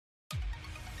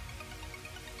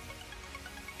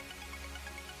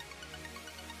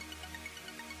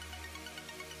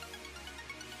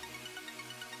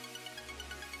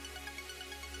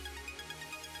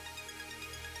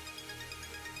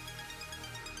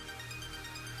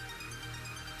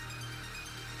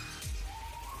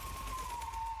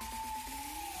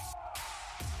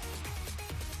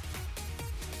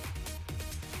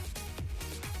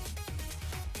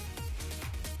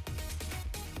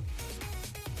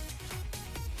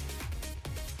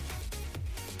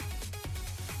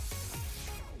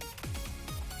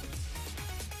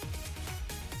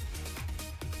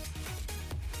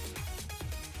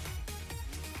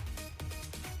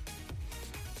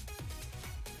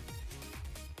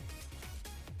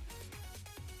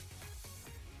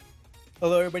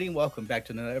Hello, everybody, and welcome back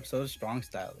to another episode of Strong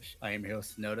Stylish. I am your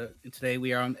host, Noda, and today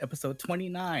we are on episode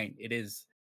 29. It is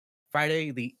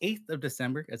Friday, the 8th of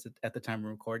December, at the time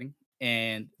of recording.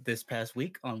 And this past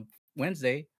week, on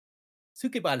Wednesday,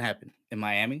 Sukebon happened in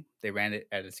Miami. They ran it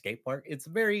at a skate park. It's a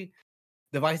very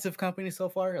divisive company so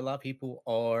far. A lot of people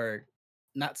are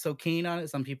not so keen on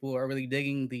it. Some people are really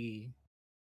digging the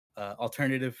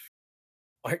alternative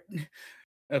art,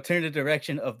 alternative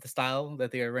direction of the style that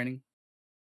they are running.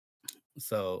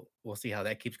 So we'll see how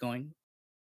that keeps going.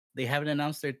 They haven't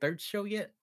announced their third show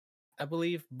yet, I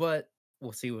believe, but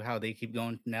we'll see how they keep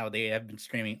going. Now they have been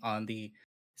streaming on the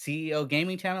CEO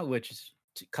Gaming channel, which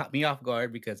caught me off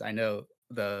guard because I know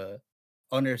the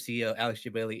owner CEO Alex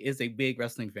Jabali is a big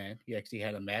wrestling fan. He actually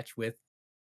had a match with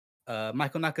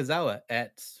Michael Nakazawa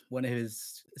at one of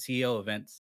his CEO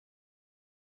events.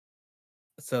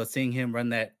 So seeing him run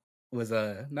that was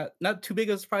not too big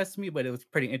of a surprise to me, but it was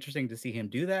pretty interesting to see him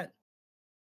do that.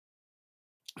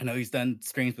 I know he's done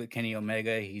streams with Kenny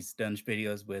Omega. He's done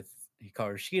videos with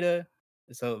Hikaru Shida.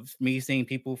 So me seeing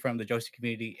people from the Joshi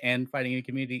community and fighting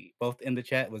community both in the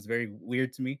chat was very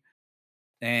weird to me.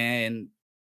 And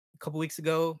a couple weeks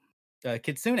ago,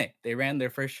 Kitsune, they ran their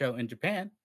first show in Japan.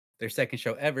 Their second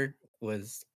show ever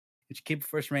was Keep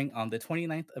First Ring on the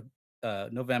 29th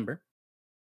of November,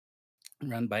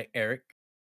 run by Eric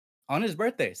on his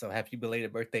birthday. So happy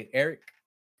belated birthday, Eric.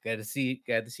 Glad to see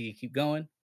you keep going.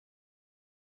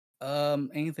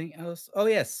 Anything else? Oh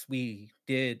yes, we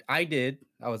did. I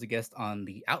was a guest on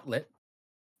the Outlet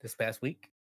this past week.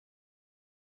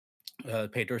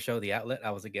 Pedro show, the Outlet.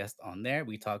 I was a guest on there.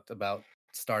 We talked about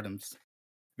Stardom's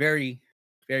very,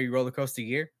 very roller coaster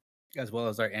year, as well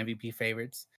as our MVP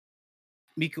favorites,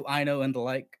 Miku Aino and the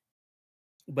like.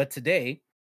 But today,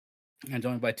 I'm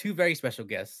joined by two very special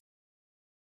guests.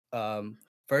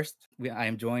 First, I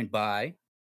am joined by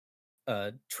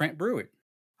Trent Breward,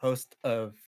 host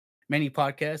of many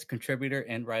podcasts, contributor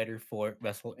and writer for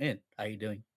Wrestle In. How you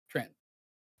doing, Trent?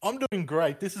 I'm doing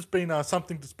great. This has been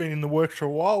something that's been in the works for a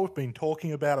while. We've been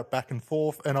talking about it back and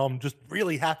forth, and I'm just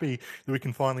really happy that we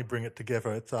can finally bring it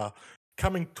together. It's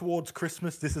coming towards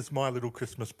Christmas. This is my little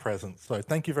Christmas present. So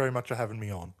thank you very much for having me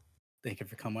on. Thank you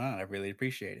for coming on. I really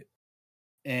appreciate it.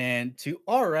 And to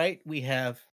our right, we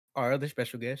have our other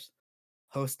special guest,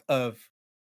 host of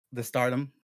the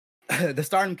Stardom, the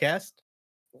Stardom cast,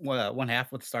 one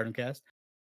half with the Stardom cast,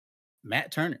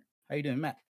 Matt Turner. How you doing,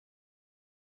 Matt?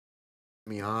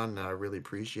 Me on. I really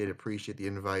appreciate the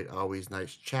invite. Always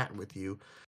nice chatting with you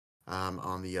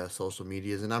on the social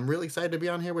medias, and I'm really excited to be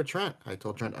on here with Trent. I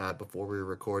told Trent before we were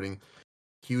recording,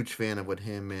 huge fan of what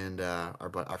him and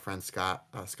our friend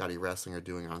Scotty Wrestling are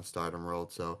doing on Stardom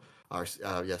Road. So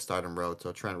Stardom Road.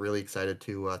 So Trent, really excited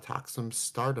to talk some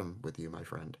Stardom with you, my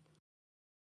friend.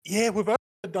 Yeah, we've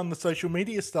done the social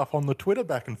media stuff on the Twitter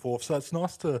back and forth, so it's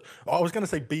nice to, I was going to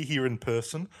say be here in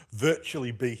person,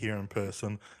 virtually be here in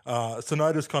person.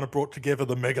 Sonoda's kind of brought together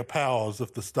the mega powers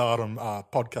of the Stardom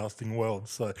podcasting world,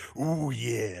 so ooh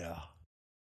yeah.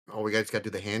 Oh, we just got to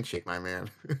do the handshake, my man.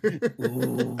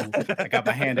 Ooh, I got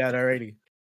my hand out already.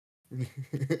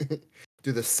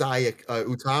 Do the Sayak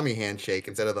Utami handshake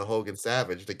instead of the Hogan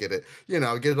Savage to get it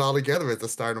all together as the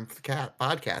Stardom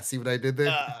podcast. See what I did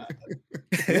there?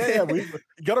 Yeah, we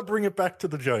got to bring it back to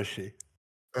the Joshi.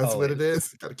 That's what it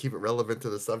is. Got to keep it relevant to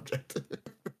the subject.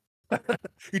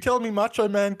 You telling me Macho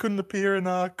Man couldn't appear in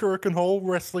Kurikan Hall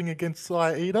wrestling against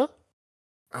Saida?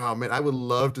 Oh man, I would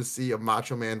love to see a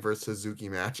Macho Man versus Suzuki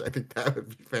match. I think that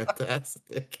would be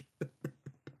fantastic.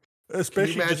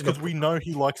 Especially just because we know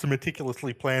he likes to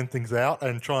meticulously plan things out,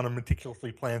 and trying to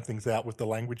meticulously plan things out with the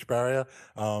language barrier.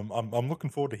 I'm looking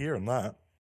forward to hearing that.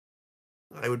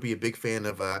 I would be a big fan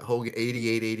of Hogan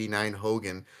 88-89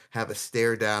 Hogan have a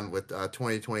stare down with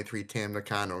 2023 Tam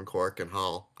Nakano and Korakuen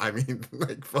Hall. I mean,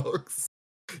 like, folks,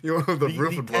 the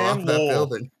roof would blow off that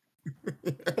building.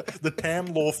 The Tam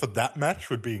law for that match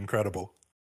would be incredible.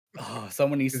 Oh,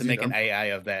 someone needs to make an AI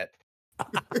of that.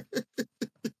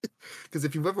 Because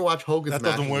if you've ever watched Hogan's match,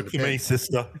 that doesn't work for me,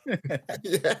 sister.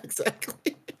 Yeah,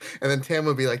 exactly. And then Tam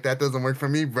would be like, "That doesn't work for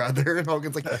me, brother." And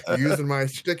Hogan's like, "You're using my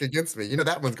shtick against me."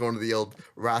 That one's going to the old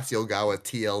Rossy Ogawa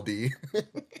TLD.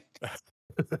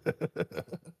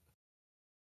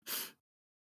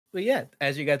 But yeah,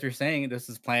 as you guys were saying, this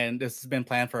is planned. This has been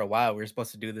planned for a while. We were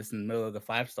supposed to do this in the middle of the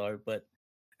 5-star, but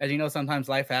as you know, sometimes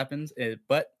life happens.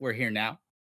 But we're here now.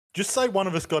 Just say one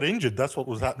of us got injured. That's what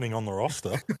was happening on the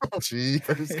roster. Oh,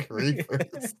 jeepers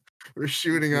creepers. We're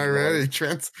shooting already.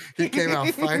 He came out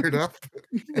fired up.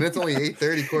 And it's only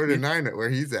 8:30, 8:45 at where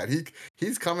he's at.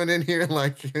 He's coming in here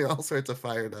like all sorts of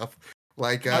fired up.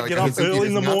 Like, I like get a up Hazuki early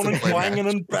in does the not morning, play clanging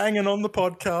match. and banging on the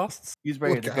podcasts. He's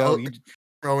ready Look to go. out.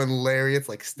 Throwing lariats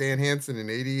like Stan Hansen in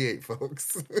 '88,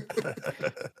 folks.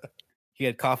 He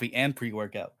had coffee and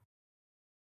pre-workout.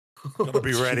 Gotta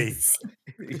be ready. Jeez.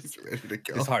 He's ready to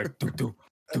go. His heart. Doo, doo,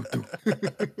 doo,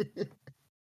 doo.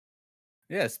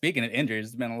 Yeah, speaking of injuries,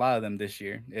 there's been a lot of them this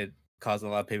year. It caused a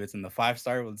lot of pivots in the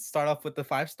 5-star. Let's start off with the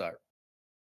 5-star.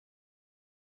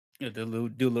 Do a little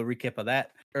recap of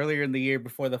that. Earlier in the year,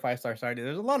 before the 5-star started,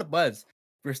 there's a lot of buzz.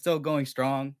 We're still going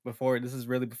strong before this is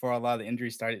really before a lot of the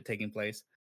injuries started taking place.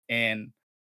 And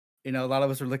a lot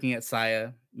of us were looking at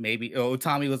Saya. Maybe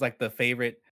Utami was like the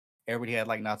favorite. Everybody had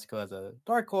like Natsuko as a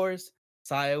dark horse.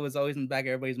 Saya was always in the back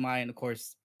of everybody's mind. Of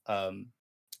course,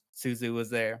 Suzu was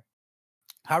there.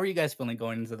 How are you guys feeling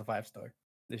going into the 5-star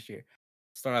this year?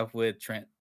 Start off with Trent.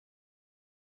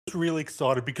 Really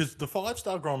excited because the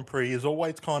 5-star Grand Prix is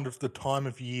always kind of the time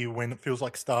of year when it feels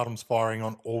like Stardom's firing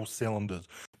on all cylinders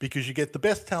because you get the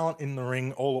best talent in the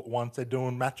ring all at once. They're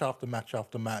doing match after match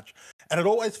after match. And it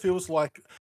always feels like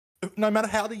no matter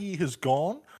how the year has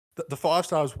gone, the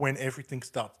 5-stars when everything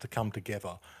starts to come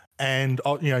together. And,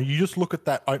 you just look at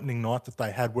that opening night that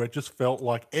they had where it just felt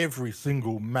like every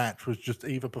single match was just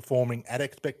either performing at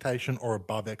expectation or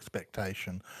above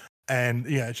expectation. And,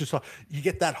 it's just like you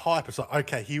get that hype. It's like,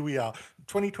 okay, here we are.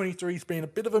 2023 has been a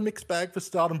bit of a mixed bag for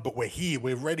Stardom, but we're here.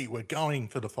 We're ready. We're going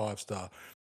for the 5-star.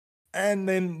 And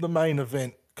then the main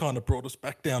event kind of brought us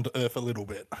back down to earth a little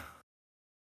bit.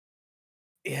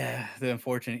 Yeah, the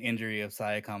unfortunate injury of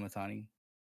Saya Kamatani.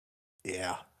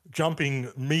 Yeah,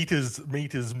 jumping meters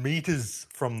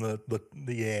from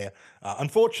the air.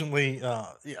 Unfortunately,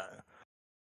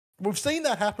 we've seen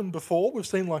that happen before. We've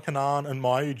seen like Hanan and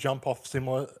Mayu jump off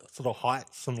similar sort of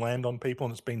heights and land on people,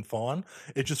 and it's been fine.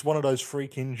 It's just one of those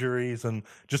freak injuries, and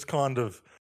just kind of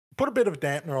put a bit of a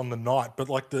dampener on the night. But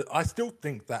I still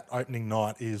think that opening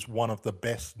night is one of the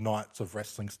best nights of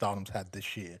wrestling Stardom's had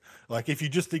this year. Like if you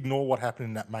just ignore what happened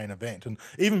in that main event, and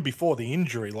even before the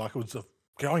injury, like it was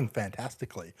going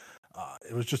fantastically.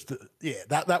 It was just,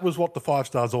 that was what the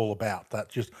 5-star's all about. That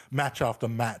just match after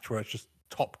match where it's just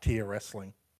top tier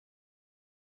wrestling.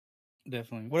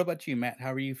 Definitely. What about you, Matt?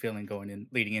 How are you feeling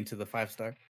leading into the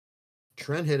 5-star?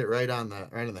 Trent hit it right on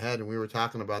the head, and we were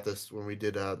talking about this when we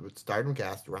did with Stardom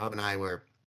Cast. Rob and I were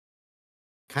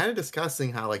kind of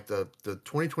discussing how like the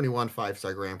 2021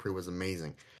 5-star Grand Prix was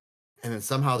amazing, and then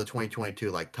somehow the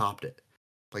 2022 like topped it.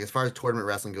 Like as far as tournament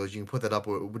wrestling goes, you can put that up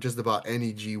with just about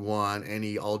any G1,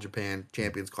 any All Japan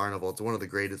Champions Carnival. It's one of the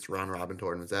greatest round robin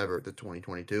tournaments ever, the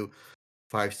 2022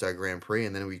 5-star Grand Prix.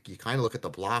 And then you kind of look at the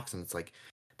blocks, and it's like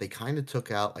they kind of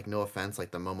took out, like, no offense,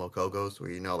 like the Momo Kogos,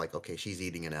 where like, okay, she's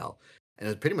eating an L. And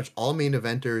it was pretty much all main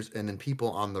eventers and then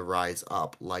people on the rise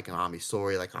up, like an Ami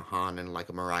Sourei, like a Han, and like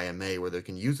a Mariah May, where they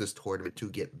can use this tournament to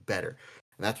get better.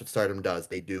 And that's what Stardom does.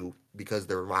 They do, because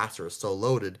their roster is so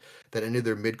loaded that any of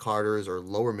their mid-carders or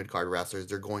lower mid-card wrestlers,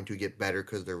 they're going to get better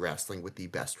because they're wrestling with the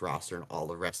best roster in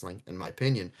all of wrestling, in my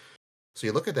opinion. So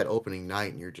you look at that opening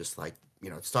night and you're just like,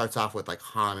 it starts off with like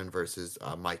Hanan versus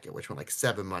Micah, which went like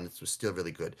 7 minutes, was still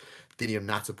really good. Then you have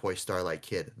Natsupoi Starlight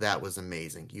Kid. That was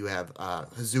amazing. You have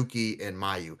Hazuki and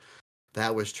Mayu.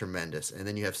 That was tremendous. And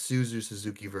then you have Suzu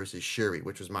Suzuki versus Shuri,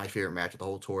 which was my favorite match of the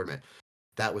whole tournament.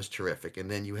 That was terrific. And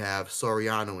then you have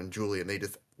Soriano and Julie, and they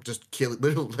just kill,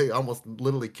 almost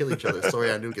literally kill each other.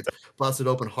 Soriano gets busted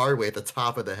open hard way at the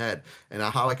top of the head. And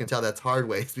how I can tell that's hard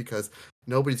way is because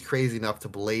nobody's crazy enough to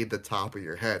blade the top of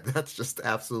your head. That's just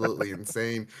absolutely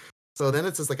insane. So then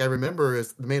it's just like, I remember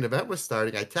as the main event was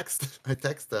starting, I text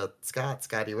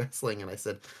Scotty Wrestling, and I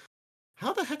said,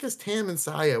 how the heck is Tam and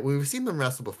Saya? We've seen them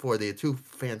wrestle before. They had 2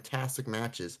 fantastic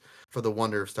matches for the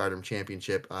Wonder of Stardom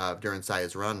Championship during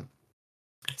Saya's run.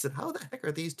 I said, how the heck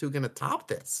are these 2 going to top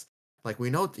this? Like, we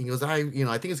know, he goes, I think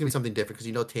it's going to be something different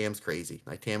because Tam's crazy.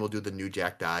 Like, Tam will do the New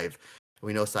Jack Dive.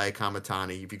 We know Saya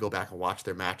Kamatani, if you go back and watch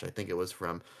their match, I think it was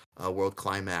from World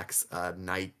Climax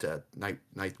night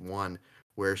 1,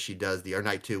 where she does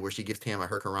night 2, where she gives Tam a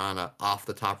Hurricanrana off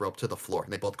the top rope to the floor,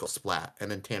 and they both go splat,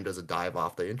 and then Tam does a dive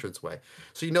off the entranceway.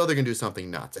 So they're going to do something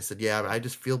nuts. I said, yeah, but I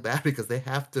just feel bad because they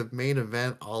have to main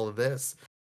event all of this.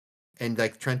 And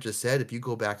like Trent just said, if you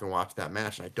go back and watch that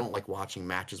match, and I don't like watching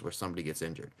matches where somebody gets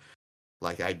injured.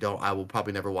 Like I will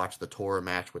probably never watch the Tora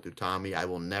match with Utami. I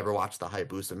will never watch the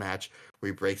Hayabusa match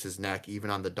where he breaks his neck. Even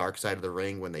on the dark side of the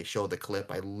ring, when they show the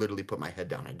clip, I literally put my head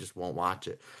down. I just won't watch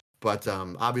it. But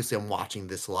obviously I'm watching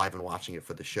this live and watching it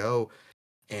for the show.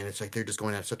 And it's like they're just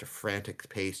going at such a frantic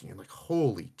pace. And you're like,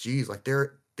 holy geez, like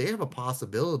they have a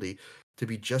possibility to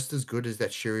be just as good as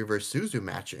that Shuri versus Suzu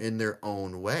match in their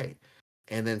own way.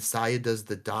 And then Saya does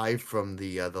the dive from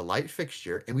the light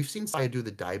fixture, and we've seen Saya do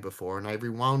the dive before, and I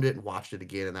rewound it and watched it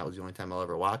again, and that was the only time I'll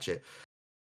ever watch it.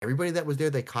 Everybody that was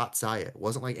there, they caught Saya. It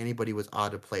wasn't like anybody was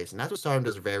out of place, and that's what Stardom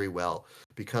does very well.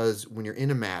 Because when you're in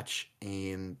a match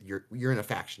and you're in a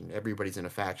faction, everybody's in a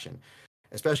faction.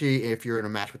 Especially if you're in a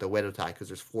match with a Wedo tie, because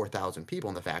there's 4,000 people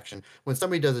in the faction. When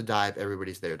somebody does a dive,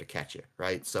 everybody's there to catch it,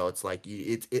 right? So it's like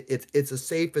it's as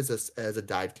safe as a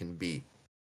dive can be.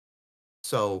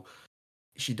 So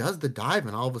she does the dive,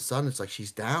 and all of a sudden it's like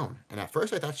she's down. And at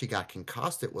first I thought she got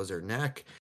concussed. It was her neck.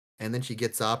 And then she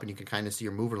gets up, and you can kind of see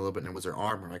her moving a little bit, and it was her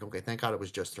arm. We're like, okay, thank God it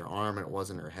was just her arm, and it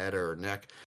wasn't her head or her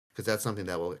neck, because that's something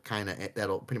that will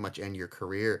that'll pretty much end your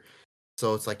career.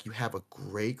 So it's like you have a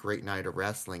great night of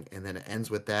wrestling, and then it ends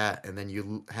with that, and then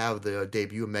you have the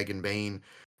debut of Megan Bayne,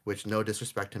 which, no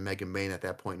disrespect to Megan Bayne, at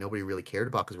that point nobody really cared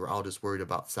about, because we're all just worried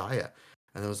about Saya.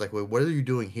 And it was like, well, what are you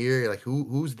doing here? Like,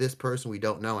 who's this person we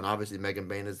don't know? And obviously Megan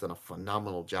Bayne has done a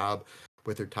phenomenal job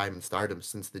with her time in Stardom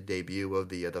since the debut of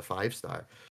the 5-star.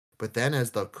 But then as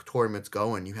the tournament's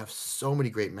going, you have so many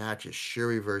great matches.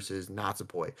 Shuri versus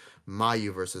Natsupoi,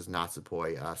 Mayu versus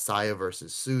Natsupoi, Saya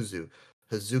versus Suzu,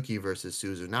 Hazuki versus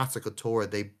Suzu, Natsuko Tora.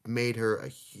 They made her a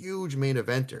huge main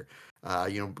eventer.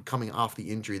 Coming off the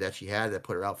injury that she had that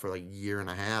put her out for like a year and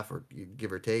a half, or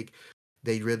give or take.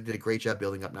 They really did a great job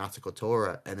building up Natsuko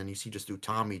Tora. And then you see just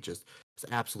Utami just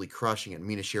absolutely crushing it.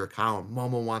 Mina Shirakawa,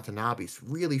 Momo Watanabe's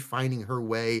really finding her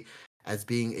way as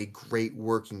being a great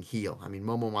working heel. I mean,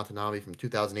 Momo Watanabe from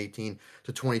 2018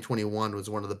 to 2021 was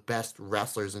one of the best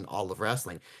wrestlers in all of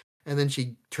wrestling. And then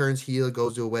she turns heel,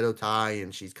 goes to a Wedo tie,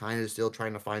 and she's kind of still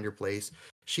trying to find her place.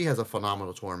 She has a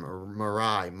phenomenal tournament.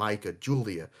 Mirai, Micah,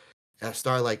 Julia,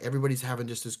 Starlight, everybody's having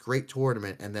just this great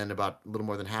tournament. And then about a little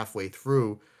more than halfway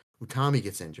through, Utami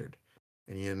gets injured.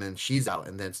 And then she's out.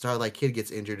 And then Starlight Kid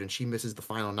gets injured, and she misses the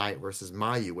final night versus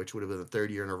Mayu, which would have been the third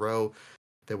year in a row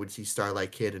that would see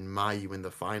Starlight Kid and Mayu in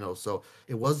the finals. So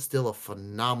it was still a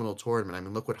phenomenal tournament. I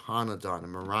mean, look what Hana done,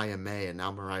 and Mariah May, and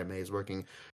now Mariah May is working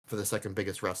for the second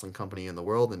biggest wrestling company in the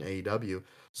world in AEW.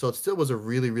 So it still was a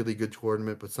really good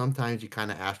tournament, but sometimes you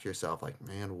kind of ask yourself, like,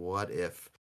 man, what if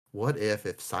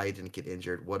Sai didn't get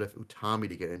injured? What if Utami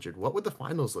did get injured? What would the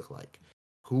finals look like?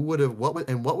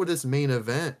 What would this main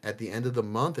event at the end of the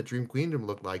month at Dream Queendom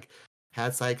look like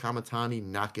had Sai Kamatani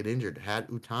not get injured, had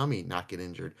Utami not get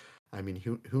injured? I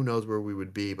mean, who knows where we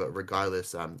would be, but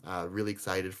regardless, I'm really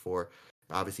excited for,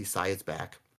 obviously, Saya's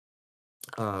back,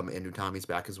 and Utami's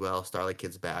back as well. Starlight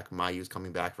Kid's back. Mayu's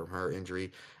coming back from her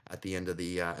injury at the end of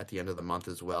the month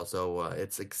as well. So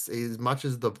it's as much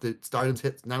as the Stardom's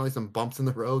hit not only some bumps in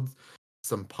the roads,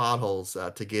 some potholes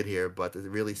to get here, but it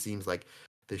really seems like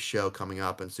this show coming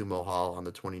up in Sumo Hall on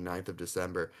the 29th of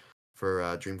December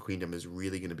for Dream Queendom is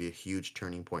really going to be a huge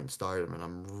turning point in Stardom, and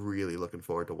I'm really looking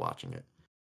forward to watching it.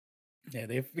 Yeah,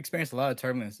 they've experienced a lot of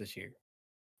turbulence this year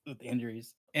with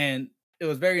injuries, and it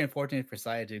was very unfortunate for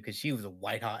Saya too, because she was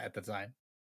white hot at the time.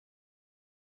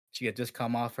 She had just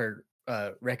come off her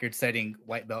record-setting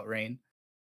white belt reign,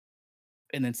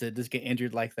 and then to just get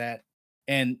injured like that.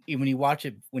 And when you watch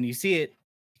it, when you see it,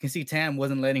 you can see Tam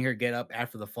wasn't letting her get up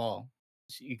after the fall.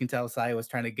 You can tell Saya was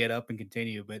trying to get up and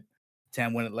continue, but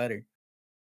Tam wouldn't let her.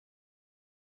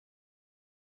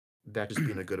 That just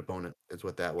being a good opponent is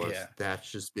what that was. Yeah. That's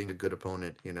just being a good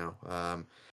opponent,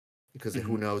 because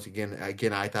who Mhm. knows?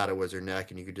 Again, I thought it was her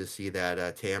neck, and you could just see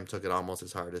that Tam took it almost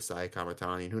as hard as Saya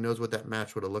Kamatani, and who knows what that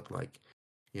match would have looked like?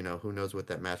 Who knows what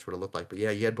that match would have looked like? But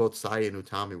yeah, you had both Saya and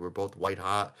Utami were both white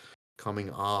hot,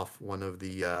 coming off one of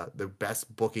the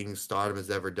best bookings Stardom has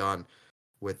ever done.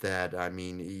 With that, I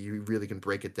mean, you really can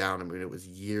break it down. I mean, it was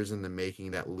years in the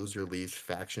making, that loser leaves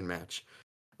faction match.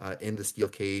 In the steel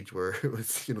cage, where it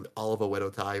was all of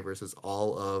Oedo Tai versus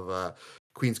all of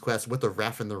Queen's Quest with the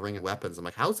ref in the ring and weapons. I'm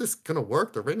like, how's this gonna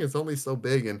work? The ring is only so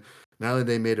big, and now that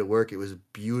they made it work, it was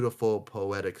beautiful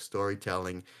poetic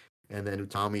storytelling. And then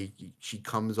Utami, she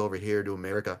comes over here to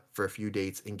America for a few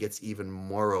dates and gets even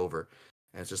more over.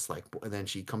 And it's just like, and then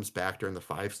she comes back during the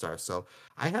 5-star. So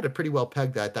I had it pretty well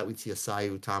pegged that I thought we'd see a Saya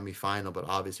Utami final, but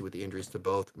obviously with the injuries to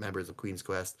both members of Queen's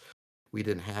Quest, we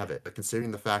didn't have it. But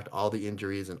considering the fact all the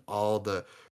injuries and all the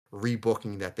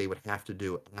rebooking that they would have to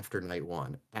do after night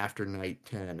 1, after night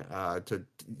 10,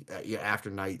 after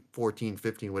night 14,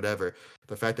 15, whatever,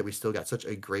 the fact that we still got such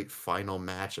a great final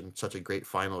match and such a great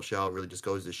final show really just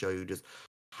goes to show you just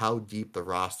how deep the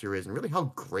roster is and really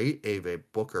how great of a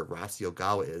booker Rasi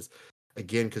Ogawa is.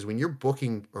 Again, because when you're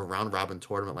booking a round robin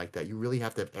tournament like that, you really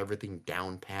have to have everything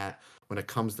down pat when it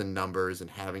comes to numbers and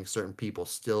having certain people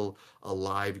still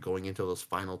alive going into those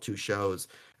final 2 shows.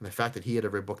 And the fact that he had to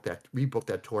rebook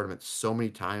that tournament so many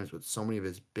times with so many of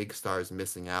his big stars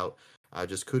missing out,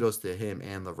 Just kudos to him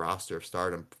and the roster of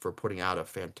Stardom for putting out a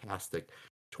fantastic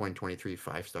 2023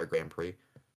 5-star Grand Prix.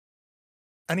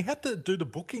 And he had to do the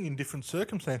booking in different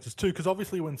circumstances too, because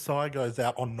obviously when Sai goes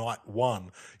out on night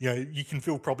one, you can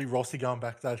feel probably Rossi going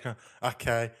backstage going,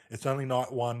 okay, it's only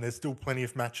night one. There's still plenty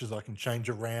of matches I can change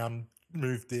around,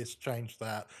 move this, change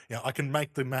that. I can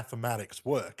make the mathematics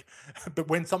work. But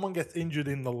when someone gets injured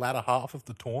in the latter half of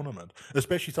the tournament,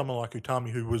 especially someone like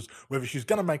Utami, who was, whether she's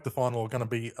going to make the final or going to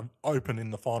be open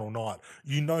in the final night,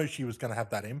 she was going to have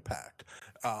that impact.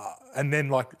 And then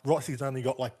like Rossi's only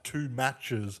got like 2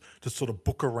 matches to sort of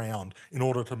book around in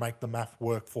order to make the math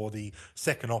work for the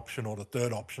second option or the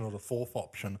third option or the fourth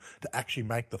option to actually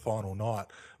make the final night.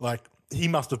 Like, he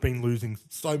must have been losing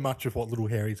so much of what little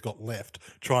Harry's got left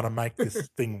trying to make this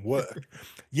thing work.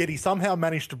 Yet he somehow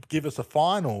managed to give us a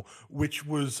final, which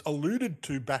was alluded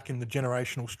to back in the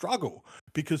generational struggle,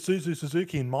 because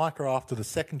Suzuki and Micah, after the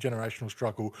second generational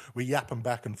struggle, were yapping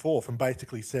back and forth and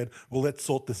basically said, well, let's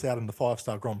sort this out in the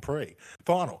 5-star Grand Prix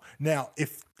final. Now,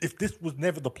 if this was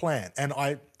never the plan, and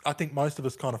I think most of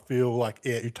us kind of feel like,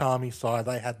 Utami side,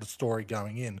 they had the story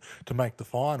going in to make the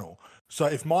final. So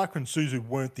if Mike and Suzu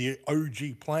weren't the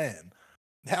OG plan,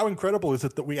 how incredible is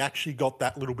it that we actually got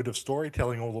that little bit of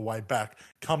storytelling all the way back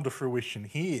come to fruition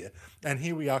here? And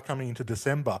here we are coming into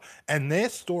December, and their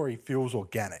story feels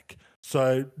organic.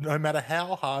 So no matter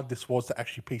how hard this was to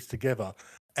actually piece together,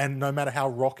 and no matter how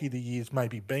rocky the year's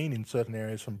maybe been in certain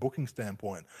areas from booking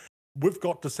standpoint, we've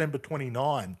got December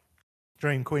 29,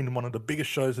 Dream Queen, one of the biggest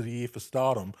shows of the year for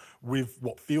Stardom, with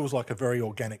what feels like a very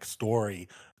organic story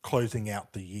closing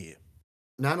out the year.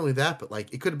 Not only that, but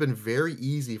like, it could have been very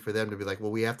easy for them to be like, well,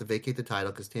 we have to vacate the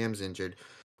title because Tam's injured.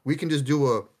 We can just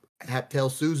tell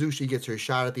Suzu she gets her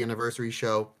shot at the anniversary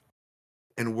show,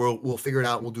 and we'll figure it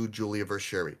out. We'll do Julia versus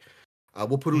Shuri.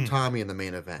 We'll put Utami in the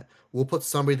main event. We'll put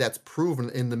somebody that's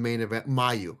proven in the main event,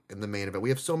 Mayu in the main event. We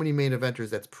have so many main eventers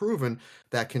that's proven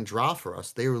that can draw for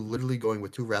us. They were literally going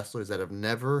with 2 wrestlers that have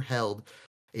never held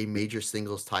a major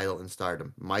singles title in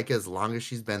Stardom. Micah, as long as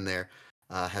she's been there,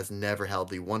 has never held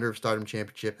the Wonder of Stardom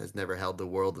Championship, has never held the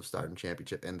World of Stardom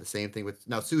Championship. And the same thing with,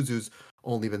 now Suzu's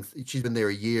she's been there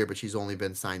a year, but she's only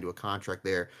been signed to a contract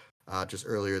there just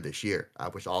earlier this year,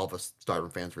 which all of us Stardom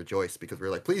fans rejoiced because we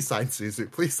were like, please sign Suzu,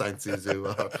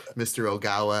 Mr.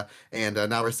 Ogawa. And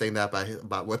now we're saying that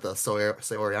about with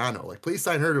Soriano, like, please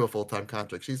sign her to a full-time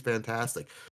contract. She's fantastic.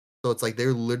 So it's like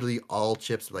they're literally all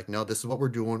chips. Like, no, this is what we're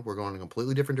doing. We're going in a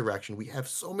completely different direction. We have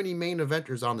so many main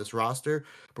eventers on this roster,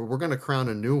 but we're going to crown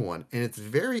a new one. And it's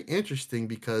very interesting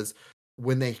because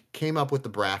when they came up with the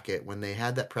bracket, when they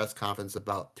had that press conference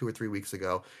about 2 or 3 weeks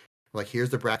ago, like,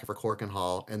 here's the bracket for Cork and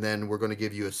Hall, and then we're going to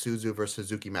give you a Suzu versus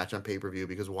Suzuki match on pay-per-view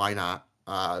because why not?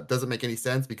 Doesn't make any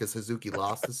sense because Suzuki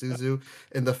lost to Suzu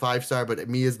in the 5-star, but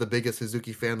me as the biggest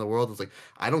Suzuki fan in the world was like,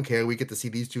 I don't care. We get to see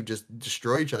these two just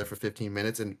destroy each other for 15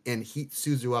 minutes and heat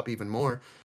Suzu up even more.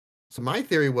 So my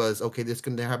theory was, okay, this is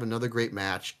going to have another great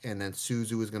match, and then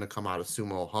Suzu is going to come out of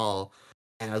Sumo Hall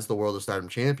as the World of Stardom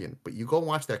champion. But you go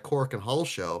watch that Cork and Hall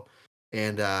show,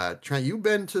 and Trent, you've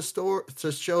been to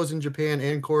shows in Japan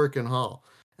and Cork and Hall,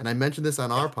 and I mentioned this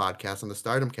on our podcast on the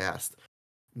Stardom Cast.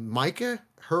 Micah,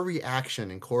 her reaction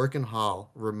in Cork and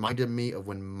Hall reminded me of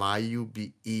when Mayu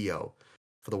beat Io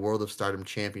for the World of Stardom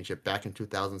Championship back in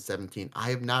 2017. I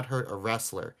have not heard a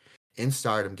wrestler in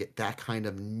Stardom get that kind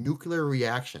of nuclear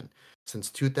reaction since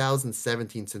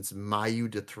 2017, since Mayu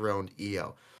dethroned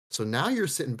Io. So now you're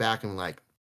sitting back and like,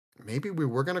 maybe we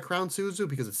were going to crown Suzu,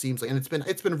 because it seems like, and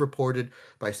it's been reported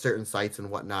by certain sites and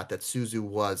whatnot that Suzu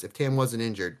was, if Tam wasn't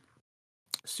injured,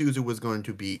 Suzu was going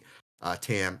to beat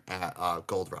Tam at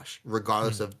Gold Rush,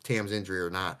 regardless of Tam's injury or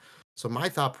not. So my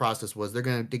thought process was they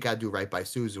got to do right by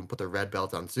Suzu and put the red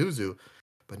belt on Suzu.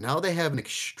 But now they have an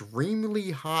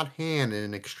extremely hot hand and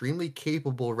an extremely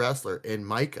capable wrestler in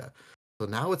Micah. So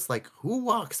now it's like, who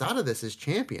walks out of this as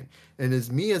champion? And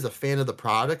as me as a fan of the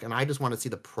product, and I just want to see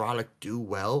the product do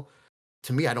well,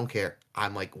 to me, I don't care.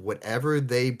 I'm like, whatever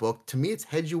they book, to me, it's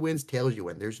heads you wins, tails you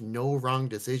win. There's no wrong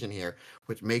decision here,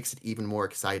 which makes it even more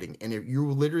exciting. And we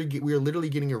are literally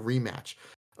getting a rematch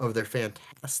of their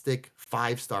fantastic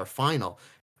 5-star final,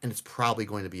 and it's probably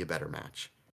going to be a better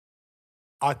match.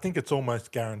 I think it's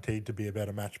almost guaranteed to be a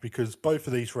better match because both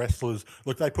of these wrestlers,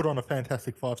 look, they put on a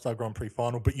fantastic 5-star Grand Prix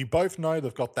final, but you both know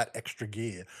they've got that extra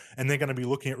gear, and they're going to be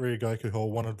looking at Ryogoku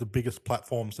Hall, one of the biggest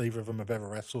platforms either of them have ever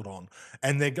wrestled on,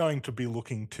 and they're going to be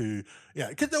looking to,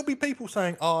 because there'll be people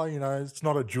saying, oh, it's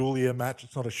not a Julia match,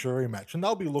 it's not a Shuri match, and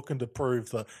they'll be looking to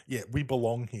prove that, we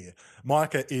belong here.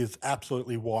 Micah is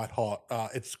absolutely white hot.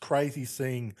 It's crazy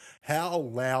seeing how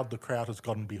loud the crowd has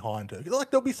gotten behind her.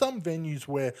 Like, there'll be some venues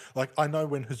where, like, I know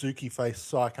when Hazuki faced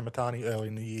Saya Kamitani early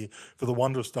in the year for the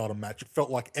Wonder of Stardom match, it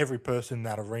felt like every person in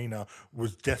that arena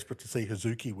was desperate to see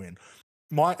Hazuki win.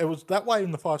 It was that way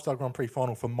in the 5-star Grand Prix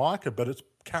final for Micah, but it's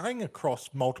carrying across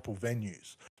multiple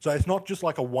venues. So it's not just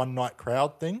like a one-night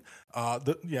crowd thing.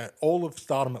 All of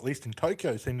Stardom, at least in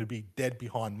Tokyo, seemed to be dead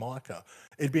behind Micah.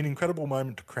 It'd be an incredible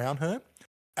moment to crown her.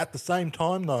 At the same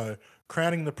time, though,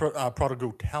 crowning the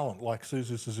prodigal talent like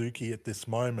Suzu Suzuki at this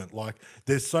moment, like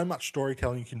there's so much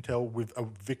storytelling you can tell with a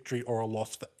victory or a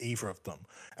loss for either of them.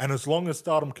 And as long as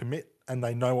Stardom commit and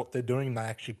they know what they're doing, and they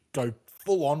actually go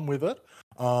full on with it,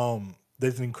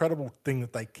 there's an incredible thing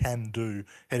that they can do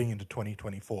heading into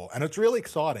 2024. And it's really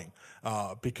exciting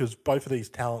because both of these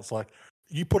talents, like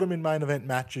you put them in main event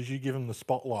matches, you give them the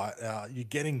spotlight, you're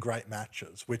getting great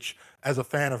matches, which as a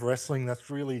fan of wrestling,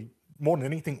 that's really more than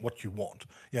anything what you want.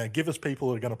 Give us people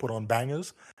that are going to put on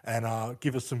bangers and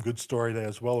give us some good story there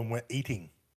as well. And we're eating.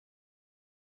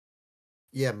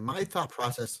 Yeah, my thought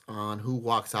process on who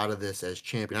walks out of this as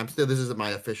champion, this isn't my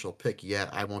official pick yet.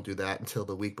 I won't do that until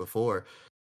the week before.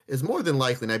 Is more than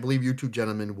likely, and I believe you two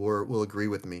gentlemen will agree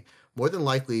with me, more than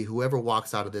likely whoever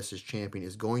walks out of this as champion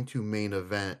is going to main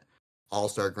event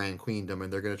All-Star Grand Queendom,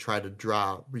 and they're going to try to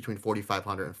draw between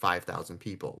 4,500 and 5,000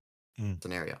 people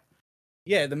scenario.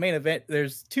 Yeah, the main event,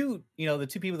 there's two, the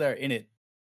two people that are in it.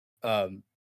 You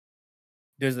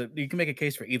can make a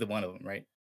case for either one of them, right?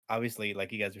 Obviously,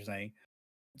 like you guys are saying,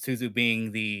 Suzu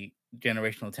being the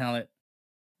generational talent,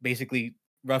 basically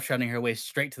roughshotting her way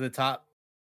straight to the top.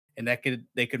 And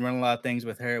they could run a lot of things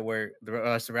with her where the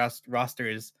rest of the roster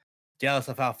is jealous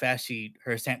of how fast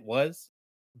her ascent was,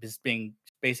 just being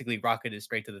basically rocketed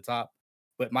straight to the top.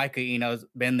 But Micah, has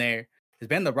been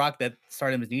the rock that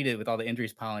Stardom is needed with all the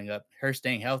injuries piling up. Her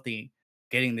staying healthy,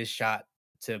 getting this shot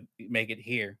to make it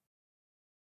here.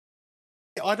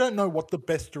 I don't know what the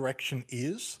best direction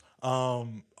is.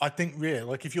 I think,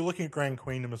 like if you're looking at Grand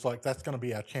Queendom, it's like that's going to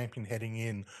be our champion heading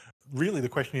in. Really, the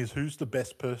question is who's the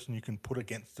best person you can put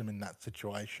against them in that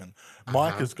situation.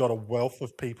 Mike has got a wealth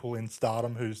of people in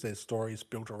Stardom whose their stories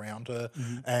built around her,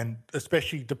 and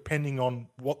especially depending on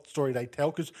what story they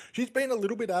tell, because she's been a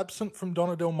little bit absent from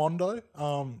Donna Del Mondo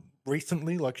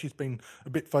recently. Like she's been a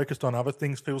bit focused on other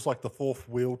things. Feels like the fourth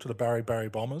wheel to the Barry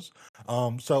Bombers.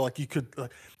 So like you could,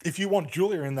 if you want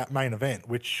Julia in that main event,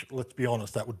 which let's be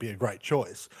honest, that would be a great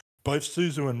choice. Both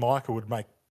Suzu and Micah would make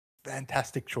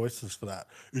fantastic choices for that.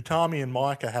 Utami and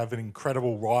Micah have an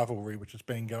incredible rivalry, which has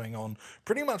been going on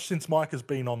pretty much since Micah's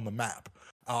been on the map.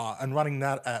 And running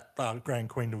that at Grand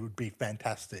Queendom would be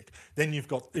fantastic. Then you've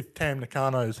got, if Tam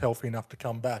Nakano is healthy enough to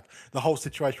come back, the whole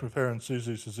situation with her and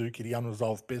Suzu Suzuki, the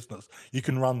unresolved business, you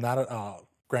can run that at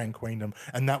Grand Queendom,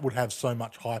 and that would have so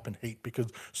much hype and heat because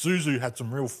Suzu had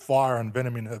some real fire and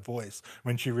venom in her voice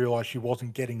when she realized she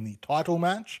wasn't getting the title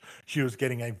match, she was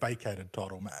getting a vacated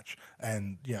title match.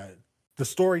 And, the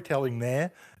storytelling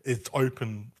there is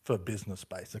open for business,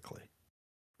 basically.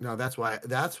 No, that's why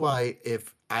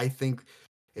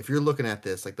if you're looking at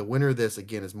this, like the winner of this,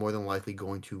 again, is more than likely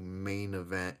going to main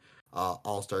event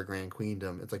All-Star Grand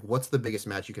Queendom. It's like, what's the biggest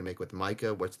match you can make with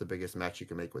Micah? What's the biggest match you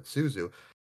can make with Suzu?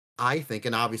 I think,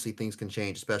 and obviously things can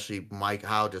change, especially Mike,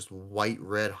 how just white,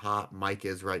 red hot Mike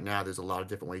is right now. There's a lot of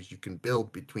different ways you can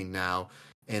build between now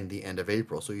and the end of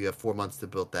April. So you have 4 months to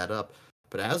build that up.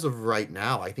 But as of right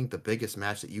now, I think the biggest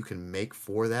match that you can make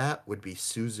for that would be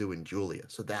Suzu and Julia.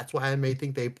 So that's why I may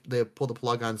think they pull the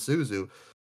plug on Suzu.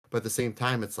 But at the same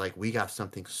time, it's like we got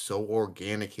something so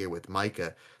organic here with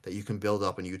Micah that you can build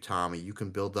up in Utami. You can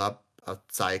build up a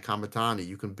Saya Kamitani.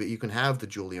 You can have the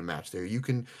Julia match there. You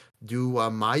can do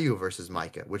Mayu versus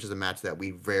Micah, which is a match that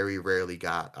we very rarely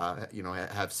got,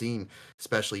 have seen,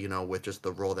 especially, with just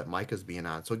the role that Micah's being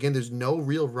on. So again, there's no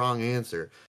real wrong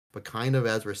answer, but kind of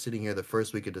as we're sitting here the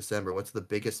first week of December, what's the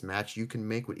biggest match you can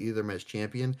make with either of them as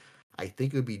champion? I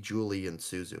think it would be Julie and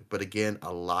Suzu. But again,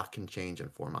 a lot can change in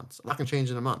 4 months. A lot can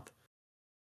change in a month.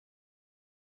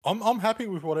 I'm happy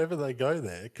with whatever they go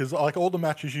there because like all the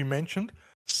matches you mentioned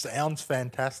sounds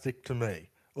fantastic to me.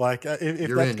 Like if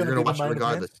you're that's going to be watch the main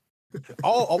regardless.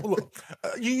 Event, look,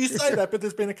 you say that, but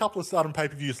there's been a couple of Stardom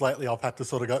pay-per-views lately I've had to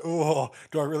sort of go, oh,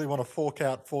 do I really want to fork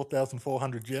out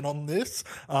 4,400 yen on this?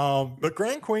 But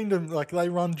Grand Queendom, like they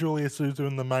run Julia Suzu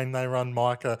in the main, they run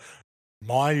Micah.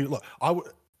 Look,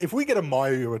 if we get a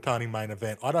Mayu Iwatani main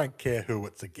event, I don't care who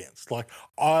it's against. Like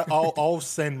I'll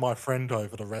send my friend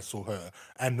over to wrestle her,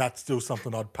 and that's still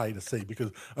something I'd pay to see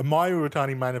because a Mayu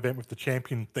Iwatani main event with the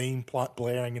champion theme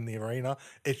blaring in the arena,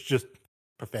 it's just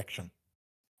perfection.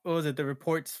 What was it? The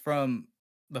reports from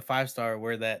the 5-star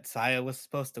were that Saya was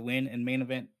supposed to win in main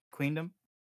event Queendom?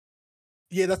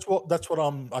 Yeah, that's what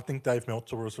I think Dave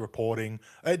Meltzer was reporting.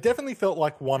 It definitely felt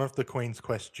like one of the Queen's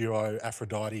Quest duo,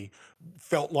 Aphrodite,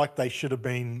 felt like they should have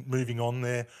been moving on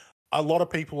there. A lot of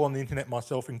people on the internet,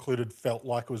 myself included, felt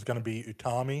like it was going to be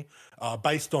Utami,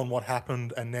 based on what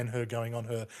happened and then her going on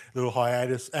her little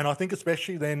hiatus. And I think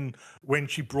especially then when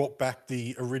she brought back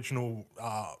the original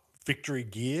victory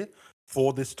gear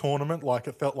for this tournament, like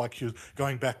it felt like she was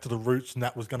going back to the roots and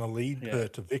that was going to lead her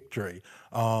to victory.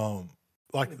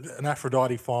 Like an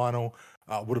Aphrodite final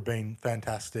would have been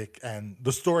fantastic, and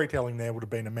the storytelling there would have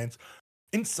been immense.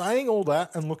 In saying all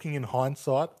that and looking in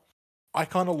hindsight, I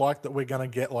kind of like that we're going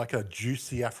to get like a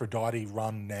juicy Aphrodite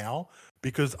run now,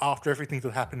 because after everything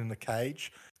that happened in the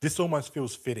cage, this almost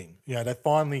feels fitting. You know, they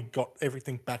finally got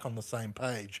everything back on the same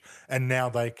page, and now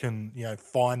they can, you know,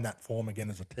 find that form again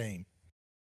as a team.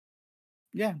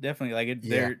 Yeah, definitely. Like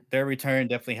Yeah. their return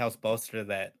definitely helps bolster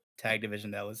that tag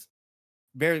division that was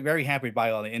very, very hampered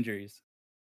by all the injuries.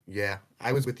 Yeah,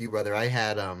 I was with you, brother. I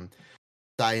had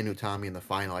Sai and Utami in the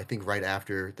final. I think right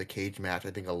after the cage match,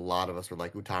 I think a lot of us were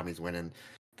like, Utami's winning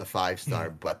the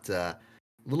 5-star. But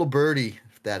little birdie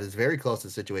that is very close to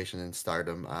the situation in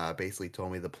Stardom basically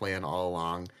told me the plan all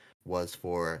along was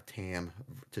for Tam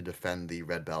to defend the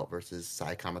red belt versus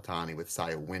Sai Kamatani, with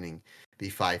Sai winning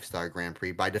the 5-star Grand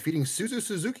Prix by defeating Suzu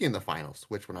Suzuki in the finals,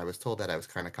 which when I was told that, I was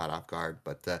kind of caught off guard.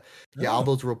 But yeah, all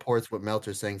those reports with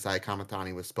Meltzer saying Sai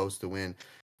Kamatani was supposed to win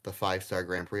the 5-star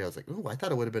Grand Prix, I was like, ooh, I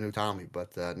thought it would have been Utami,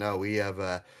 but no, we have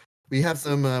a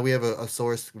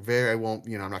source very, I won't,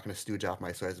 I'm not going to stooge off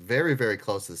my source, very, very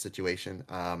close to the situation,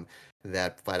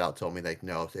 that flat out told me like,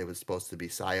 no, it was supposed to be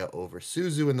Saya over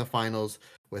Suzu in the finals,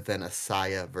 with then a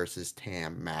Saya versus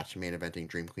Tam match, main eventing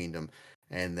Dream Queendom.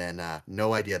 And then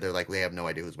no idea. They're like, they have no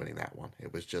idea who's winning that one.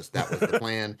 It was just, that was the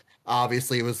plan.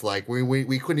 Obviously, it was like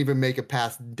we couldn't even make it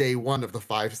past day one of the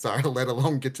 5-star, let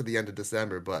alone get to the end of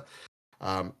December. But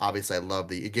obviously, I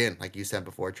love again, like you said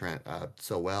before, Trent,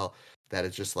 so well, that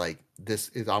it's just like, this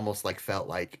is almost like felt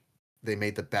like they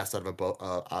made the best out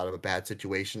of a bad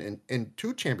situation in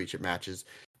 2 championship matches,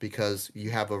 because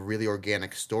you have a really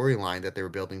organic storyline that they were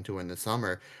building to in the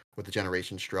summer with the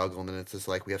generation struggle, and then it's just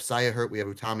like, we have Saya hurt, we have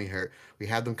Utami hurt, we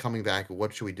have them coming back.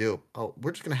 What should we do? Oh,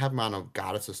 we're just gonna have them on a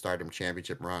Goddess of Stardom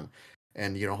championship run.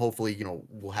 And hopefully,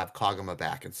 we'll have Kagama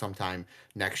back, and sometime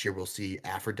next year we'll see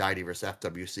Aphrodite versus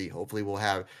FWC. Hopefully, we'll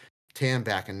have Tam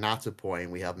back and Natsupoi,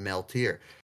 and we have Mel Tier.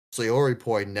 Sayori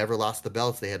Poi never lost the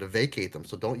belts; they had to vacate them.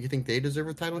 So, don't you think they deserve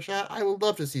a title shot? I would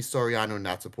love to see Soriano and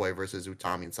Natsupoi versus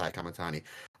Utami and Sai Kamatani.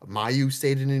 Mayu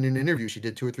stated in an interview she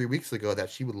did 2 or 3 weeks ago that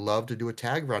she would love to do a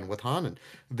tag run with Hanan.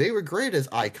 They were great as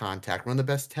Eye Contact, one of the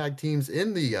best tag teams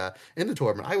in the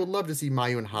tournament. I would love to see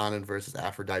Mayu and Hanan versus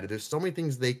Aphrodite. There's so many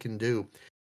things they can do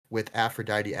with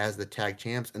Aphrodite as the tag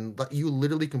champs, and you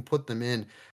literally can put them in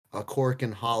a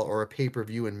Korakuen Hall or a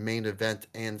pay-per-view and main event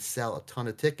and sell a ton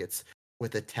of tickets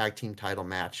with a tag team title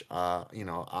match,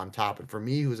 on top. And for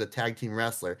me, who's a tag team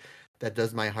wrestler, that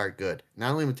does my heart good.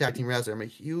 Not only am I a tag team wrestler, I'm a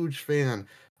huge fan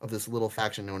of this little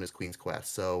faction known as Queen's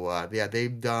Quest. So yeah,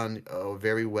 they've done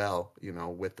very well,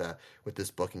 with this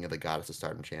booking of the Goddess of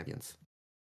Stardom champions. I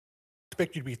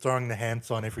expect you to be throwing the hand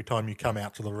sign every time you come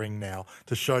out to the ring now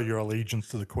to show your allegiance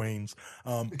to the Queens.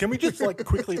 Can we just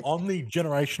quickly on the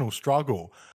generational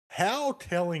struggle? How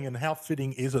telling and how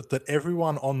fitting is it that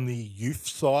everyone on the youth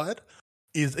side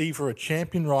is either a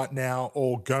champion right now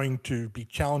or going to be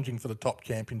challenging for the top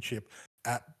championship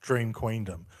at Dream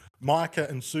Queendom? Micah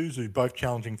and Suzu both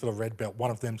challenging for the red belt. One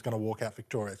of them's going to walk out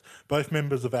victorious. Both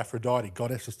members of Aphrodite,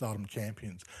 Goddess of Stardom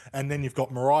champions. And then you've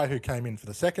got Mariah, who came in for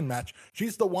the second match.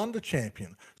 She's the Wonder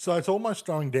champion. So it's almost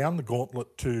throwing down the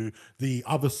gauntlet to the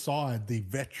other side, the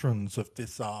veterans of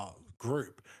this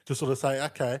group, to sort of say,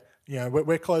 okay,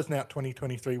 we're closing out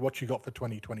 2023. What you got for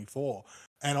 2024?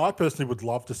 And I personally would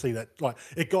love to see that. Like,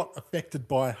 it got affected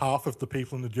by half of the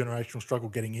people in the generational struggle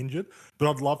getting injured, but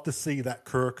I'd love to see that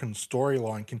Korakuen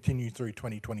storyline continue through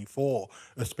 2024,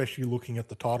 especially looking at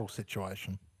the title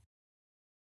situation.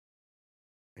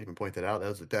 I even point that out.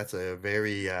 That's a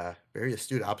very very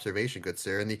astute observation, good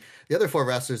sir. And the other 4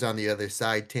 wrestlers on the other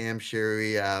side, Tam,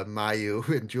 Sherry, Mayu,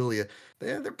 and Julia,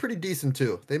 they're pretty decent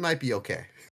too. They might be okay.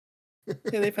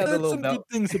 Yeah, they've had a little some good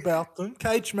things about them.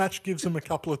 Cage match gives them a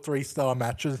couple of 3-star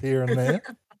matches here and there.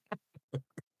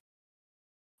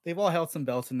 They've all held some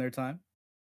belts in their time.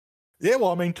 Yeah,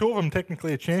 well, I mean, 2 of them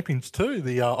technically are champions too,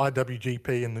 the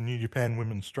IWGP and the New Japan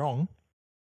Women's Strong.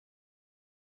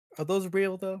 Are those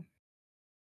real, though?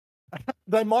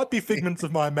 They might be figments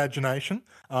of my imagination.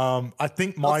 I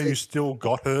think Mayu's still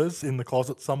got hers in the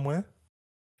closet somewhere.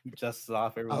 Just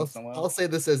off every I'll once in a while. I'll say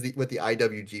this with the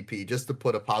IWGP just to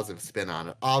put a positive spin on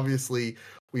it. Obviously,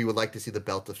 we would like to see the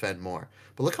belt defend more,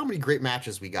 but look how many great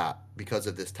matches we got because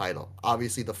of this title.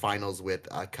 Obviously, the finals with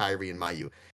Kairi and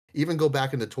Mayu. Even go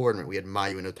back in the tournament, we had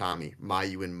Mayu and Utami,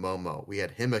 Mayu and Momo. We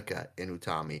had Himeka and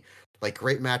Utami. Like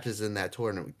great matches in that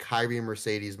tournament. Kairi and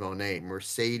Mercedes Monet,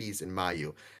 Mercedes and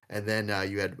Mayu, and then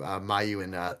you had Mayu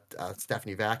and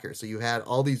Stephanie Vacker. So you had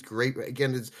all these great.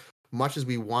 Again, it's much as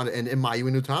we wanted, and Mayu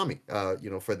and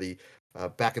Utami, for the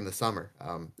back in the summer,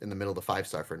 in the middle of the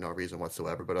 5-star for no reason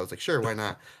whatsoever. But I was like, sure, why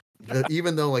not?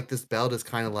 Even though like this belt is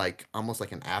kind of like almost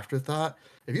like an afterthought,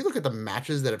 if you look at the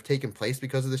matches that have taken place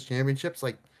because of this championship, it's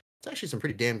actually some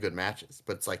pretty damn good matches.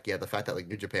 But it's like, yeah, the fact that like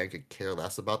New Japan could care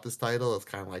less about this title is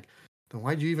kind of like, then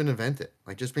why'd you even invent it?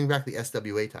 Like, just bring back the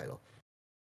SWA title.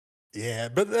 Yeah,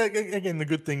 but again, the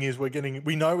good thing is we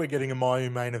know we're getting a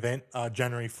Mayu main event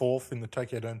January 4th in the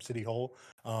Tokyo Dome City Hall.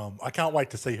 I can't wait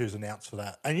to see who's announced for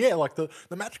that. And yeah, like the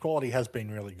match quality has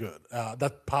been really good.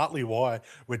 That's partly why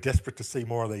we're desperate to see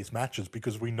more of these matches,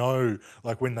 because we know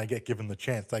like when they get given the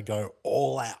chance, they go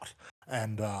all out.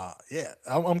 And yeah,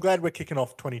 I'm glad we're kicking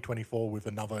off 2024 with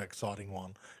another exciting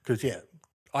one, because yeah,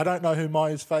 I don't know who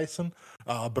Mayu's facing,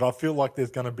 but I feel like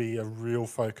there's going to be a real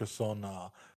focus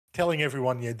on telling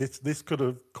everyone, yeah, this could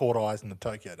have caught eyes in the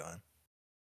Tokyo Dome.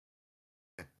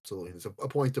 Absolutely, it's a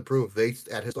point to prove. They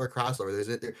at Historic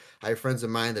Crossover. I have friends of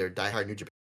mine that are diehard New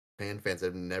Japan fans that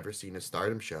have never seen a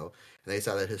Stardom show, and they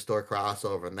saw that Historic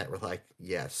Crossover, and they were like,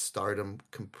 yes, Stardom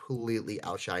completely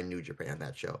outshined New Japan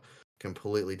that show,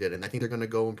 completely did, and I think they're going to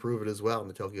go improve it as well in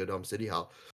the Tokyo Dome City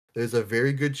Hall. There's a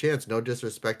very good chance, no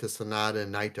disrespect to Sanada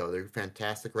and Naito, they're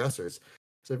fantastic wrestlers.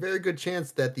 It's a very good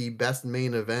chance that the best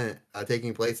main event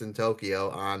taking place in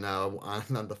Tokyo on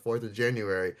the 4th of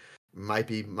January might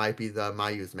be the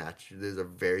Mayu's match. There's a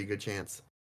very good chance.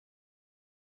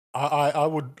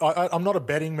 I'm not a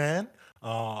betting man.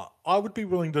 I would be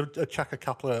willing to chuck a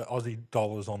couple of Aussie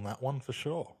dollars on that one for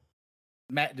sure.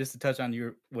 Matt, just to touch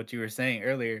on what you were saying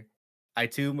earlier, I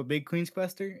too am a big Queen's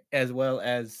Quester, as well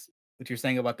as what you're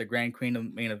saying about the Grand Queen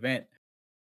of main event.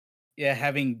 Yeah,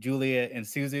 having Julia and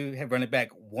Suzu have run it back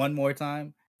one more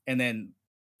time, and then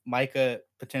Micah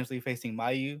potentially facing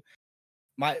Mayu.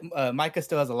 Micah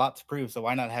still has a lot to prove, so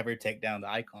why not have her take down the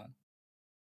Icon?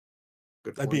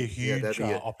 Good That'd point. be a huge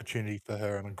opportunity for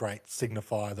her, and a great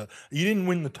signifier that you didn't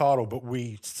win the title, but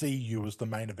we see you as the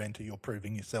main eventer you're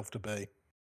proving yourself to be.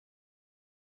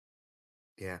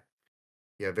 Yeah.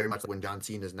 Yeah, very much like when John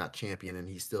Cena is not champion and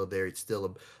he's still there. It's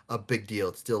still a big deal.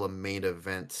 It's still a main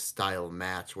event style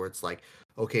match where it's like,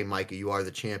 okay, Micah, you are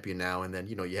the champion now. And then,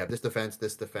 you have this defense,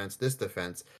 this defense, this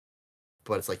defense.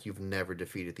 But it's like you've never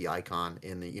defeated the Icon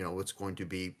in the, what's going to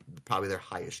be probably their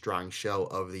highest drawing show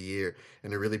of the year.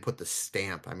 And to really put the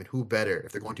stamp. I mean, who better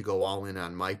if they're going to go all in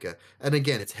on Micah? And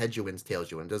again, it's heads you win, tails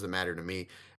you win. It doesn't matter to me.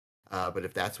 But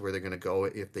if that's where they're going to go,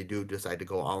 if they do decide to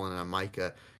go all in on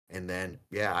Micah, and then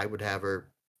yeah, I would have her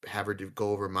to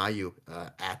go over Mayu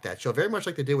at that show, very much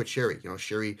like they did with Sherry.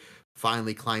 Sherry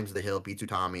finally climbs the hill, beats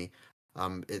Utami.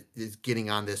 It is getting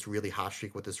on this really hot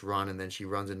streak with this run, and then she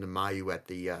runs into Mayu at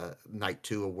the night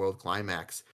 2 of World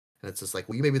Climax, and it's just like,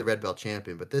 well, you may be the red belt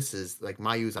champion, but this is like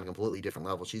Mayu's on a completely different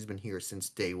level. She's been here since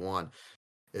day one.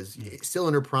 Is still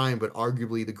in her prime, but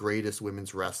arguably the greatest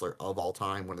women's wrestler of all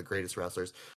time, one of the greatest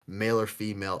wrestlers, male or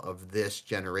female, of this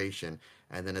generation.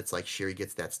 And then it's like Sherry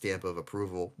gets that stamp of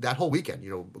approval that whole weekend.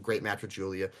 A great match with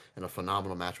Julia and a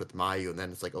phenomenal match with Mayu. And then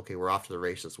it's like, okay, we're off to the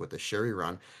races with the Sherry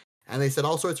run. And they set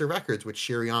all sorts of records with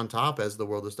Sherry on top as the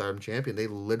World of Stardom champion. They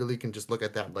literally can just look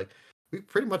at that and like, we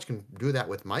pretty much can do that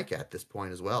with Mike at this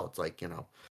point as well. It's like,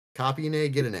 copy an A,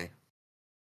 get an A.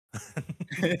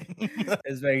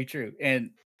 It's very true.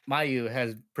 And Mayu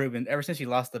has proven ever since she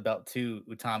lost the belt to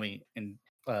Utami in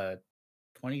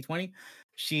 2020,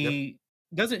 she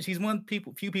doesn't. She's one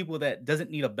few people that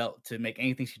doesn't need a belt to make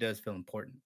anything she does feel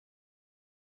important.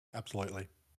 Absolutely,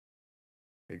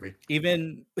 I agree.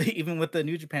 Even with the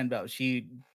New Japan belt, she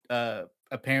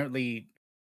apparently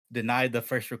denied the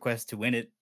first request to win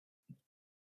it.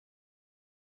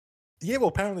 Yeah, well,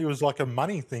 apparently it was like a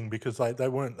money thing, because they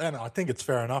weren't, and I think it's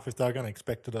fair enough if they're going to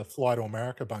expect her to fly to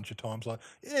America a bunch of times. Like,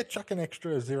 yeah, chuck an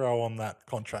extra zero on that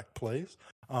contract, please.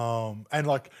 And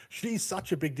like, she's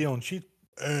such a big deal, and she's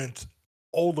earned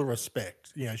all the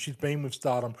respect. She's been with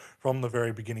Stardom from the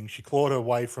very beginning. She clawed her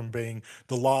way from being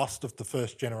the last of the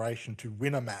first generation to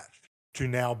win a match, to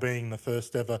now being the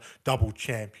first ever double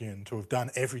champion, to have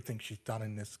done everything she's done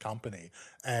in this company.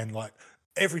 And like,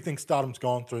 everything Stardom's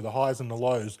gone through, the highs and the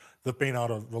lows, they've been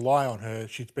able to rely on her.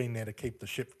 She's been there to keep the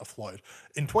ship afloat.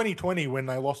 In 2020, when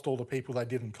they lost all the people they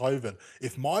did in COVID,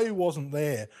 if Mayu wasn't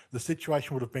there, the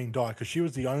situation would have been dire because she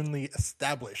was the only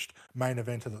established main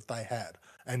eventer that they had.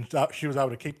 And she was able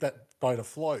to keep that boat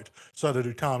afloat so that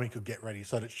Utami could get ready,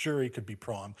 so that Shuri could be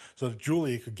primed, so that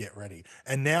Julia could get ready.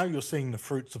 And now you're seeing the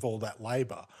fruits of all that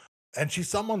labor. And she's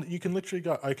someone that you can literally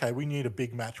go, okay, we need a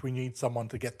big match. We need someone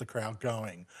to get the crowd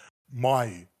going.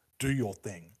 Mayu, do your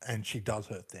thing. And she does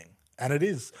her thing. And it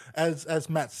is, as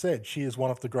Matt said, she is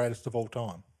one of the greatest of all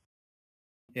time.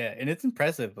 Yeah, and it's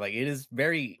impressive. Like, it is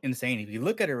very insane. If you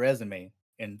look at her resume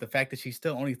and the fact that she's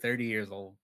still only 30 years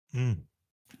old, and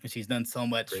she's done so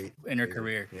much in her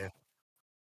career. Yeah.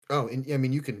 Oh, and I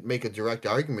mean, you can make a direct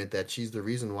argument that she's the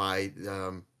reason why,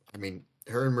 I mean,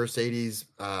 her and Mercedes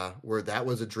that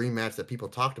was a dream match that people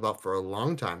talked about for a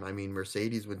long time. I mean,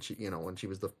 Mercedes, when she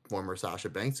was the former Sasha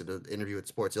Banks, did an interview with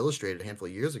Sports Illustrated a handful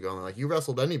of years ago, and they're like, you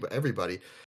wrestled everybody.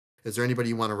 Is there anybody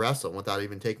you want to wrestle? Without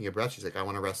even taking a breath, she's like, I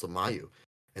want to wrestle Mayu.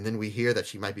 And then we hear that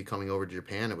she might be coming over to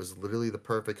Japan. It was literally the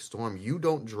perfect storm. You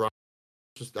don't drop.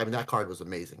 That card was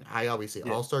amazing. I always say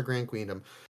All-Star Grand Queendom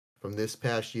from this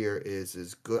past year is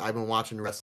as good. I've been watching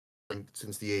wrestling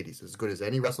since the 80s. As good as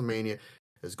any WrestleMania,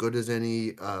 as good as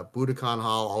any Budokan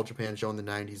Hall, All Japan show in the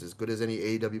 90s, as good as any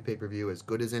AEW pay-per-view, as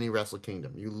good as any Wrestle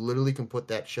Kingdom. You literally can put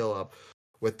that show up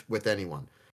with anyone.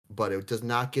 But it does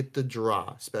not get the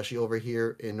draw, especially over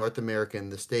here in North America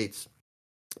and the States.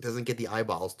 It doesn't get the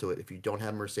eyeballs to it if you don't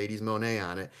have Mercedes Moné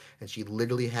on it. And she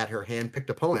literally had her hand-picked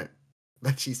opponent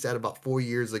that she said about 4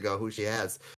 years ago who she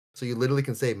has. So you literally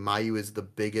can say Mayu is the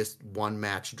biggest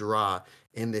one-match draw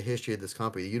in the history of this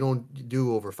company. You don't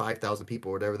do over 5,000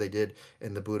 people, whatever they did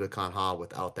in the Budokan Hall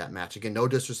without that match. Again, no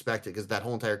disrespect, because that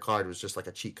whole entire card was just like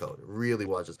a cheat code. It really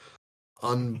was just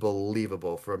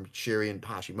unbelievable, from Shuri and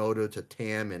Hashimoto to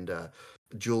Tam and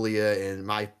Julia. And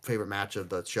my favorite match of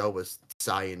the show was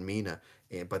Sai and Mina.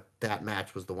 But that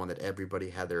match was the one that everybody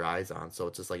had their eyes on. So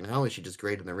it's just like, not only is she just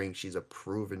great in the ring, she's a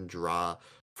proven draw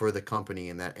for the company,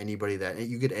 and that anybody that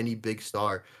you get any big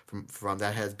star from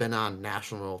that has been on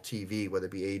national TV, whether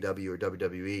it be AEW or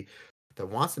WWE, that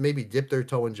wants to maybe dip their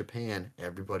toe in Japan,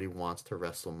 everybody wants to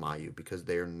wrestle Mayu, because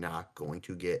they're not going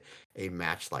to get a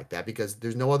match like that, because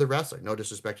there's no other wrestler. No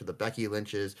disrespect to the Becky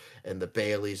Lynches and the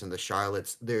Baileys and the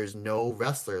Charlottes. There's no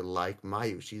wrestler like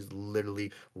Mayu. She's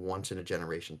literally once in a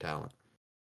generation talent.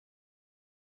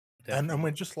 And we're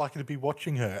just lucky to be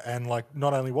watching her, and like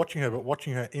not only watching her, but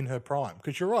watching her in her prime.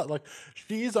 Because you're right, like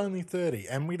she is only 30,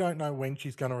 and we don't know when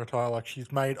she's going to retire. Like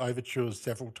she's made overtures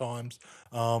several times,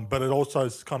 but it also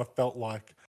kind of felt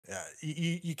like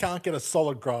you can't get a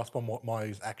solid grasp on what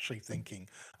Mayu's actually thinking.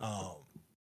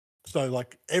 So,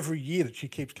 like, every year that she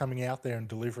keeps coming out there and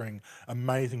delivering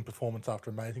amazing performance after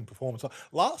amazing performance.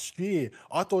 Last year,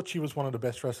 I thought she was one of the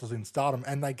best wrestlers in Stardom,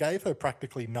 and they gave her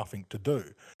practically nothing to do.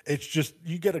 It's just,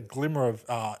 you get a glimmer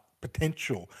of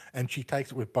potential, and she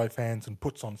takes it with both hands and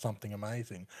puts on something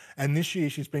amazing. And this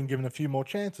year, she's been given a few more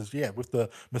chances. Yeah, with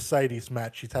the Mercedes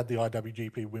match, she's had the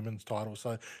IWGP Women's title,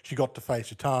 so she got to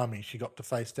face Utami, she got to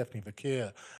face Stephanie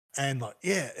Vaquer. And like,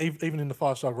 yeah, even in the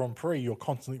 5-star Grand Prix, you're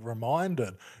constantly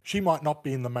reminded she might not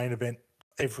be in the main event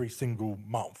every single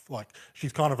month. Like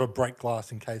she's kind of a break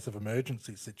glass in case of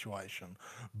emergency situation,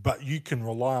 but you can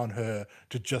rely on her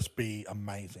to just be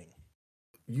amazing.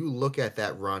 You look at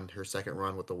that run, her second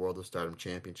run with the World of Stardom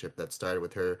Championship that started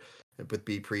with her, with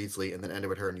B. Priestley, and then ended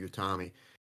with her and Utami.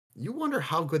 You wonder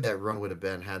how good that run would have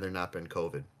been had there not been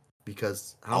COVID.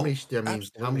 Because how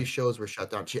many shows were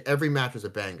shut down? Every match was a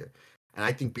banger. And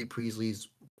I think B. Priestley's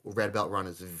red belt run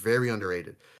is very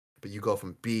underrated. But you go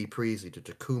from B. Priestley to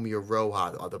Takumi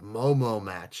Iroha, the Momo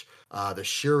match, the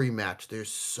Shuri match.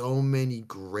 There's so many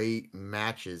great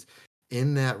matches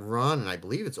in that run, and I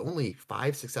believe it's only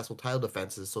 5 successful title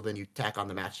defenses. So then you tack on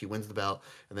the match she wins the belt,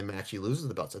 and the match she loses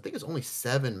the belt. So I think it's only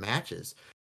 7 matches.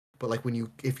 But like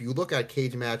if you look at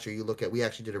Cage Match, or you look at, we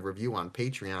actually did a review on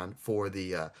Patreon for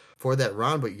that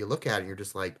run, but you look at it and you're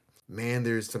just like, man,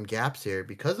 there's some gaps here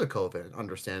because of COVID,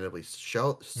 understandably.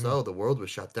 So the world was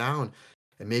shut down,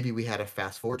 and maybe we had to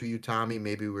fast forward to Utami.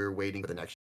 Maybe we were waiting for the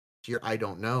next year. I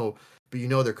don't know, but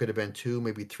there could have been 2,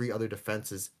 maybe 3 other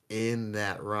defenses in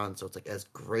that run. So it's like, as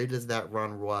great as that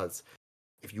run was,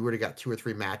 if you were to got 2 or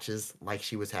 3 matches like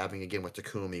she was having again with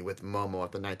Takumi, with Momo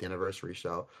at the 9th anniversary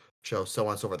show, so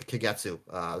on and so forth, the Kigetsu,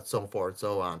 so forth,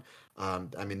 so on.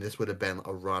 I mean, this would have been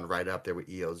a run right up there with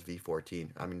EO's V14.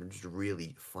 I mean, just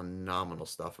really phenomenal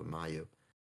stuff from Mayu.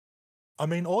 I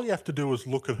mean, all you have to do is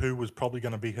look at who was probably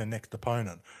going to be her next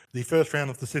opponent. The first round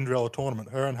of the Cinderella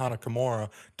tournament, her and Hana Kimura,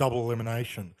 double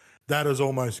elimination. that is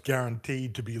almost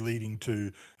guaranteed to be leading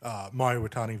to Mayu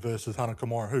Iwatani versus Hana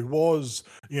Kimura, who was,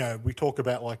 we talk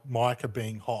about like Micah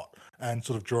being hot and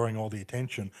sort of drawing all the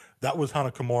attention. That was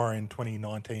Hana Kimura in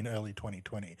 2019, early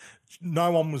 2020.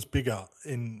 No one was bigger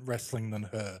in wrestling than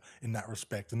her in that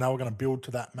respect, and they were going to build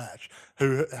to that match.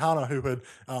 Hana, who had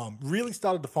really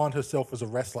started to find herself as a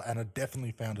wrestler and had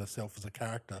definitely found herself as a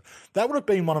character. That would have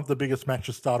been one of the biggest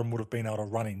matches Stardom would have been able to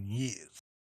run in years.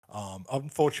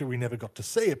 Unfortunately, we never got to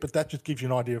see it, but that just gives you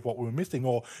an idea of what we were missing.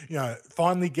 Or,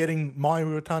 finally getting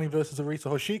Mayu Iwatani versus Arisa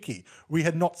Hoshiki. We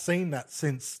had not seen that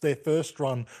since their first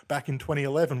run back in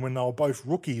 2011 when they were both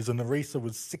rookies and Arisa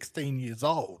was 16 years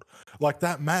old. Like,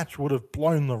 that match would have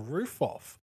blown the roof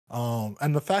off.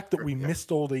 And the fact that we missed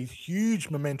all these huge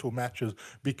momental matches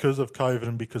because of COVID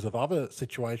and because of other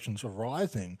situations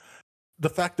arising, the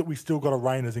fact that we still got a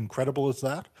reign as incredible as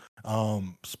that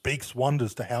speaks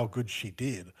wonders to how good she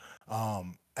did.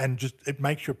 And just it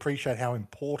makes you appreciate how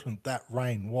important that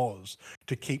reign was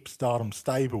to keep Stardom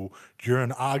stable during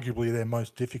arguably their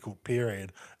most difficult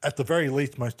period, at the very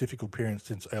least most difficult period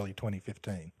since early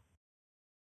 2015.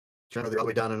 All the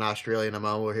way down in Australia, and I'm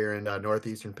over here in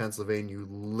northeastern Pennsylvania. You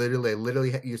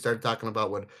literally, you started talking about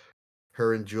what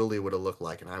her and Julia would have looked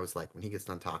like, and I was like, when he gets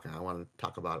done talking, I want to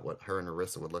talk about what her and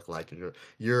Arisa would look like. And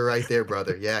you're right there,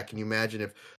 brother. Yeah, can you imagine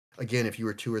if you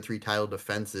were 2 or 3 title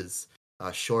defenses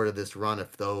short of this run,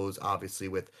 if those, obviously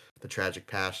with the tragic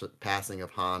passing of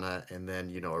Hana, and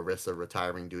then Arisa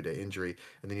retiring due to injury,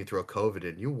 and then you throw COVID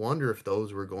in, you wonder if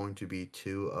those were going to be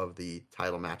 2 of the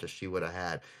title matches she would have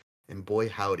had. And boy,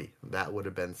 howdy, that would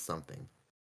have been something.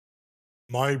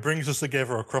 Mayu brings us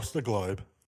together across the globe.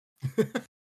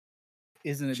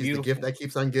 Isn't it She's beautiful? the gift that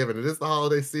keeps on giving. It is the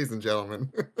holiday season,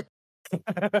 gentlemen.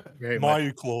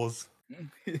 Mayu clause.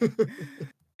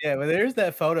 Yeah, but there's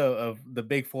that photo of the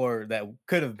big 4 that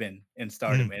could have been in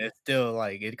Stardom, and it's still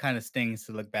like, it kind of stings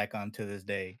to look back on to this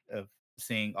day of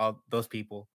seeing all those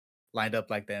people lined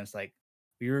up like that. And it's like,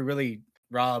 we were really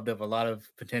robbed of a lot of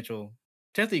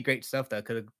potentially great stuff that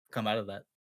could have come out of that.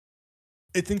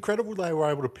 It's incredible they were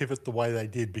able to pivot the way they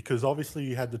did, because obviously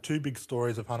you had the 2 big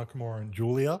stories of Hana Kimura and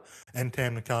Julia and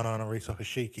Tam Nakano and Arisa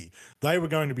Hoshiki. They were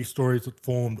going to be stories that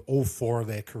formed all 4 of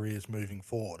their careers moving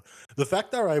forward. The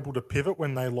fact they were able to pivot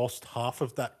when they lost half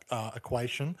of that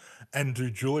equation and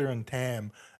do Julia and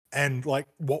Tam, and like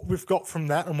what we've got from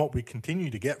that and what we continue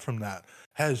to get from that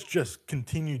has just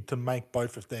continued to make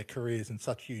both of their careers in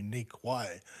such a unique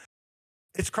way.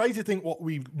 It's crazy to think what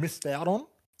we missed out on.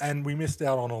 And we missed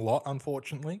out on a lot,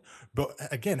 unfortunately. But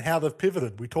again, how they've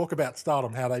pivoted. We talk about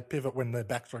Stardom, how they pivot when their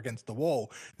backs are against the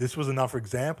wall. This was another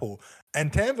example.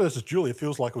 And Tam versus Julia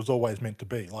feels like it was always meant to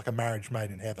be, like a marriage made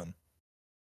in heaven.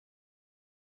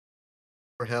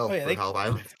 For Hell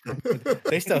Island.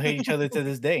 They still hate each other to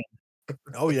this day.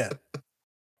 Oh, yeah.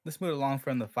 Let's move along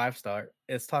from the 5-star.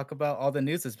 Let's talk about all the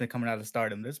news that's been coming out of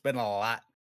Stardom. There's been a lot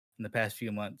in the past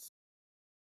few months.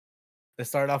 Let's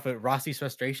start off with Rossi's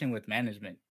frustration with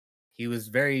management. He was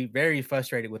very, very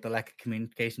frustrated with the lack of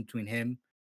communication between him,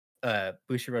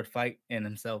 Bushiroad Fight, and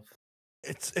himself.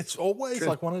 It's always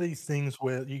like one of these things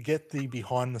where you get the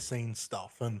behind the scenes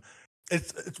stuff, and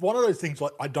it's one of those things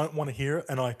like I don't want to hear it,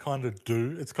 and I kind of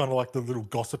do. It's kind of like the little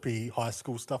gossipy high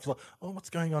school stuff. It's like, oh, what's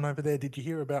going on over there? Did you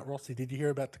hear about Rossi? Did you hear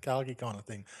about Takagi? Kind of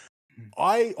thing.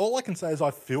 All I can say is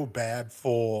I feel bad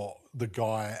for the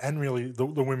guy and really the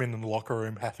women in the locker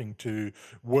room having to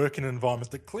work in an environment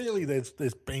that clearly there's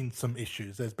been some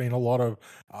issues. There's been a lot of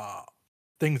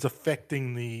things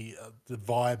affecting the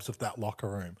vibes of that locker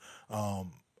room.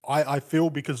 I feel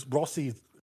because Rossi,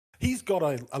 he's got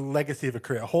a legacy of a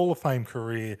career, a Hall of Fame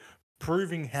career,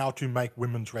 proving how to make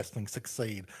women's wrestling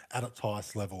succeed at its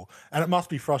highest level. And it must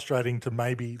be frustrating to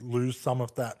maybe lose some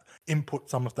of that input,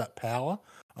 some of that power.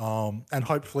 And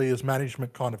hopefully as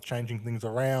management kind of changing things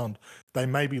around, they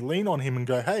maybe lean on him and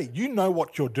go, hey, you know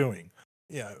what you're doing.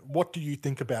 What do you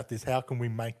think about this? How can we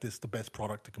make this the best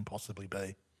product it can possibly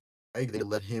be? I think they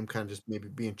let him kind of just maybe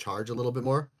be in charge a little bit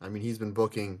more. I mean, he's been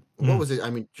booking. What was it?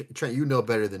 I mean, Trent, you know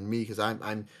better than me because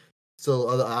I'm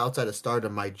still outside of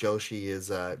Stardom. My Joshi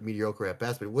is mediocre at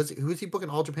best. But who was he booking?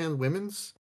 All Japan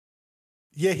Women's?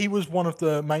 Yeah, he was one of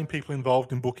the main people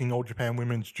involved in booking All Japan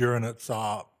Women's during its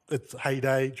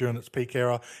heyday, during its peak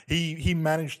era. He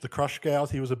managed the Crush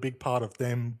Gals. He was a big part of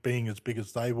them being as big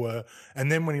as they were.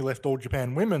 And then when he left All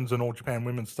Japan Women's and All Japan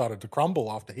Women's started to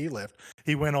crumble after he left,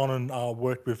 he went on and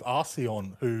worked with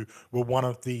Arceon, who were one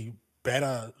of the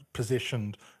better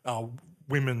positioned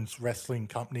women's wrestling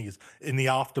companies in the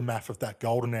aftermath of that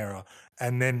golden era.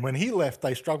 And then when he left,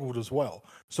 they struggled as well.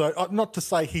 So not to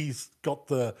say he's got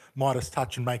the Midas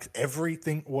touch and makes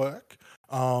everything work,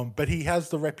 But he has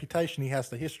the reputation, he has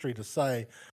the history to say,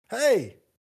 hey,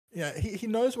 yeah, he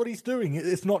knows what he's doing.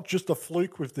 It's not just a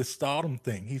fluke with this Stardom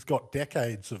thing. He's got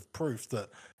decades of proof that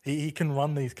he can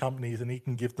run these companies and he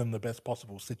can give them the best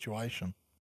possible situation.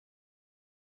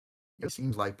 It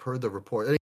seems like, per the report,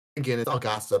 and again, it's all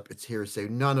gossip, it's hearsay.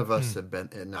 None of us have been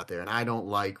not there, and I don't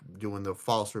like doing the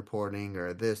false reporting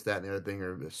or this, that, and the other thing,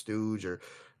 or a stooge or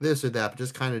this or that. But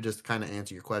just kind of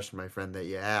answer your question, my friend, that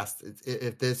you asked.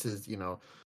 If this is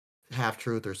half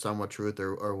truth or somewhat truth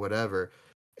or whatever,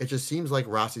 it just seems like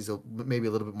Rossi's maybe a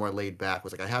little bit more laid back.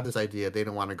 Was like, I have this idea, they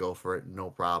don't want to go for it,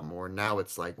 no problem. Or now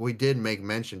it's like, we did make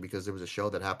mention because there was a show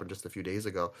that happened just a few days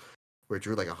ago where it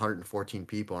drew like 114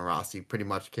 people, and Rossi pretty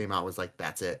much came out, was like,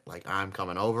 that's it. Like, I'm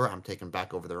coming over, I'm taking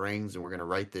back over the reins, and we're gonna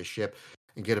right this ship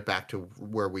and get it back to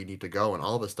where we need to go. And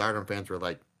all the Stardom fans were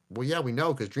like, well, yeah, we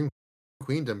know, because Dream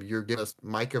Queendom, you're giving us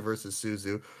Micah versus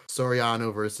Suzu,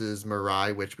 Soriano versus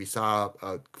Mirai, which we saw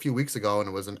a few weeks ago, and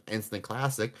it was an instant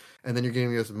classic. And then you're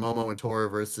giving us Momo and Tora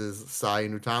versus Sai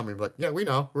and Utami. But yeah, we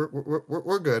know,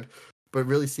 we're good. But it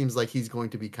really seems like he's going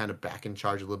to be kind of back in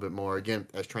charge a little bit more. Again,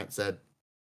 as Trent said,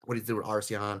 what he's doing with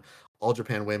Arceon, All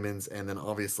Japan Women's, and then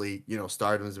obviously,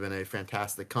 Stardom has been a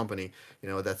fantastic company,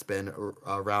 that's been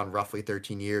around roughly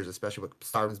 13 years, especially what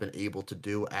Stardom's been able to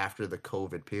do after the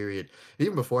COVID period.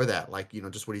 Even before that, like,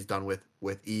 just what he's done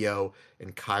with Io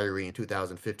and Kyrie in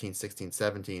 2015, 16,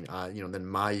 17, then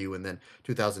Mayu, and then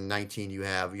 2019, you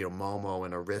have, Momo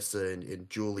and Arisa and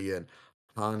Julia and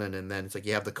Hanan, and then it's like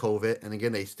you have the COVID, and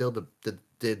again, they still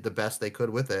did the best they could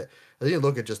with it. And then you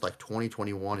look at just like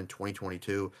 2021 and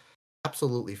 2022,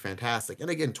 absolutely fantastic.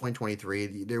 And again,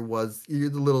 2023, there was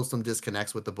some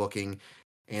disconnects with the booking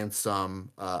and some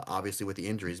obviously with the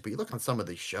injuries. But you look on some of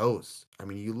the shows. I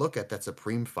mean, you look at that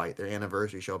Supreme fight, their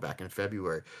anniversary show back in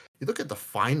February. You look at the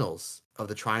finals of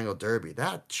the Triangle Derby.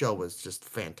 That show was just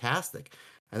fantastic.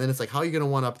 And then it's like, how are you going to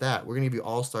one up that? We're going to give you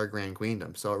All-Star Grand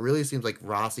Queendom. So it really seems like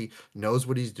Rossi knows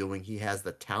what he's doing. He has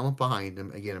the talent behind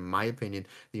him. Again, in my opinion,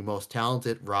 the most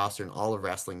talented roster in all of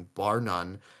wrestling, bar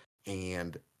none.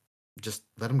 And just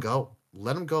let him go.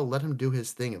 Let him go. Let him do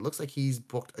his thing. It looks like he's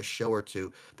booked a show or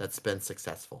two that's been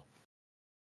successful.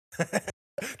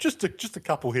 just a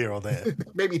couple here or there.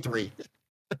 Maybe 3.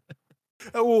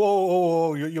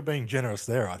 Oh, you're being generous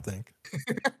there, I think.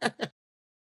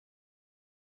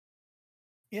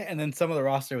 Yeah, and then some of the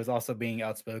roster was also being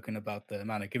outspoken about the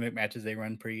amount of gimmick matches they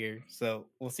run per year. So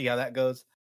we'll see how that goes,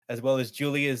 as well as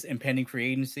Julia's impending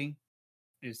free agency.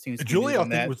 It seems to Julia, I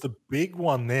think, that was the big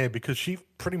one there because she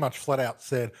pretty much flat out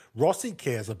said Rossi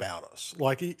cares about us.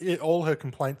 Like all her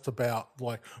complaints about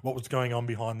like what was going on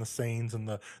behind the scenes and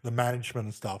the management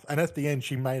and stuff. And at the end,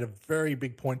 she made a very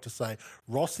big point to say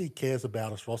Rossi cares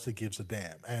about us. Rossi gives a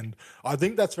damn. And I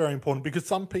think that's very important because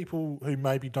some people who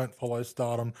maybe don't follow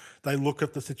Stardom, they look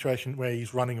at the situation where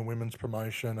he's running a women's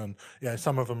promotion, and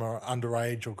some of them are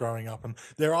underage or growing up, and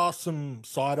there are some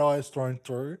side eyes thrown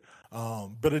through.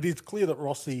 But it is clear that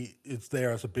Rossi is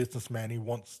there as a businessman. He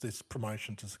wants this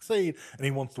promotion to succeed, and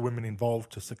he wants the women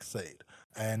involved to succeed.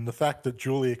 And the fact that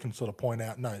Julia can sort of point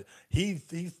out, no, he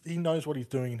knows what he's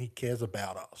doing and he cares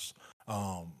about us.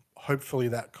 Hopefully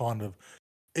that kind of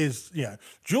is,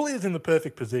 Julia's in the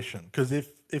perfect position because if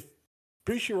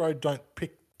Bushiroad don't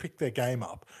pick their game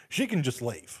up, she can just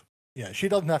leave. She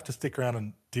doesn't have to stick around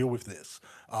and deal with this.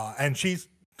 And she's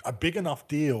a big enough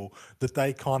deal that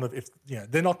they kind of,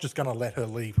 they're not just going to let her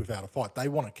leave without a fight. They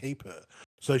want to keep her.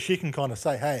 So she can kind of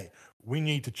say, hey, we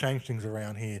need to change things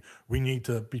around here. We need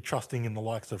to be trusting in the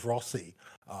likes of Rossi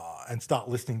and start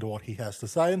listening to what he has to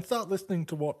say and start listening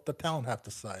to what the talent have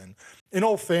to say. And in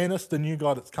all fairness, the new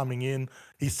guy that's coming in,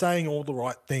 he's saying all the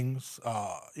right things,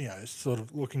 sort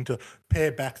of looking to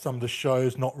pare back some of the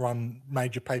shows, not run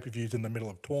major pay-per-views in the middle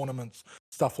of tournaments,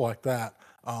 stuff like that.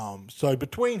 So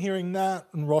between hearing that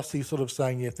and Rossi sort of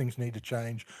saying, things need to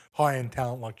change, high-end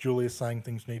talent like Julia saying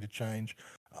things need to change,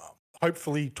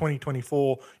 hopefully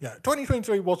 2024,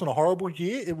 2023 wasn't a horrible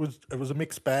year. It was a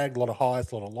mixed bag, a lot of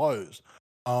highs, a lot of lows.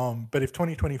 But if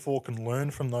 2024 can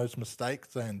learn from those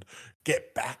mistakes and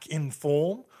get back in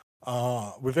form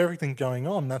with everything going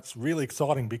on, that's really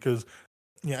exciting because,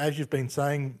 as you've been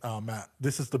saying, Matt,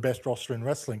 this is the best roster in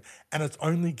wrestling, and it's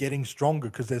only getting stronger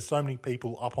because there's so many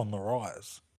people up on the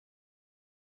rise.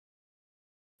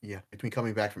 Yeah, between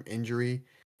coming back from injury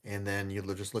and then you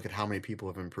just look at how many people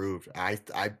have improved. I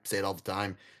say it all the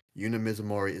time. Yuna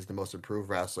Mizumori is the most improved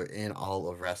wrestler in all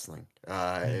of wrestling.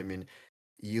 I mean,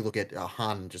 you look at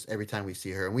Han, just every time we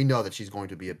see her, and we know that she's going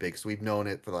to be a big, so we've known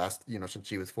it for the last, since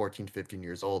she was 14, 15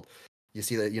 years old. You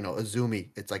see that, Azumi,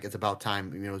 it's like it's about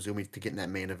time, Azumi to get in that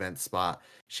main event spot.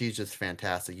 She's just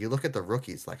fantastic. You look at the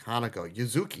rookies like Hanako,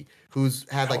 Yuzuki, who's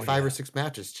had like Oh, 5 or 6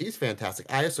 matches. She's fantastic.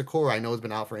 Aya Sakura, I know, has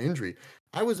been out for injury.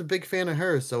 I was a big fan of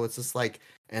her, so it's just like,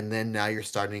 and then now you're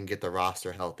starting to get the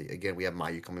roster healthy. Again, we have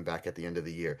Mayu coming back at the end of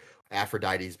the year.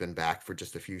 Aphrodite's been back for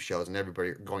just a few shows, and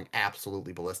everybody going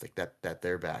absolutely ballistic that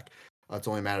they're back. It's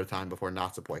only a matter of time before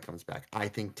Natsupoi comes back. I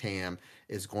think Tam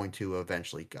is going to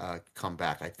eventually come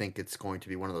back. I think it's going to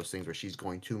be one of those things where she's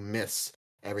going to miss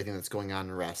everything that's going on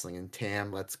in wrestling. And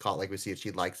Tam, let's call it like we see it,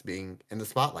 she likes being in the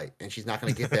spotlight, and she's not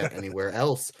going to get that anywhere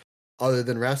else other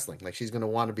than wrestling. Like, she's going to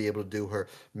want to be able to do her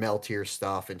Mel tier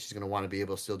stuff, and she's going to want to be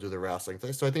able to still do the wrestling.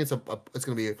 So I think it's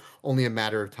going to be only a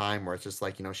matter of time where it's just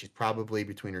like, she's probably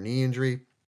between her knee injury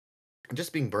and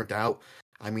just being burnt out.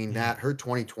 I mean, that her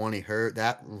 2020,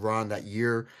 that run, that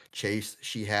year chase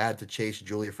she had to chase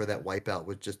Julia for that wipeout,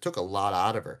 which just took a lot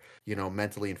out of her,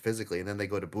 mentally and physically. And then they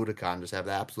go to Budokan, just have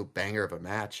the absolute banger of a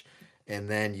match. And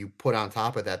then you put on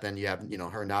top of that, then you have,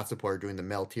 her not support doing the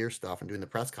Mel tier stuff and doing the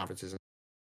press conferences in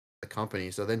the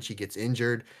company. So then she gets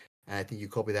injured. And I think you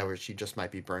copy that where she just might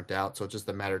be burnt out. So it's just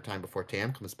a matter of time before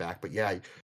Tam comes back. But yeah,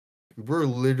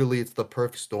 it's the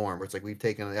perfect storm where it's like we've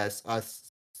taken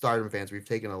us Stardom fans, we've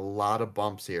taken a lot of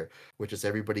bumps here, which is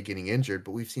everybody getting injured,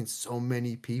 but we've seen so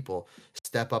many people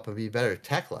step up and be better.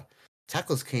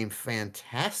 Tekla's came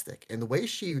fantastic, and the way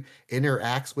she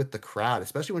interacts with the crowd,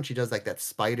 especially when she does like that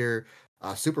spider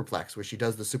superplex, where she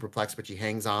does the superplex but she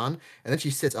hangs on, and then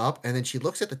she sits up, and then she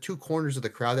looks at the two corners of the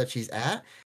crowd that she's at,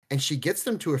 and she gets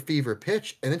them to a fever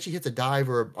pitch, and then she hits a dive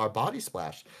or a body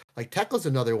splash. Like, Tekla's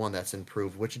another one that's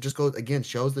improved, which just goes, again,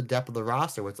 shows the depth of the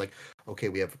roster, where it's like, okay,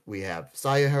 we have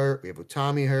Saya hurt, we have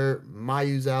Utami hurt,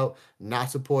 Mayu's out,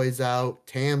 Natsupoi's out,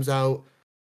 Tam's out.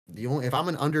 If I'm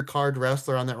an undercard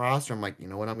wrestler on that roster, I'm like, you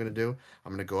know what I'm gonna do?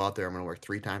 I'm gonna go out there, I'm gonna work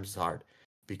 3 times as hard.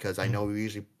 Because I know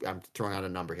I'm throwing out a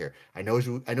number here. I know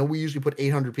we usually put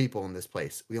 800 people in this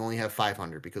place. We only have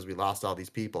 500 because we lost all these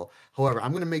people. However,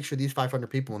 I'm going to make sure these 500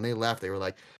 people, when they left, they were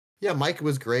like, yeah, Mike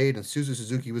was great and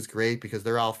Suzuki was great because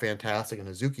they're all fantastic, and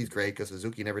Hazuki's great because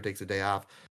Hazuki never takes a day off.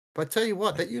 But I tell you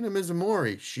what, that Yuna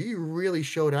Mizumori, she really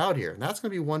showed out here, and that's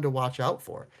going to be one to watch out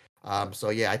for. So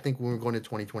yeah, I think when we're going to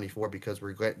 2024, because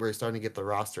we're starting to get the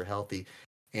roster healthy,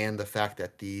 and the fact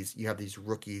that you have these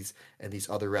rookies and these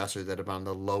other wrestlers that have been on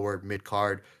the lower mid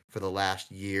card for the last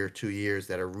year, 2 years,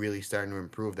 that are really starting to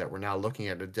improve, that we're now looking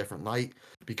at a different light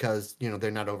because,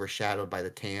 they're not overshadowed by the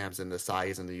Tams and the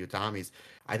Sayas and the Utamis.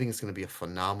 I think it's going to be a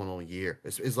phenomenal year.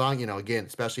 As long, again,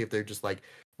 especially if they're just like,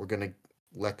 we're going to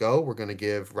let go, we're going to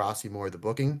give Rossi more of the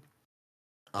booking.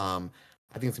 I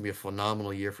think it's going to be a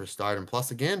phenomenal year for Stardom.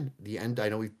 Plus, again, the end, I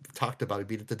know we've talked about it,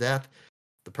 beat it to death.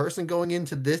 The person going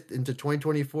into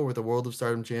 2024 with the World of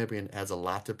Stardom champion has a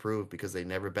lot to prove because they've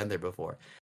never been there before.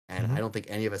 And I don't think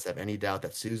any of us have any doubt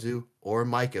that Suzu or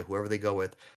Micah, whoever they go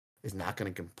with, is not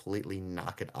going to completely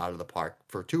knock it out of the park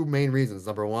for 2 main reasons.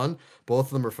 Number 1, both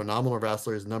of them are phenomenal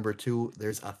wrestlers. Number 2,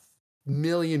 there's not a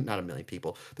million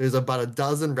people. There's about a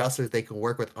dozen wrestlers they can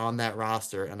work with on that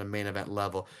roster on a main event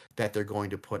level that they're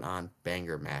going to put on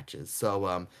banger matches.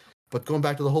 So, but going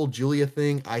back to the whole Julia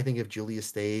thing, I think if Julia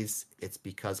stays, it's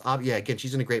because, again,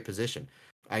 she's in a great position.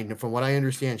 From what I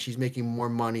understand, she's making more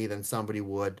money than somebody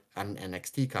would on an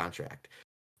NXT contract.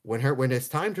 When it's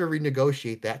time to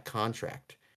renegotiate that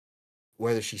contract,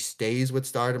 whether she stays with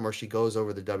Stardom or she goes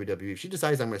over the WWE, if she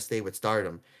decides I'm going to stay with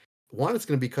Stardom, one, it's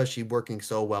going to be because she's working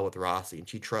so well with Rossi, and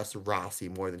she trusts Rossi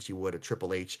more than she would a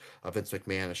Triple H, a Vince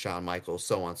McMahon, a Shawn Michaels,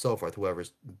 so on and so forth,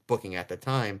 whoever's booking at the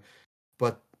time.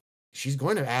 But she's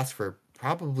going to ask for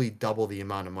probably double the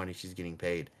amount of money she's getting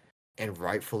paid, and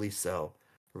rightfully so.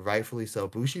 Rightfully so.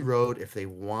 Bushi Road, if they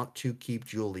want to keep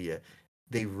Julia,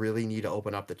 they really need to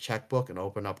open up the checkbook and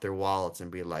open up their wallets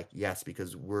and be like, yes,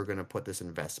 because we're going to put this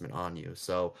investment on you.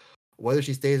 So whether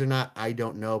she stays or not, I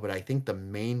don't know, but I think the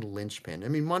main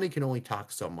linchpin, money can only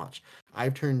talk so much.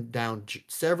 I've turned down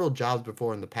several jobs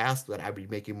before in the past that I'd be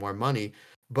making more money,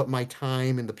 but my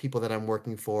time and the people that I'm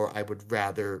working for, I'd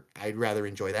rather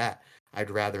enjoy that.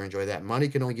 I'd rather enjoy that. Money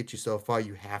can only get you so far.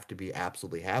 You have to be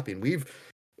absolutely happy.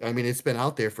 And it's been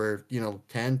out there for,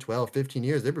 10, 12, 15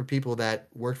 years. There were people that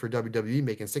worked for WWE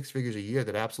making 6 figures a year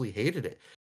that absolutely hated it.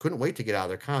 Couldn't wait to get out of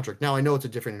their contract. Now, I know it's a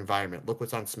different environment. Look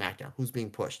what's on SmackDown. Who's being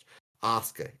pushed?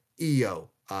 Asuka, Io,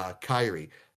 Kairi,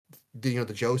 the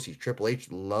Joshies. Triple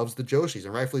H loves the Joshies,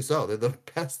 and rightfully so. They're the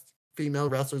best female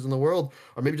wrestlers in the world,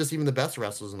 or maybe just even the best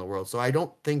wrestlers in the world. So I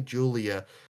don't think Julia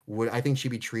would. I think she'd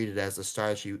be treated as the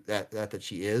star that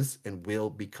she is and will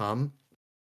become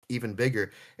even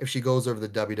bigger if she goes over the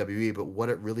WWE. But what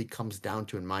it really comes down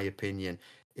to, in my opinion,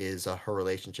 is her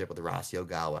relationship with Rossy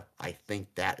Ogawa. I think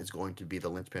that is going to be the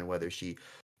linchpin, whether she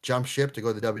jumps ship to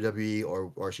go to the WWE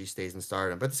or she stays in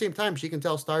Stardom. But at the same time, she can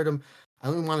tell Stardom, I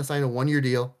only want to sign a 1-year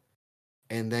deal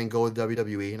and then go with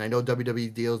WWE. And I know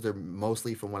WWE deals, they're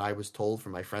mostly, from what I was told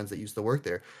from my friends that used to work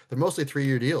there, they're mostly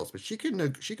 3-year deals. But she can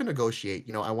negotiate.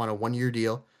 You know, I want a 1-year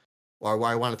deal, or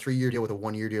I want a 3-year deal with a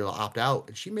 1-year deal to opt out.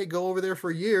 And she may go over there for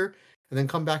a year and then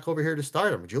come back over here to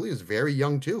Stardom. Julia's very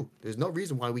young too. There's no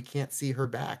reason why we can't see her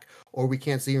back, or we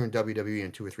can't see her in WWE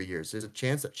in 2 or 3 years. There's a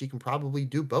chance that she can probably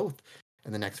do both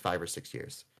in the next 5 or 6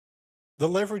 years. The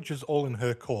leverage is all in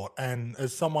her court, and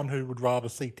as someone who would rather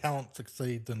see talent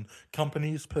succeed than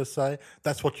companies per se,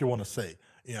 that's what you want to see.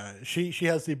 You know, she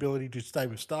has the ability to stay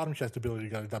with Stardom. She has the ability to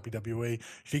go to WWE.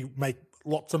 She make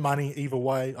lots of money either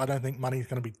way. I don't think money is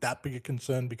going to be that big a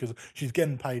concern because she's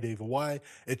getting paid either way.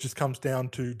 It just comes down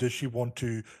to, does she want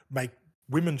to make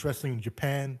women's wrestling in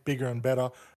Japan bigger and better?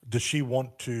 Does she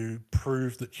want to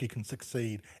prove that she can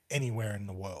succeed anywhere in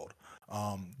the world?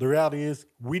 The reality is,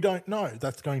 we don't know.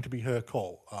 That's going to be her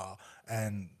call.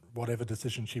 And whatever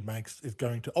decision she makes is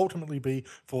going to ultimately be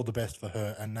for the best for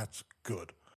her, and that's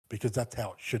good, because that's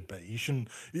how it should be.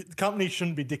 Companies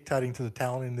shouldn't be dictating to the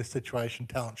talent in this situation.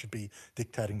 Talent should be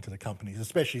dictating to the companies,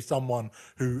 especially someone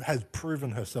who has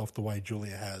proven herself the way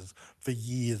Julia has for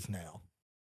years now.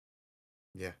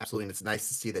 Yeah, absolutely. And it's nice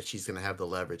to see that she's going to have the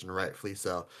leverage, and rightfully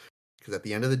so. Because at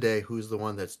the end of the day, who's the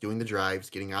one that's doing the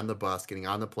drives, getting on the bus, getting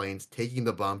on the planes, taking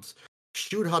the bumps,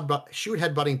 shoot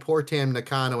headbutting poor Tam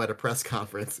Nakano at a press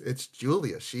conference? It's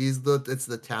Julia. It's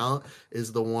the talent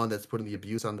is the one that's putting the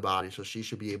abuse on the body, so she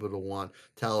should be able to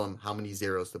tell him how many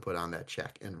zeros to put on that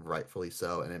check, and rightfully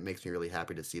so. And it makes me really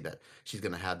happy to see that she's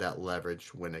going to have that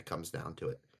leverage when it comes down to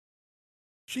it.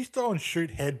 She's throwing shoot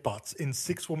headbutts in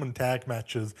 6-woman tag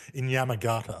matches in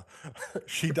Yamagata.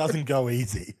 She doesn't go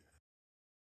easy.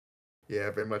 Yeah,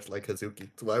 very much like Hazuki.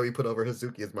 It's why we put over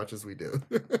Hazuki as much as we do.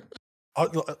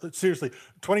 Seriously,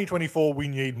 2024, we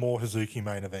need more Hazuki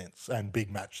main events and big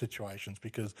match situations,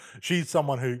 because she's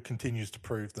someone who continues to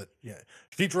prove that,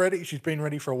 she's ready. She's been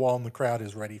ready for a while, and the crowd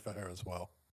is ready for her as well.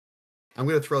 I'm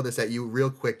going to throw this at you real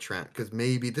quick, Trent, because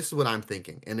maybe this is what I'm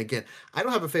thinking. And again, I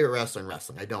don't have a favorite wrestler in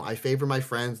wrestling. I don't. I favor my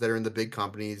friends that are in the big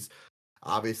companies.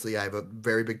 Obviously, I have a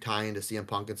very big tie into CM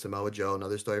Punk and Samoa Joe.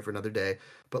 Another story for another day.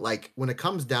 But like, when it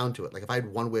comes down to it, like, if I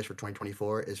had one wish for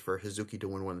 2024, is for Hazuki to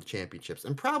win one of the championships,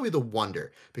 and probably the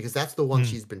Wonder, because that's the one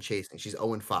she's been chasing. She's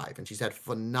 0-5, and she's had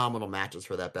phenomenal matches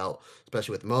for that belt,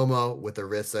 especially with Momo, with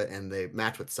Arisa, and the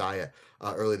match with Saya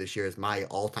early this year is my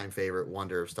all-time favorite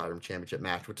Wonder of Stardom Championship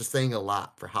match, which is saying a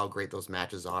lot for how great those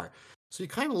matches are. So you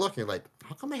kind of look, you're like,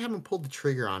 how come they haven't pulled the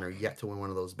trigger on her yet to win one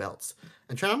of those belts?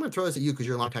 And Trent, I'm going to throw this at you because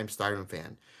you're a longtime Stardom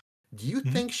fan. Do you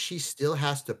think she still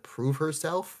has to prove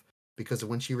herself? Because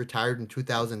when she retired in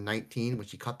 2019, when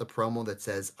she cut the promo that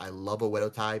says, I love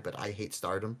Oedo Tai, but I hate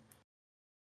Stardom?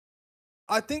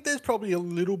 I think there's probably a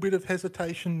little bit of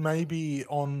hesitation maybe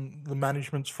on the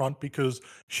management's front, because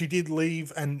she did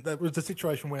leave, and that was a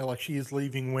situation where, like, she is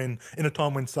leaving in a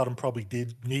time when Stardom probably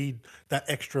did need that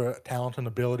extra talent and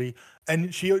ability.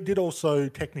 And she did also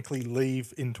technically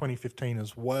leave in 2015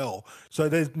 as well. So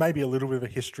there's maybe a little bit of a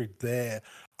history there.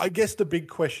 I guess the big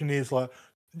question is, like,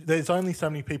 there's only so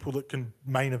many people that can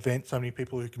main event, so many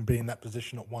people who can be in that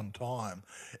position at one time.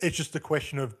 It's just a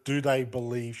question of, do they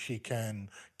believe she can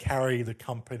carry the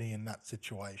company in that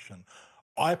situation?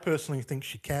 I personally think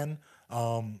she can,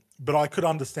 but I could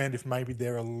understand if maybe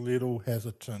they're a little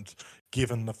hesitant,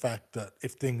 given the fact that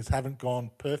if things haven't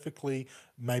gone perfectly,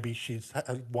 maybe she's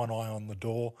had one eye on the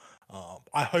door.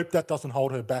 I hope that doesn't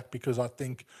hold her back, because I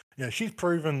think she's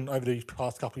proven over these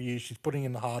past couple of years she's putting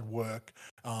in the hard work,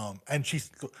 and she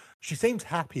seems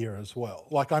happier as well.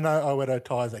 Like, I know Oedo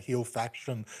Tai is a heel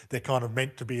faction; they're kind of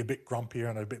meant to be a bit grumpier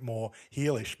and a bit more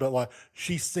heelish, but like,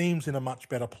 she seems in a much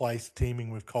better place, teaming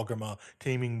with Koguma,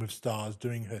 teaming with Stars,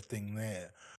 doing her thing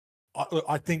there.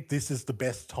 I think this is the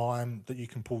best time that you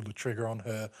can pull the trigger on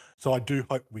her, so I do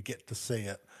hope we get to see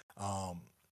it.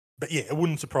 But yeah, it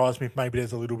wouldn't surprise me if maybe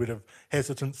there's a little bit of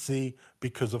hesitancy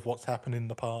because of what's happened in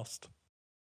the past.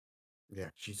 Yeah,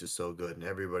 she's just so good,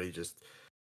 and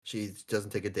she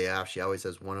doesn't take a day off. She always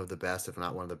has one of the best, if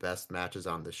not one of the best matches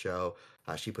on the show.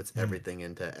 She puts everything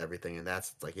into everything, and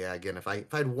that's like, yeah, again, if I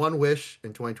had one wish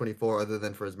in 2024, other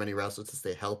than for as many wrestlers to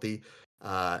stay healthy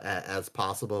as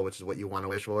possible, which is what you want to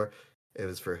wish for, it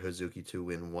was for Hazuki to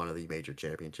win one of the major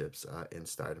championships in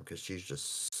Stardom, because she's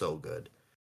just so good.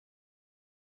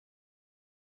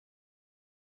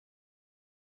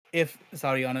 If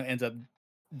Saudi Ono ends up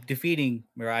defeating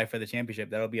Mirai for the championship,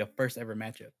 that'll be a first ever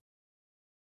matchup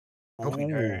between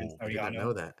her and I Saudi did not Ono.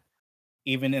 know that.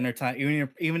 Even in her time,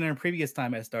 even in her previous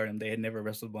time at Stardom, they had never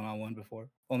wrestled 1-on-1 before,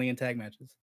 only in tag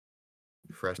matches.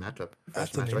 Fresh matchup.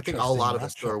 That's an I think a interesting lot of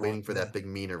us matchup were waiting for that big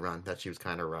Mina run that she was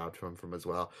kind of robbed from as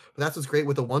well. But that's what's great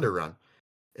with the Wonder run.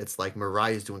 It's like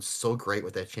Mariah's doing so great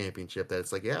with that championship that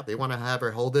it's like, yeah, if they want to have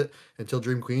her hold it until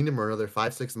Dream Queendom or another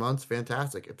 5-6 months,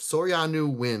 fantastic. If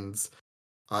Soriano wins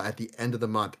at the end of the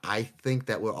month, I think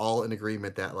that we're all in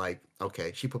agreement that, like,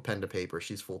 okay, she put pen to paper.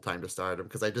 She's full time to Stardom,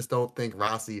 because I just don't think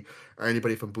Rossi or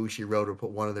anybody from Bushi Road would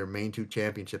put one of their main 2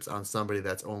 championships on somebody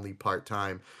that's only part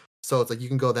time. So it's like you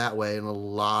can go that way, and a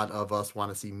lot of us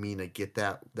want to see Mina get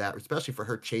that, especially for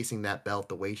her chasing that belt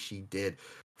the way she did,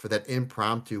 for that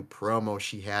impromptu promo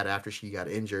she had after she got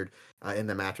injured in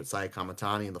the match with Saya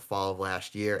Kamatani in the fall of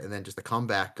last year, and then just the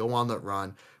comeback, go on that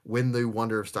run, win the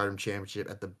Wonder of Stardom Championship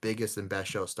at the biggest and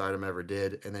best show Stardom ever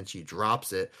did, and then she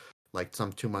drops it like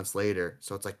some 2 months later.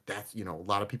 So it's like, that's, a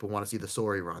lot of people want to see the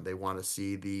Sori run. They want to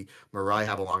see the Mariah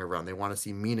have a longer run. They want to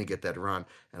see Mina get that run.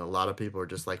 And a lot of people are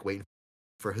just like waiting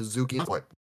for Hazuki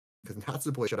because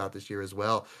Natsupoi shut out this year as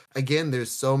well. Again,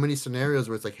 there's so many scenarios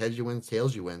where it's like heads you wins,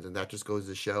 tails you wins, and that just goes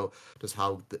to show just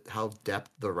how depth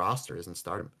the roster is in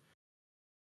Stardom.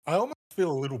 I almost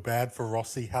feel a little bad for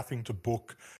Rossi having to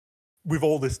book with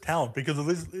all this talent, because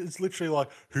it's literally like,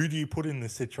 who do you put in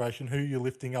this situation? Who are you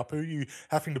lifting up? Who are you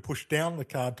having to push down the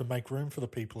card to make room for the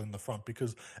people in the front?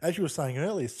 Because as you were saying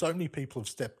earlier, so many people have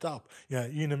stepped up.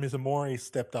 Yuna Mizumori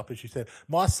stepped up, as you said.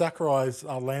 Mai Sakurai's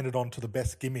landed onto the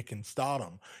best gimmick in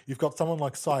Stardom. You've got someone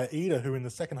like Saya Ida, who in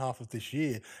the second half of this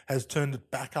year has turned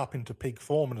it back up into peak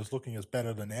form and is looking as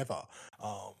better than ever.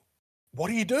 What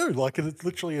do you do? Like, it's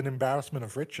literally an embarrassment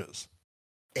of riches.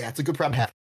 Yeah, it's a good problem to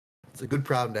have. It's a good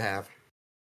problem to have.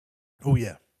 Oh,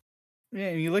 yeah. Yeah,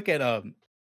 and you look at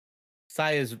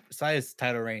Saya's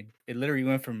title reign. It literally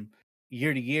went from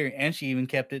year to year, and she even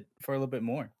kept it for a little bit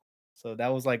more. So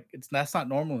that was like, that's not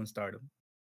normal in Stardom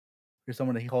for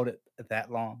someone to hold it that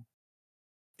long.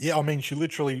 Yeah, I mean, she's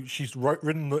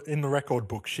written in the record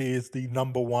book. She is the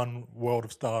 #1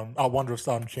 Wonder of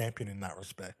Stardom champion in that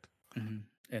respect. Mm-hmm.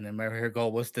 And then her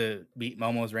goal was to beat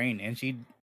Momo's reign, and she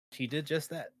did just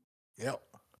that. Yep.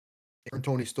 And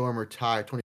Toni Storm with the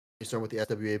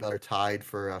SWA belt are tied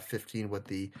for 15 with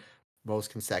the most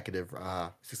consecutive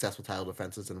successful title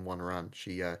defenses in one run.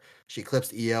 She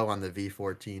eclipsed Io on the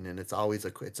V14, and it's always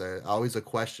a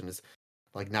question. Is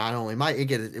like, not only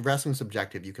wrestling's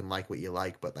subjective, you can like what you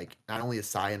like, but like, not only is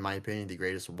Sai, in my opinion, the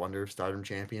greatest Wonder of Stardom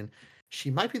champion,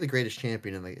 she might be the greatest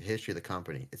champion in the history of the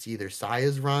company. It's either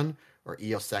Saya's run or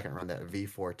Io's second run, that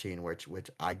V14, which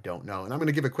I don't know. And I'm going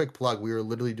to give a quick plug. We were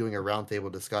literally doing a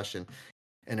roundtable discussion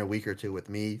in a week or two with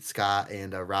me, Scott,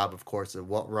 and Rob, of course, of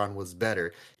what run was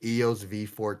better, Io's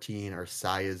V14 or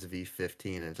Saya's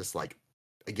V15. And just like,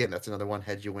 again, that's another one,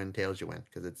 heads you win, tails you win,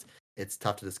 because it's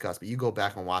tough to discuss. But you go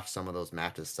back and watch some of those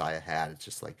matches Saya had, it's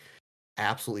just like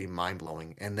absolutely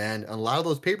mind-blowing. And then a lot of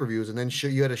those pay-per-views, and then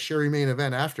you had a Shuri main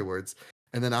event afterwards,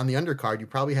 and then on the undercard you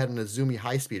probably had an Azumi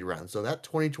high-speed run. So that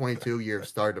 2022 year of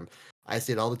Stardom, I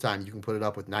say it all the time, you can put it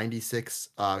up with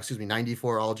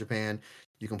 94 All Japan,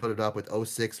 you can put it up with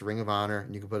 06 Ring of Honor,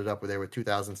 and you can put it up with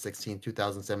 2016,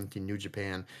 2017 New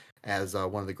Japan as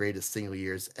one of the greatest single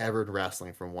years ever in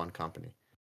wrestling from one company.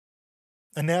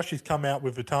 And now she's come out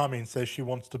with Utami and says she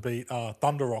wants to beat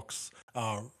Thunder Rock's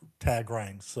tag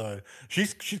reign. So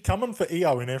she's coming for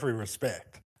Io in every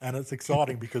respect. And it's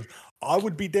exciting because I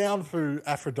would be down for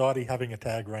Aphrodite having a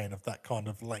tag reign of that kind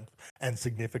of length and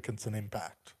significance and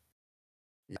impact.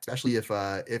 Especially if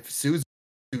Suzu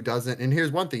doesn't, and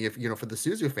here's one thing, if for the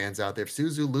Suzu fans out there, if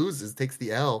Suzu loses, takes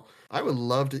the L, I would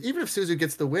love to, even if Suzu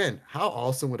gets the win, how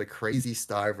awesome would a Crazy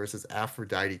Star versus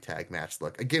Aphrodite tag match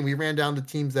look? Again, we ran down the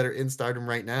teams that are in Stardom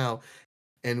right now,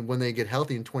 and when they get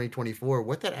healthy in 2024,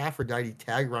 what that Aphrodite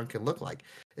tag run can look like.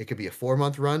 It could be a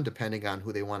 4-month run, depending on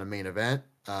who they want to main event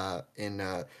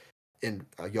in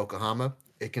Yokohama.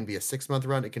 It can be a 6-month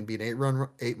run. It can be an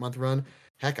 8-month run.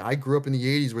 Heck, I grew up in the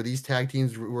 80s where these tag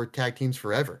teams were tag teams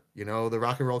forever. The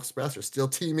Rock and Roll Express are still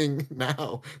teaming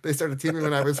now. They started teaming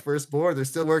when I was first born. They're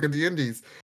still working the indies.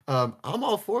 I'm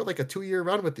all for like a 2-year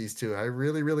run with these two. I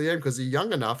really, really am, because they're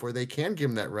young enough where they can give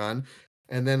them that run.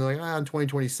 And then in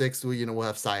 2026, we'll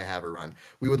have Saya have a run.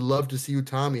 We would love to see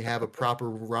Utami have a proper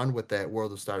run with that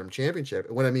World of Stardom Championship.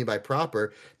 And what I mean by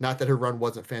proper, not that her run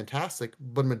wasn't fantastic,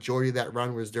 but majority of that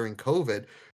run was during COVID,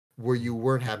 where you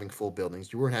weren't having full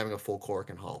buildings, you weren't having a full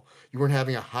Korakuen Hall, you weren't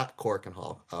having a hot Korakuen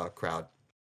Hall crowd.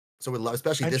 So we'd love,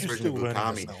 especially this version of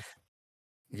Utami.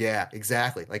 Yeah,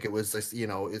 exactly. Like, it was just,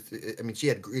 I mean, she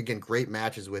had, again, great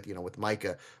matches with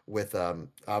Micah, with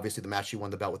obviously the match she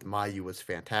won the belt with Mayu was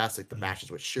fantastic. The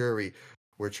matches with Shuri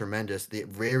were tremendous. The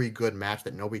very good match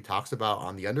that nobody talks about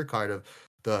on the undercard of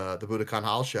the Budokan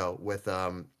Hall show with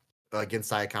against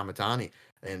Saya Kamitani,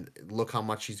 and look how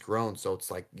much she's grown. So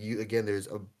it's like there's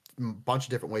a bunch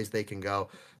of different ways they can go.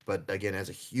 But again, as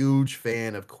a huge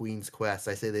fan of Queen's Quest,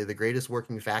 I say they're the greatest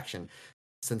working faction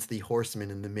since the Horsemen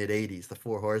in the mid '80s. The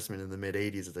Four Horsemen in the mid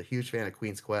 '80s. As a huge fan of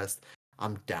Queen's Quest,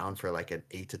 I'm down for like an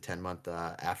 8 to 10 month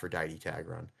Aphrodite tag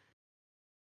run.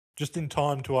 Just in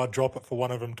time to drop it for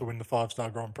one of them to win the 5-star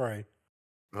Grand Prix.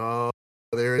 Oh,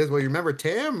 there it is. Well, you remember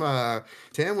Tam?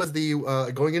 Tam was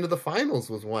the going into the finals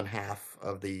was one half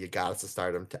of the Goddess of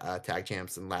Stardom tag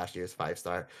champs in last year's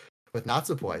 5-star with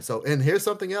Natsupoi. So, and here's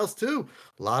something else too.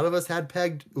 A lot of us had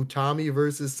pegged Utami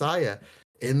versus Saya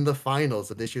in the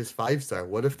finals of this year's 5-star.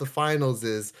 What if the finals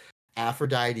is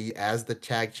Aphrodite as the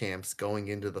tag champs going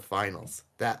into the finals?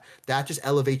 That just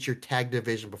elevates your tag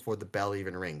division before the bell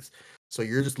even rings. So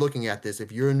you're just looking at this.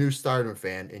 If you're a new Stardom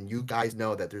fan, and you guys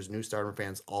know that there's new Stardom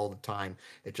fans all the time,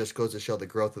 it just goes to show the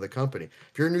growth of the company.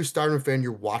 If you're a new Stardom fan,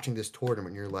 you're watching this tournament,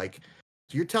 and you're like,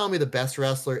 so you're telling me the best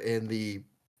wrestler in the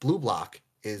blue block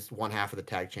is one half of the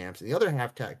tag champs, and the other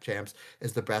half tag champs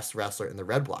is the best wrestler in the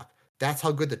red block. That's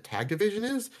how good the tag division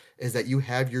is that you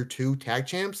have your two tag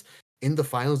champs in the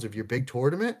finals of your big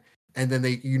tournament, and then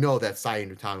that Saya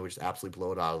and Utami would just absolutely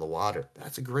blow it out of the water.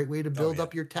 That's a great way to build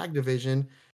up your tag division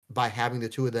by having the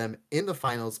two of them in the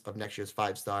finals of next year's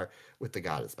 5-star with the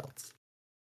Goddess belts.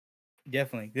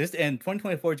 Definitely. This and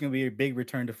 2024 is going to be a big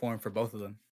return to form for both of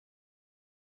them.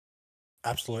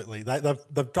 Absolutely.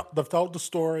 They've told the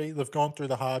story, they've gone through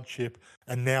the hardship,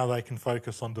 and now they can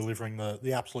focus on delivering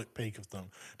the absolute peak of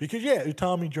them. Because,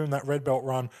 Utami, during that red belt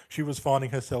run, she was finding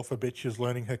herself a bit, she was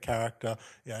learning her character.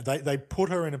 They put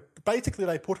her in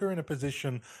a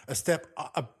position a step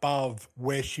above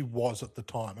where she was at the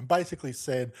time, and basically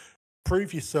said,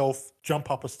 prove yourself,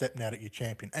 jump up a step now that you're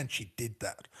champion. And she did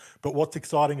that. But what's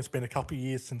exciting, it's been a couple of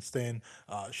years since then,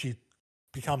 she's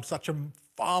become such a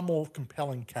far more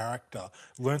compelling character,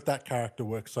 learnt that character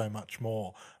work so much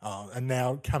more, and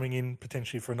now coming in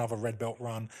potentially for another red belt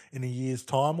run in a year's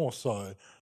time or so,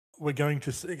 we're going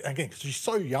to see, again, because she's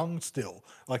so young still,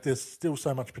 like there's still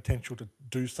so much potential to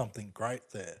do something great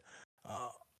there.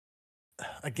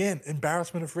 Again,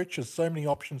 embarrassment of riches, so many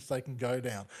options they can go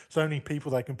down, so many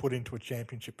people they can put into a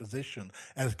championship position,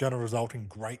 and it's going to result in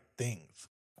great things.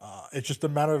 It's just a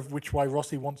matter of which way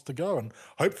Rossi wants to go, and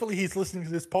hopefully he's listening to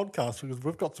this podcast because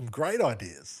we've got some great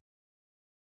ideas.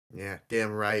 Yeah,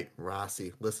 damn right,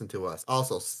 Rossi. Listen to us.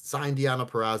 Also, sign Deonna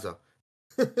Purrazzo.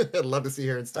 I'd love to see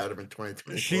her in Stardom in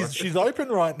 2024. She's open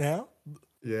right now.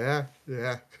 Yeah.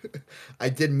 I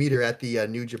did meet her at the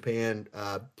New Japan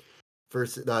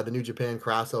the New Japan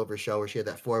crossover show where she had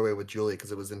that 4-way with Julia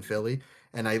because it was in Philly.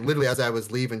 And I literally, as I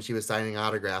was leaving, she was signing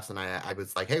autographs, and I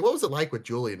was like, hey, what was it like with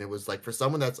Julie? And it was like, for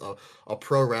someone that's a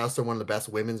pro wrestler, one of the best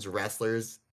women's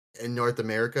wrestlers in North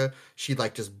America, she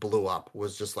like just blew up,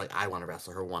 was just like, I want to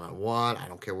wrestle her one-on-one. I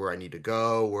don't care where I need to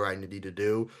go, where I need to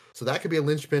do. So that could be a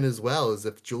linchpin as well, as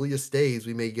if Julia stays,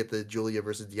 we may get the Julia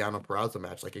versus Deonna Purrazzo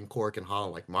match like in Cork and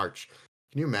Holland, like March.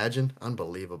 Can you imagine?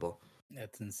 Unbelievable.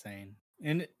 That's insane.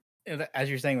 And as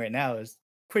you're saying right now, it's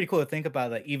pretty cool to think about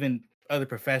that even other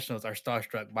professionals are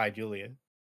starstruck by Julia.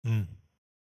 Mm.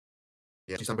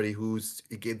 Yeah, she's somebody who's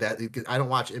that. I don't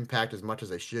watch Impact as much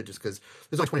as I should, just because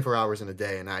there's only 24 hours in a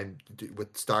day, and I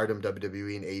with Stardom,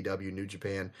 WWE, and AEW, New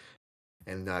Japan,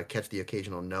 and catch the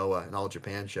occasional Noah and All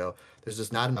Japan show. There's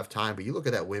just not enough time. But you look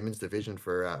at that women's division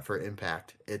for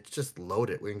Impact, it's just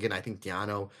loaded. Again, I think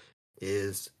Diano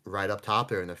is right up top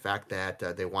there, and the fact that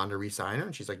they wanted to re-sign her,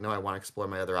 and she's like, no, I want to explore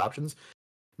my other options.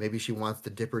 Maybe she wants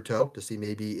to dip her toe to see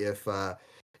maybe if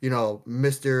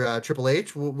Mr. Triple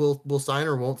H will sign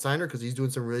her or won't sign her, because he's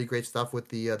doing some really great stuff with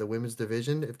the women's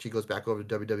division if she goes back over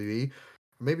to WWE.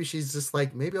 Or maybe she's just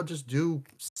like, maybe I'll just do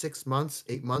 6 months,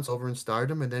 8 months over in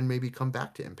Stardom, and then maybe come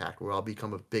back to Impact where I'll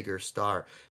become a bigger star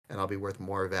and I'll be worth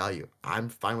more value. I'm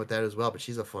fine with that as well, but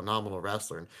she's a phenomenal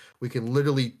wrestler, and we can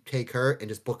literally take her and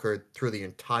just book her through the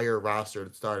entire roster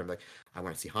at Stardom. Like, I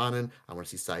want to see Hanan, I want to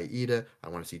see Saida, I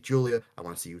want to see Julia, I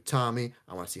want to see Utami,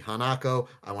 I want to see Hanako,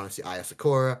 I want to see Aya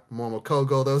Sakura, Momo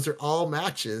Kogo. Those are all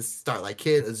matches. Starlight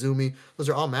Kid, Azumi. Those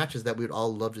are all matches that we would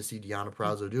all love to see Deonna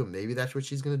Purrazzo do. Maybe that's what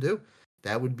she's going to do.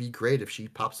 That would be great if she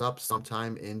pops up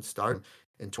sometime in Stardom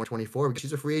in 2024, because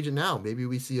she's a free agent now. Maybe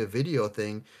we see a video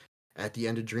thing at the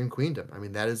end of Dream Queendom. I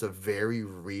mean, that is a very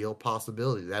real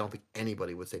possibility that I don't think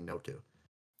anybody would say no to.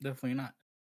 Definitely not.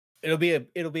 It'll be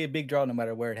a big draw no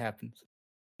matter where it happens.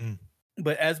 Mm.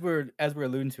 But as we're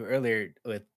alluding to earlier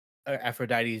with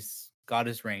Aphrodite's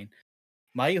goddess reign,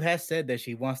 Mayu has said that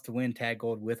she wants to win tag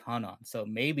gold with Hanan. So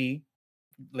maybe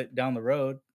down the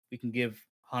road we can give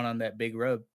Hanan that big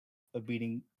rub of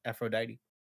beating Aphrodite.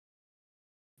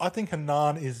 I think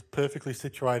Hanan is perfectly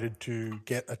situated to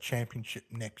get a championship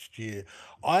next year.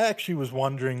 I actually was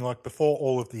wondering, like before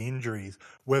all of the injuries,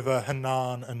 whether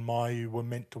Hanan and Mayu were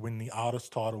meant to win the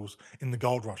artist titles in the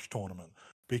Gold Rush tournament,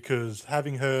 because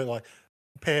having her like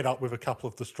paired up with a couple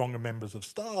of the stronger members of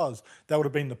Stars, that would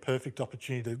have been the perfect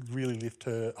opportunity to really lift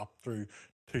her up through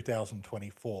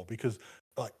 2024. Because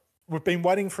like we've been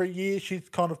waiting for a year. She's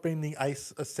kind of been the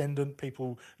ace ascendant.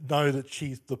 People know that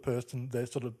she's the person they're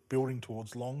sort of building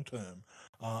towards long term.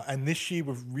 And this year,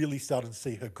 we've really started to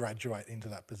see her graduate into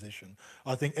that position.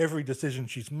 I think every decision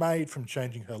she's made, from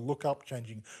changing her look up,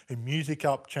 changing her music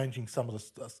up, changing some of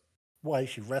the way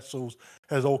she wrestles,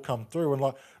 has all come through. And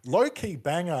like low-key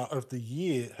banger of the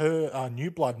year, her New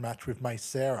Blood match with May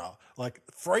Sarah, like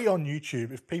free on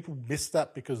YouTube. If people missed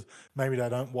that because maybe they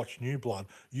don't watch New Blood,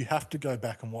 you have to go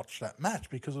back and watch that match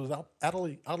because it was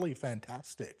utterly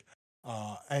fantastic.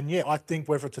 And yeah, I think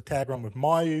whether it's a tag run with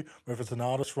Mayu, whether it's an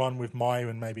artist run with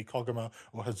Mayu and maybe Koguma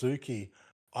or Hazuki,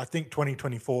 I think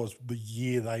 2024 is the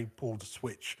year they pull the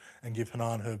switch and give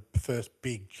Hanan her first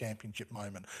big championship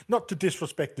moment. Not to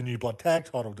disrespect the New Blood tag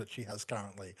title that she has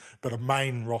currently, but a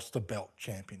main roster belt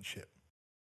championship.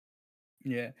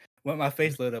 Yeah. Well, my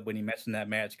face lit up when you mentioned that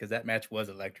match because that match was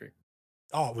electric.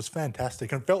 Oh, it was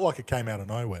fantastic. And it felt like it came out of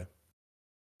nowhere.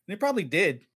 And it probably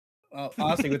did.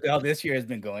 Honestly, with how this year has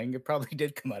been going, it probably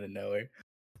did come out of nowhere.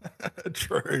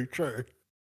 True.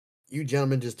 You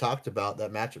gentlemen just talked about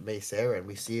that match with May Sarah, and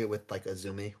we see it with like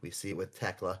Azumi, we see it with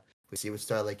Tekla, we see it with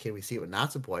Starlight Kid, we see it with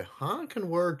Natsupoi. Han can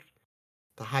work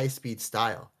the high speed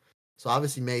style. So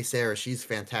obviously May Sarah, she's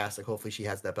fantastic. Hopefully she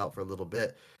has that belt for a little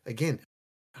bit. Again,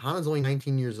 Hana's only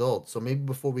 19 years old, so maybe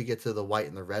before we get to the white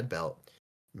and the red belt,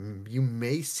 you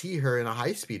may see her in a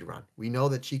high speed run. We know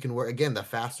that she can work again the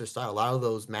faster style. A lot of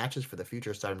those matches for the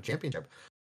future Stardom Championship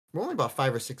were only about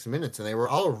 5 or 6 minutes, and they were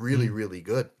all really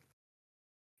good.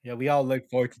 Yeah, we all look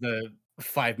forward to the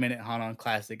 5-minute Hanan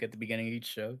Classic at the beginning of each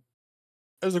show.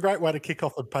 It was a great way to kick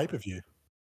off the pay-per-view.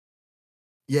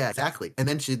 Yeah, exactly. And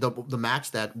then the match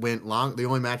that went long, the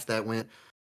only match that went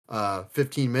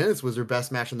 15 minutes was her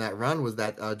best match in that run was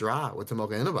that draw with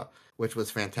Tomoka Inaba, which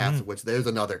was fantastic. Which there's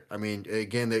another. I mean,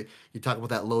 again, you talk about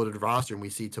that loaded roster, and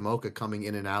we see Tomoka coming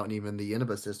in and out, and even the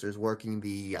Inaba sisters working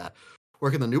the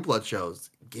New Blood shows.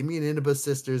 Give me an Inaba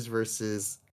sisters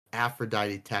versus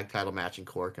Aphrodite tag title match in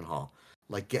Korakuen Hall.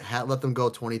 Like let them go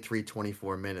 23,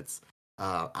 24 minutes.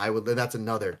 I would. That's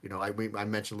another. You know, I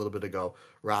mentioned a little bit ago.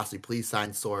 Rossi, please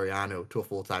sign Soriano to a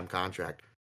full-time contract.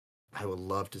 I would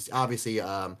love to see. Obviously,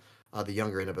 the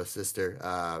younger Inaba sister.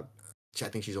 I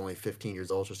think she's only 15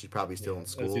 years old, so she's probably still in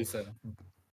school. Asusa.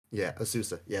 Yeah,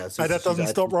 Asusa. Yeah, Asusa. Hey, that doesn't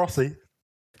stop Rossi.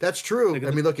 That's true.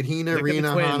 I mean, look at Hina,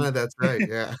 Rina, Hana. That's right.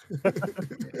 Yeah.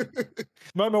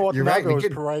 Momo You're right. Watanabe was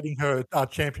parading her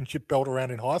championship belt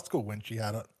around in high school when she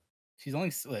had it. She's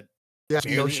only what? Yeah,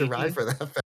 no Shirai for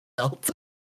that belt.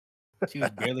 She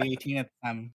was barely 18 at the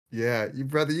time. Yeah,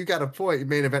 brother, you got a point.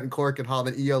 Main event in Korakuen Hall,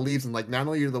 then EO leaves, and like, not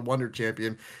only are you the Wonder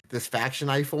Champion, this faction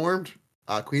I formed,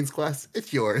 Queen's Quest,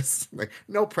 it's yours. Like,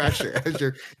 no pressure.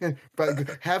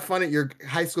 But have fun at your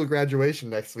high school graduation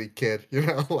next week, kid. You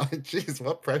know, like, geez,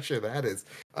 what pressure that is.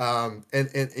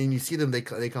 And you see them, they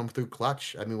come through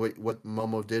clutch. I mean, what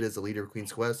Momo did as a leader of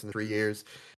Queen's Quest in 3 years.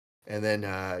 And then,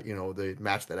 the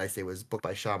match that I say was booked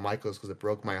by Shawn Michaels because it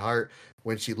broke my heart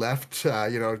when she left,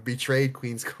 betrayed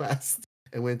Queen's Quest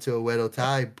and went to a Uedo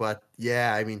Tai. But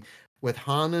yeah, I mean, with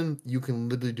Hanan, you can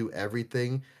literally do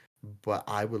everything, but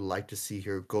I would like to see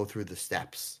her go through the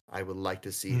steps. I would like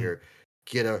to see her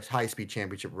get a high-speed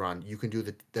championship run. You can do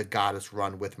the goddess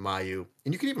run with Mayu,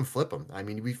 and you can even flip them. I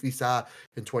mean, we saw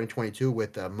in 2022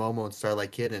 with Momo and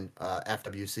Starlight Kid and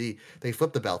FWC, they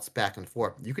flipped the belts back and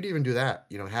forth. You could even do that.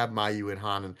 You know, have Mayu and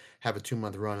Hanan have a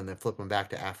 2-month run and then flip them back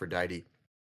to Aphrodite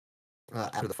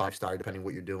after the 5-star, depending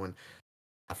what you're doing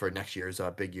for next year's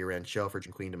big year-end show for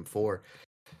Queendom 4.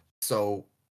 So,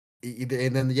 and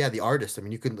then the artist. I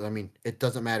mean, it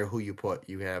doesn't matter who you put.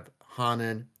 You have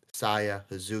Hanan, Saya,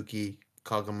 Hazuki,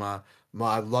 Koguma.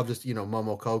 I love just,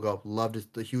 Momo Kogo. Love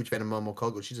just the huge fan of Momo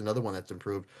Kogo. She's another one that's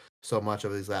improved so much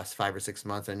over these last 5 or 6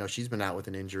 months. I know she's been out with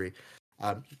an injury.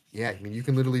 Yeah, I mean, you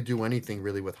can literally do anything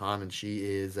really with Han, and she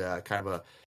is kind of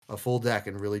a full deck,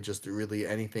 and really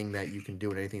anything that you can do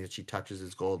and anything that she touches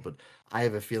is gold. But I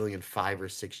have a feeling in 5 or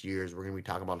 6 years, we're going to be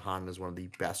talking about Han as one of the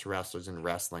best wrestlers in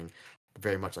wrestling,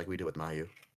 very much like we do with Mayu.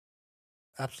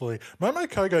 Absolutely. Momo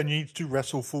Kogo needs to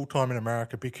wrestle full-time in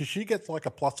America because she gets like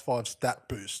a +5 stat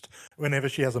boost whenever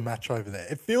she has a match over there.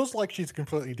 It feels like she's a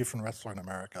completely different wrestler in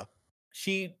America.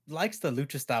 She likes the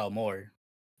lucha style more.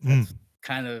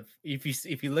 kind of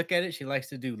if you look at it, she likes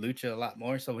to do lucha a lot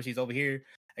more. So when she's over here,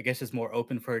 I guess it's more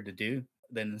open for her to do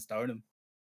than in Stardom.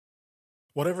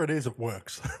 Whatever it is, it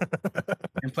works.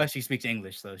 And plus, she speaks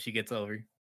English, so she gets over.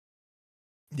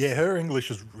 Yeah, her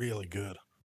English is really good.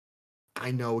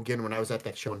 I know. Again, when I was at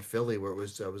that show in Philly, where it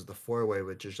was the four way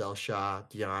with Giselle Shaw,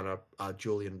 Diana,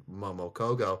 Julian, Momo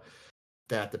Kogo,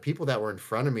 that the people that were in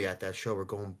front of me at that show were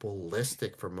going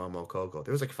ballistic for Momo Kogo.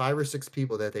 There was like 5 or 6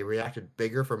 people that they reacted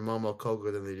bigger for Momo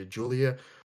Kogo than they did Julia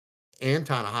and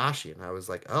Tanahashi. And I was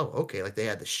like, oh, okay. Like they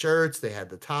had the shirts, they had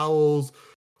the towels,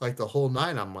 like the whole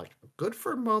nine. I'm like, good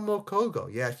for Momo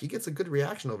Kogo. Yeah, she gets a good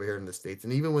reaction over here in the States.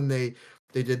 And even when they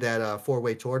did that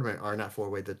 4-way tournament, or not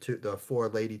 4-way, the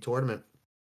 4-lady tournament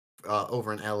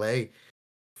over in LA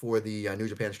for the New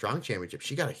Japan Strong Championship,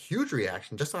 she got a huge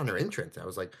reaction just on her entrance. I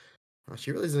was like, oh,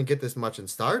 she really doesn't get this much in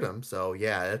Stardom. So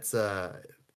yeah, that's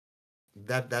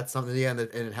that's something. Yeah, and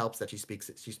it helps that she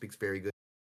speaks very good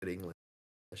English.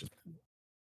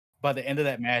 By the end of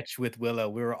that match with Willow,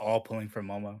 we were all pulling for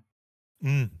Momo.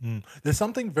 There's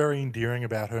something very endearing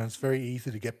about her, and it's very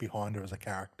easy to get behind her as a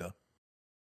character.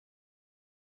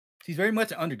 She's very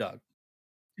much an underdog.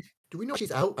 Do we know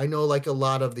she's out? I know like a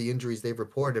lot of the injuries they've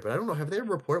reported, but I don't know. Have they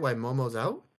ever reported why Momo's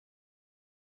out?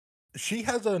 She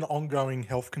has an ongoing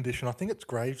health condition. I think it's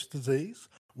Graves' disease,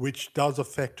 which does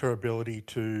affect her ability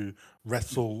to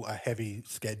wrestle a heavy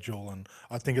schedule. And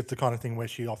I think it's the kind of thing where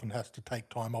she often has to take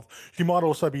time off. She might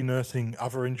also be nursing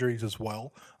other injuries as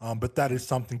well. But that is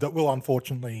something that will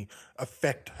unfortunately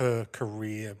affect her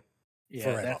career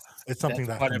forever. It's something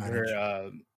that part of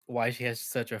her why she has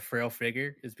such a frail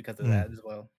figure is because of that as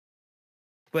well.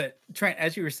 But Trent,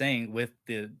 as you were saying with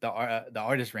the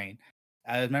artist reign,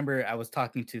 I remember I was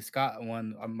talking to Scott on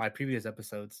one of my previous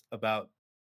episodes about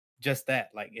just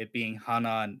that, like it being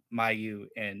Hanan, Mayu,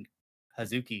 and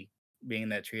Hazuki being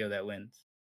that trio that wins.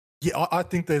 Yeah, I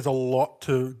think there's a lot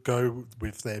to go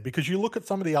with there because you look at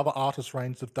some of the other artist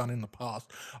reigns they've done in the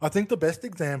past. I think the best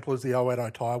example is the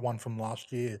Oedo Tai one from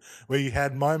last year, where you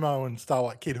had Momo and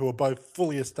Starlight Kid, who are both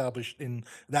fully established in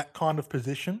that kind of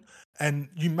position, and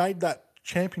you made that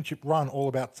championship run all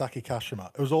about Saki Kashima.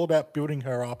 It was all about building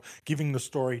her up, giving the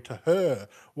story to her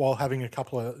while having a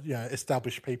couple of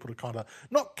established people to kind of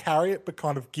not carry it, but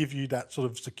kind of give you that sort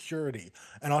of security.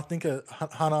 And I think a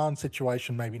Hanan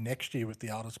situation maybe next year with the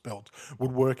artist belt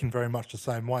would work in very much the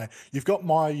same way. You've got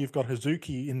Maya, you've got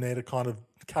Hazuki in there to kind of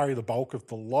carry the bulk of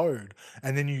the load,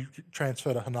 and then you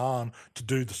transfer to Hanan to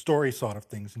do the story side of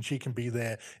things, and she can be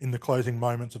there in the closing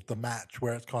moments of the match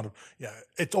where it's kind of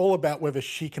it's all about whether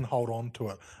she can hold on to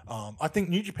it. I think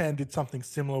New Japan did something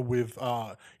similar with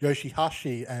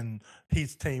Yoshihashi and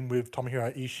his team with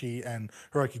Tomohiro Ishii and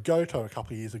Hiroki Goto a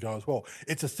couple of years ago as well.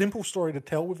 It's a simple story to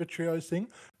tell with a trios thing,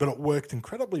 but it worked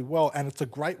incredibly well, and it's a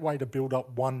great way to build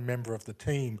up one member of the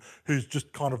team who's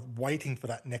just kind of waiting for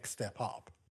that next step up.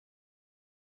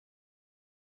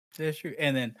 That's true.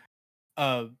 And then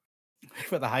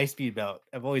for the high speed belt,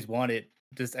 I've always wanted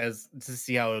just as to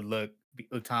see how it would look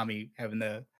Utami having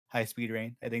the high speed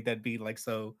reign. I think that'd be like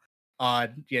so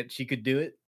odd, yet she could do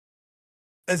it.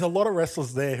 There's a lot of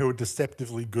wrestlers there who are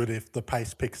deceptively good if the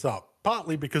pace picks up.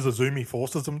 Partly because Azumi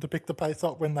forces them to pick the pace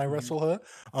up when they wrestle her.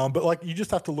 But like you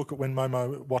just have to look at when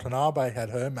Momo Watanabe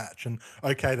had her match, and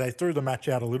okay, they threw the match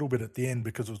out a little bit at the end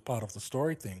because it was part of the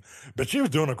story thing. But she was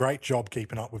doing a great job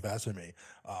keeping up with Azumi.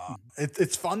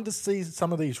 It's fun to see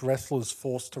some of these wrestlers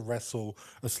forced to wrestle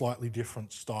a slightly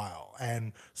different style.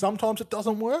 And sometimes it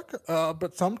doesn't work,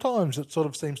 but sometimes it sort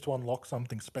of seems to unlock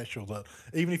something special that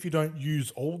even if you don't use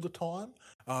all the time,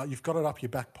 you've got it up your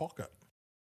back pocket.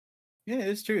 Yeah,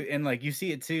 it's true. And like you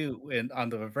see it too on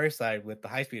the reverse side with the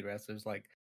high speed wrestlers like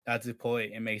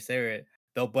Natsupoi and Mei Sarah,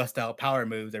 they'll bust out power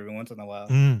moves every once in a while.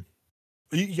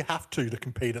 You have to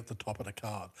compete at the top of the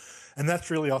card. And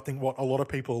that's really, I think, what a lot of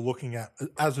people are looking at,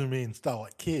 Azumi and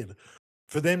Starlight Kid.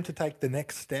 For them to take the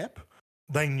next step,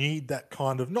 they need that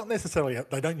kind of, not necessarily,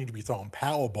 they don't need to be throwing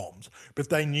power bombs, but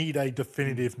they need a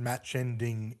definitive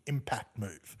match-ending impact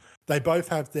move. They both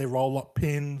have their roll-up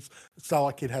pins.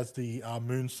 Starlight Kid has the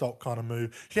moonsault kind of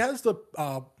move. She has the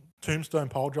tombstone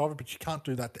pole driver, but you can't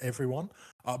do that to everyone.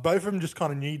 Both of them just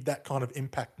kind of need that kind of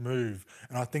impact move,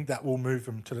 and I think that will move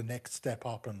them to the next step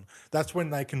up, and that's when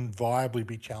they can viably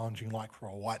be challenging like for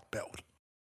a white belt.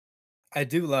 I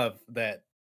do love that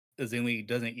Azumi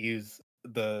doesn't use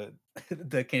the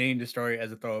Canadian Destroyer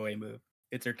as a throwaway move.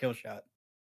 It's her kill shot.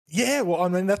 Yeah, well, I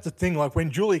mean, that's the thing. Like, when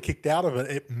Julie kicked out of it,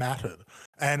 it mattered.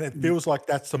 And it feels like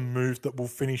that's a move that will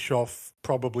finish off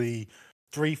probably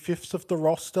 3/5 of the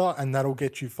roster, and that'll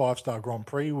get you 5-star Grand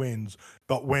Prix wins.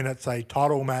 But when it's a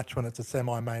title match, when it's a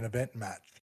semi-main event match,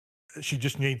 She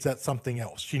just needs that something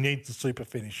else. She needs the super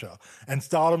finisher. And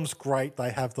Stardom's great.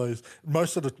 They have those,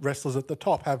 most of the wrestlers at the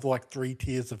top have like 3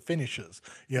 tiers of finishers.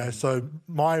 So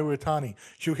Maya Utani,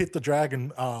 she'll hit the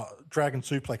dragon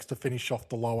suplex to finish off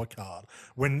the lower card.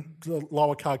 When the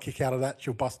lower card kick out of that,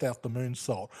 she'll bust out the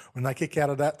moonsault. When they kick out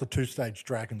of that, the 2-stage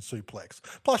dragon suplex.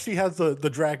 Plus she has the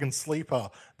dragon sleeper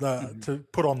to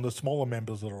put on the smaller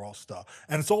members of the roster.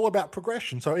 And it's all about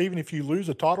progression. So even if you lose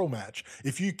a title match,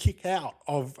 if you kick out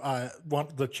of one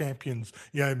of the champions,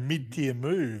 mid-tier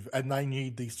move, and they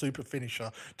need the super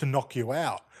finisher to knock you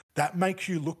out, that makes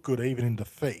you look good even in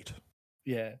defeat.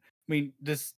 Yeah, I mean,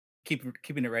 just keeping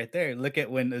it right there. Look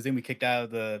at when Azumi kicked out of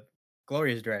the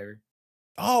Glorious Driver.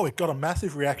 Oh, it got a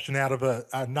massive reaction out of a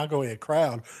Nagoya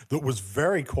crowd that was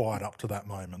very quiet up to that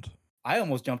moment. I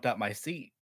almost jumped out my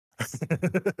seat.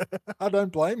 I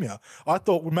don't blame you. I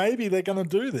thought maybe they're going to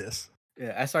do this.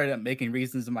 Yeah, I started up making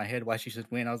reasons in my head why she should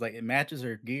win. I was like, it matches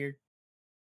her gear.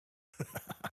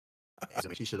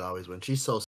 She should always win. She's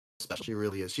so special. She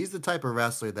really is. She's the type of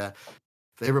wrestler that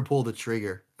if they ever pull the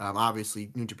trigger, obviously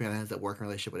New Japan has that working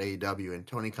relationship with AEW, and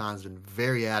Tony Khan's been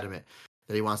very adamant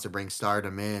that he wants to bring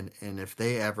Stardom in. And if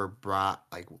they ever brought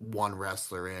like one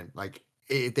wrestler in, like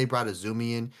if they brought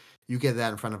Azumi in, you get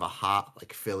that in front of a hot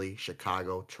like Philly,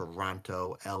 Chicago,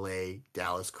 Toronto, LA,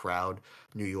 Dallas crowd,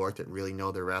 New York that really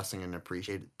know their wrestling and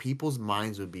appreciate it. People's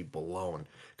minds would be blown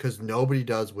because nobody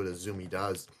does what Azumi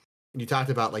does. And you talked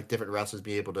about like different wrestlers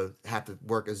being able to have to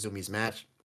work Azumi's match.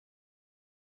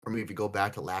 Or maybe if you go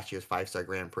back to last year's 5-star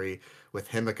Grand Prix with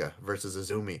Himeka versus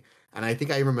Azumi. And I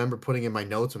think I remember putting in my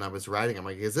notes when I was writing, I'm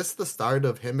like, is this the start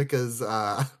of Himeka's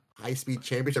high-speed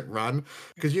championship run?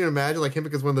 Because you can imagine like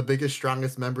Himeka's one of the biggest,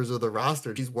 strongest members of the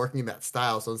roster. She's working in that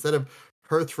style. So instead of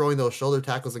her throwing those shoulder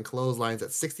tackles and clotheslines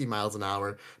at 60 miles an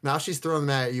hour, now she's throwing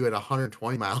that at you at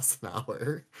 120 miles an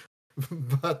hour.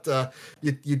 But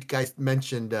you guys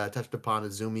mentioned, touched upon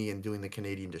Azumi and doing the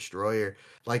Canadian Destroyer.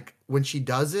 Like when she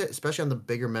does it, especially on the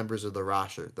bigger members of the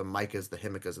roster, the Micahs, the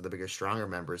Himikas, are the bigger, stronger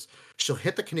members, she'll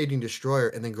hit the Canadian Destroyer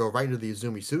and then go right into the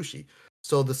Azumi Sushi.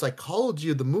 So the psychology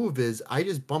of the move is I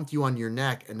just bumped you on your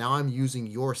neck and now I'm using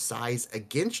your size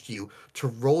against you to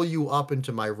roll you up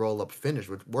into my roll-up finish,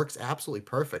 which works absolutely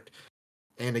perfect.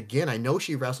 And again, I know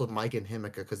she wrestled Mike and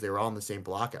Himeka because they were all in the same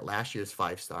block at last year's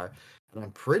 5-star. And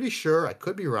I'm pretty sure, I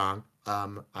could be wrong, I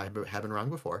have been wrong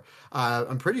before,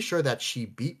 I'm pretty sure that she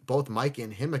beat both Mike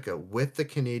and Himeka with the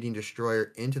Canadian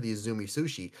Destroyer into the Azumi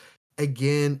Sushi.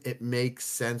 Again, it makes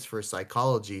sense for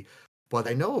psychology. But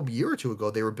I know a year or two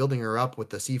ago, they were building her up with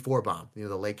the C4 bomb,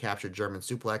 the late captured German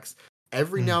suplex.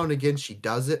 Every now and again, she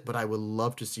does it, but I would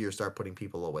love to see her start putting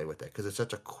people away with it because it's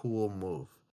such a cool move.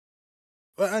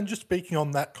 And just speaking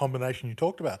on that combination you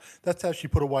talked about, that's how she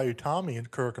put away Utami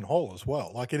and Kurikan Hall as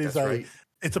well. Like it is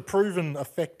it's a proven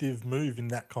effective move in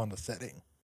that kind of setting.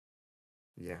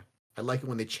 Yeah. I like it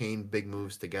when they chain big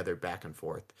moves together back and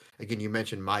forth. Again, you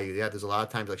mentioned Mayu. Yeah, there's a lot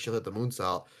of times like she'll hit the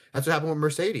moonsault. That's what happened with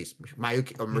Mercedes.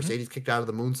 Mercedes kicked out of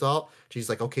the moonsault. She's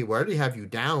like, okay, well, I already have you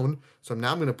down, so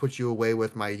now I'm going to put you away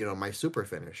with my, my super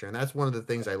finisher. And that's one of the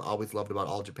things I always loved about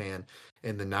All Japan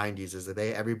in the 90s is that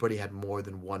everybody had more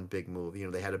than one big move.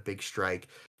 They had a big strike,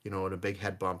 and a big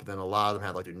head bump. And then a lot of them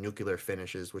had like their nuclear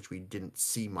finishes, which we didn't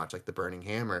see much, like the burning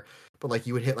hammer. But like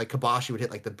you would hit like Kabashi would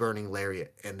hit like the burning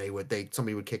lariat, and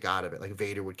somebody would kick out of it. Like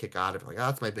Vader would kick out of it. Like, oh,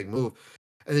 that's my big move.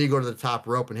 And then you go to the top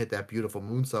rope and hit that beautiful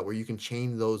moonsault where you can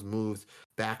chain those moves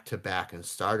back to back. And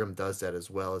Stardom does that as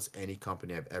well as any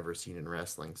company I've ever seen in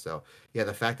wrestling. So yeah,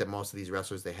 the fact that most of these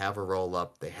wrestlers, they have a roll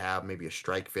up, they have maybe a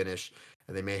strike finish,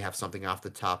 and they may have something off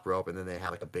the top rope, and then they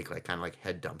have like a big like kind of like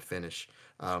head dump finish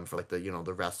for like the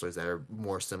the wrestlers that are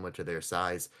more similar to their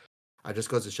size. It just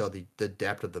goes to show the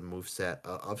depth of the moveset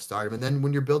of Stardom. And then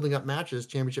when you're building up matches,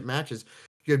 championship matches,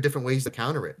 you have different ways to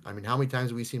counter it. I mean, how many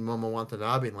times have we seen Momo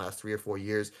Watanabe in the last 3 or 4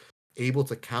 years able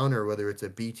to counter whether it's a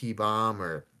BT bomb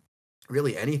or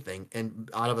really anything and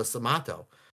out of a Samato?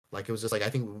 Like it was just like, I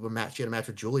think she had a match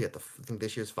with Julia at I think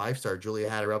this year's 5-star. Julia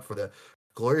had her up for the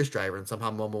Glorious Driver, and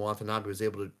somehow Momo Watanabe was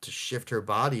able to shift her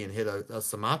body and hit a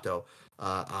Samato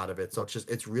out of it. So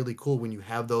it's really cool when you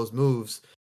have those moves.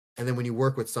 And then when you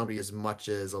work with somebody as much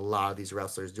as a lot of these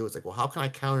wrestlers do, it's like, well, how can I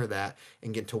counter that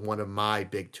and get to one of my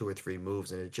big 2 or 3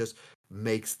 moves? And it just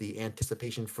makes the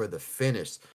anticipation for the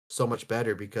finish so much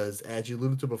better because, as you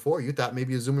alluded to before, you thought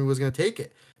maybe Azumi was going to take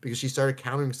it because she started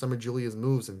countering some of Julia's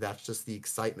moves, and that's just the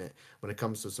excitement when it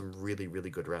comes to some really, really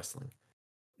good wrestling.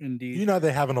 Indeed.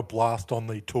 They're having a blast on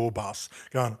the tour bus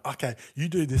going, okay, you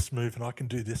do this move and I can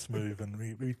do this move and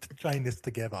we chain this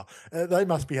together. They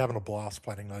must be having a blast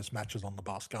planning those matches on the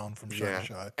bus going from show to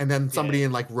show. And then somebody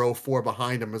in like row 4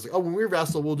 behind them was like, oh, when we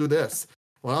wrestle, we'll do this.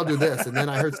 Well, I'll do this. And then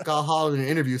I heard Scott Hall in an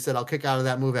interview said I'll kick out of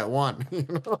that move at 1. You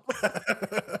know?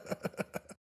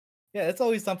 Yeah, it's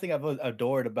always something I've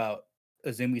adored about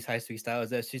Azumi's high speed style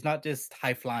is that she's not just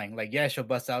high flying. Like, yeah, she'll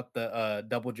bust out the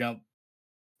double jump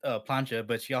plancha,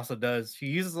 but she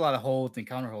uses a lot of holds and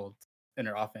counter holds in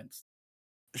her offense.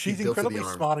 She's built to the incredibly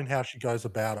arm. smart in how she goes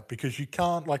about it because you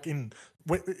can't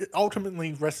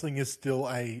ultimately wrestling is still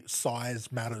a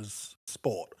size matters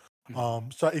sport.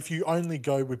 So if you only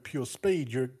go with pure speed,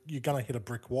 you're gonna hit a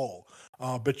brick wall.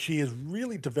 But she has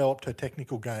really developed her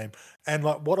technical game, and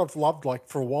like what I've loved, like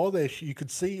for a while there, you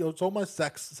could see it's almost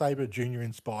Zack Sabre Jr.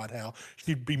 inspired how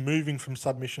she'd be moving from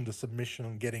submission to submission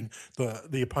and getting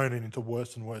the opponent into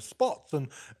worse and worse spots. And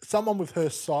someone with her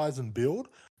size and build,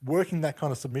 working that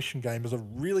kind of submission game is a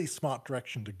really smart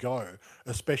direction to go,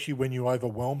 especially when you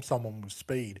overwhelm someone with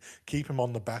speed, keep them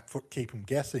on the back foot, keep them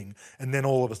guessing, and then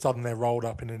all of a sudden they're rolled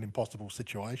up in an impossible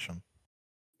situation.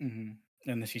 And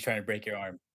then she's trying to break your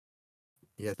arm.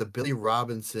 Yeah, the Billy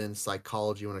Robinson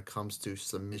psychology when it comes to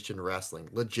submission wrestling,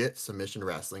 legit submission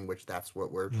wrestling, which that's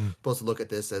what we're supposed to look at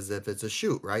this as if it's a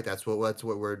shoot, right? That's what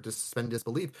we're just suspending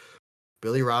disbelief.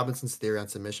 Billy Robinson's theory on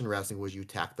submission wrestling was you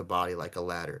tack the body like a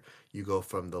ladder. You go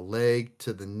from the leg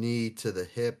to the knee to the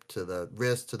hip to the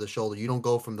wrist to the shoulder. You don't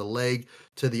go from the leg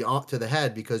to the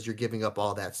head because you're giving up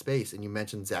all that space. And you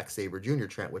mentioned Zack Sabre Jr.,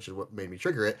 Trent, which is what made me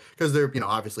trigger it because they're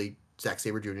obviously Zack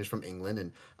Sabre Jr. is from England,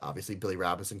 and obviously Billy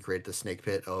Robinson created the Snake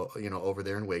Pit, over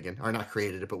there in Wigan, or not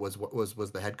created it, but was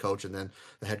the head coach, and then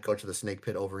the head coach of the Snake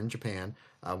Pit over in Japan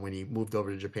when he moved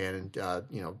over to Japan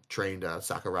and trained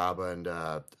Sakuraba and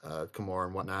Kimura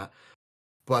and whatnot.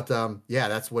 But yeah,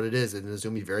 that's what it is. And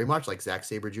Azumi, very much like Zack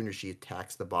Sabre Jr., she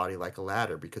attacks the body like a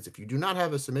ladder because if you do not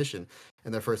have a submission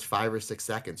in the first 5 or 6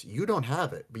 seconds, you don't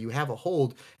have it, but you have a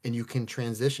hold and you can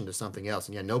transition to something else.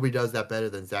 And yeah, nobody does that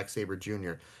better than Zack Sabre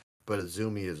Jr., but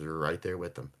Azumi is right there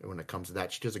with them. And when it comes to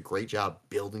that, she does a great job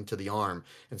building to the arm.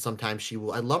 And sometimes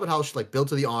I love it how she build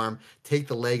to the arm, take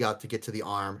the leg out to get to the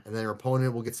arm, and then her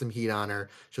opponent will get some heat on her.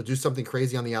 She'll do something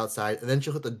crazy on the outside, and then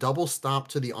she'll hit the double stomp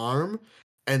to the arm,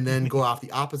 and then go off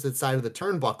the opposite side of the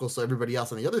turnbuckle so everybody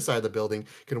else on the other side of the building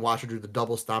can watch her do the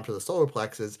double stomp to the solar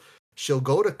plexus. She'll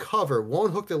go to cover,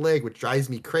 won't hook the leg, which drives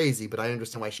me crazy, but I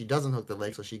understand why she doesn't hook the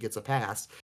leg, so she gets a pass.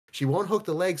 She won't hook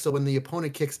the leg, so when the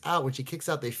opponent kicks out, when she kicks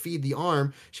out, they feed the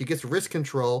arm. She gets wrist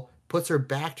control, puts her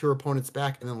back to her opponent's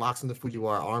back, and then locks in the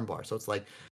Fujiwara armbar. So it's like,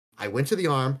 I went to the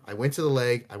arm, I went to the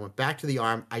leg, I went back to the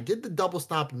arm. I did the double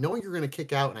stomp knowing you're going to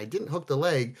kick out, and I didn't hook the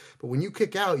leg. But when you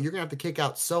kick out, you're going to have to kick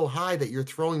out so high that you're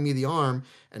throwing me the arm,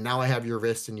 and now I have your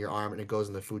wrist and your arm, and it goes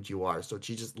in the Fujiwara. So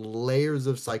she just layers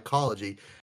of psychology.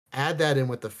 Add that in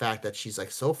with the fact that she's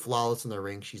so flawless in the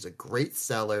ring. She's a great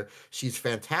seller. She's a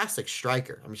fantastic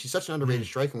striker. I mean, she's such an underrated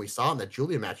striker. And we saw in that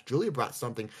Julia match, Julia brought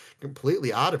something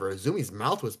completely out of her. Azumi's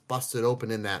mouth was busted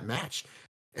open in that match.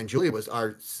 And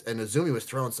Azumi was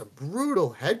throwing some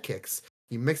brutal head kicks.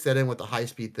 You mix that in with the high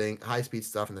speed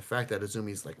stuff, and the fact that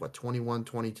Azumi's 21,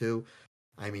 22.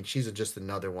 I mean, she's just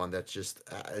another one that's just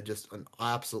an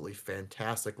absolutely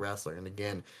fantastic wrestler. And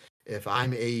again, if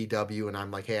I'm AEW and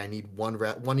I'm like, hey, I need one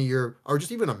of your, or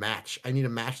just even a match. I need a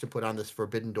match to put on this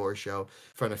Forbidden Door show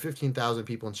in front of 15,000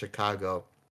 people in Chicago.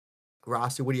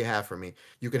 Rossi, what do you have for me?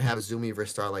 You can have Azumi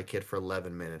versus Starlight Kid for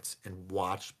 11 minutes and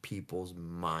watch people's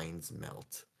minds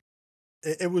melt.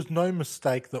 It was no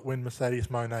mistake that when Mercedes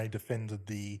Moné defended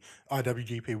the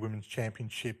IWGP Women's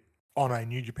Championship on a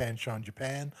New Japan show in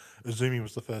Japan, Azumi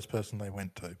was the first person they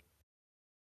went to.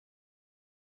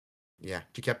 Yeah,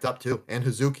 she kept up too. And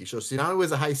Hazuki. So she not only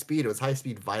was a high speed, it was high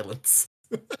speed violence.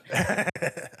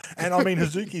 And I mean,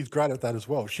 Hazuki's great at that as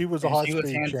well. She was a high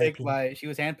speed champion. She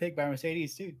was handpicked by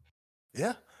Mercedes too.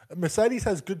 Yeah, Mercedes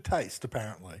has good taste,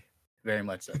 apparently. Very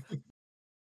much so.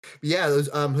 Yeah, those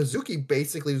Hazuki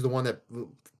basically was the one that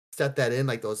set that in,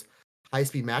 those high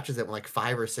speed matches that went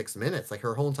 5 or 6 minutes.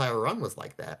 Her whole entire run was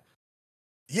like that.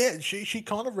 Yeah, she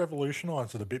kind of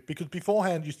revolutionized it a bit because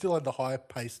beforehand you still had the high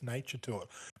paced nature to it,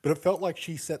 but it felt like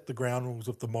she set the ground rules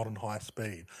of the modern high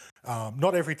speed.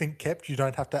 Not everything kept. You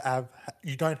don't have to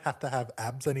have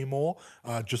abs anymore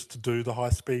just to do the high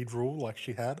speed rule like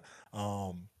she had.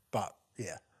 But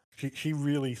yeah, she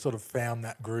really sort of found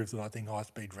that groove that I think high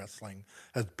speed wrestling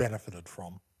has benefited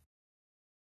from.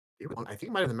 I think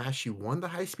it might have been the match she won the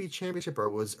high speed championship, or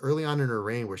it was early on in her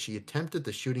reign where she attempted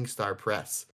the shooting star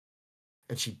press.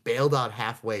 And she bailed out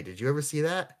halfway. Did you ever see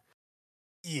that?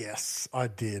 Yes, I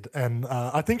did. And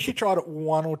I think she tried it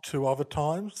 1 or 2 other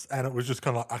times, and it was just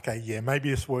kind of okay, yeah, maybe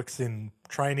this works in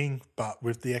training, but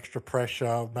with the extra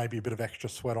pressure, maybe a bit of extra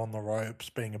sweat on the ropes,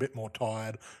 being a bit more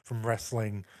tired from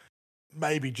wrestling,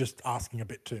 maybe just asking a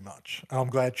bit too much. And I'm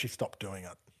glad she stopped doing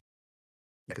it.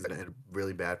 because it had a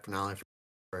really bad finale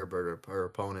for her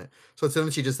opponent. So it's then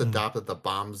she just adopted the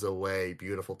bombs away,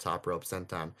 beautiful top rope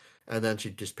senton, and then she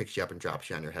just picks you up and drops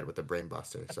you on your head with the brain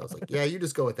buster. So I was like, yeah, you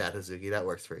just go with that, Hazuki. That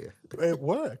works for you. It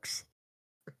works.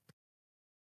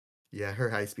 Yeah, her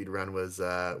high speed run was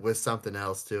something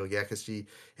else too. Yeah, because it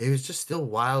was just still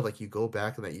wild. Like you go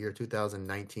back in that year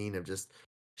 2019 of just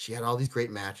she had all these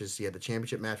great matches. She had the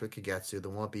championship match with Kagetsu, the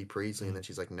one beat Priestley, and then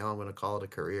she's like, no, I'm going to call it a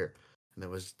career. And it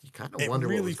was you kind of wonder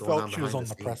what was going on she was behind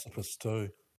on the precipice too.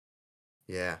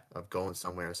 Yeah, of going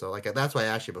somewhere. So like that's why I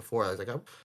asked you before. I was like, I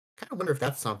kind of wonder if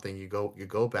that's something you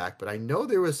go back. But I know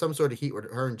there was some sort of heat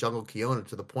with her and Jungle Kiona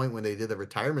to the point when they did the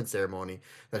retirement ceremony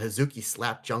that Hazuki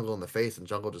slapped Jungle in the face and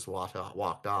Jungle just walked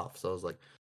off. So I was like,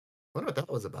 I wonder what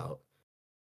that was about.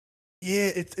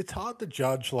 Yeah, it's hard to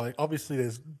judge. Like obviously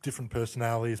there's different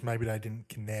personalities. Maybe they didn't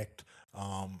connect.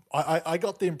 I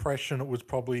got the impression it was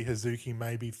probably Hazuki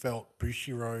maybe felt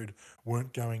Bushiroad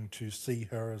weren't going to see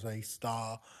her as a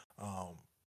star.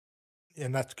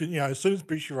 And that's good. As soon as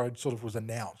Bushiroad sort of was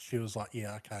announced, she was like,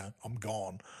 yeah, okay, I'm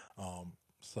gone.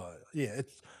 So yeah,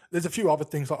 there's a few other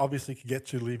things I obviously could get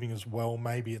to leaving as well,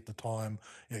 maybe at the time.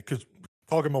 Yeah, because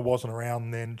Koguma wasn't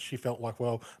around then. She felt like,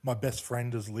 well, my best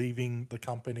friend is leaving the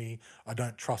company. I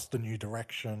don't trust the new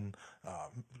direction.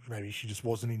 Maybe she just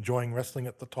wasn't enjoying wrestling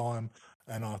at the time.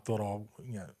 And I thought I'll,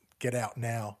 get out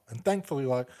now. And thankfully,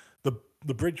 like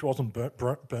the bridge wasn't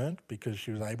burnt because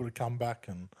she was able to come back.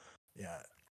 And yeah,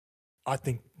 I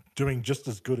think doing just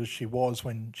as good as she was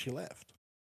when she left.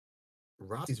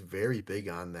 Rossi's very big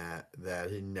on that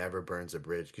he never burns a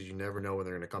bridge because you never know when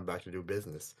they're going to come back to do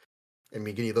business. I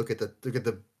mean, can you look at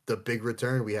the big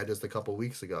return we had just a couple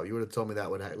weeks ago? You would have told me that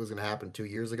was going to happen 2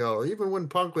 years ago, or even when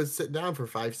Punk was sitting down for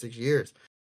 5-6 years.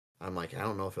 I'm like, I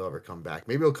don't know if he'll ever come back.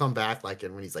 Maybe he'll come back like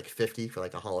when he's like 50 for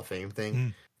like a Hall of Fame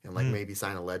thing, and like maybe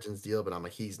sign a Legends deal. But I'm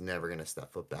like, he's never going to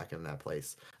step foot back in that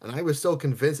place. And I was so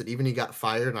convinced that even he got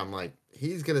fired, and I'm like,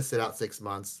 he's going to sit out 6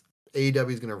 months.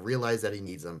 AEW is going to realize that he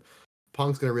needs him.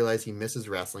 Punk's going to realize he misses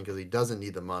wrestling because he doesn't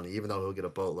need the money, even though he'll get a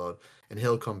boatload, and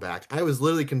he'll come back. I was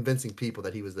literally convincing people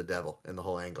that he was the devil in the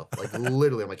whole angle. Like,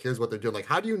 literally, I'm like, here's what they're doing. Like,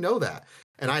 how do you know that?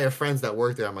 And I have friends that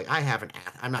work there. I'm like,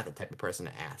 I'm not the type of person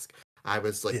to ask. I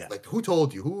was like, who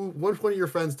told you? Which one of your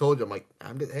friends told you? I'm like,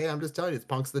 I'm just telling you, it's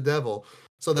Punk's the devil.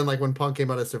 So then, like, when Punk came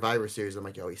out of Survivor Series, I'm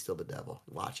like, yo, he's still the devil.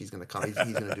 Watch, he's gonna come. He's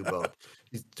gonna do both.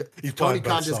 Tony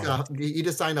Khan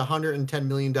just signed $110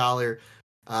 million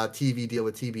TV deal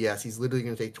with TBS. He's literally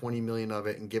going to take 20 million of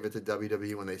it and give it to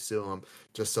WWE when they sue him,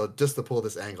 just to pull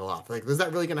this angle off. Like, is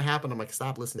that really going to happen? I'm like,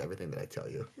 stop listening to everything that I tell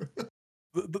you.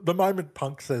 The moment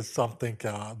Punk says something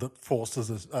that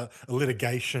forces a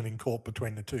litigation in court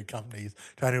between the two companies,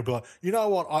 Tony will be like, you know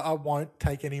what, I won't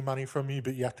take any money from you,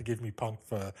 but you have to give me Punk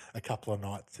for a couple of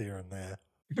nights here and there.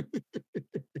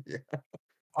 Yeah.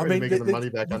 I mean, making the money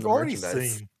back on the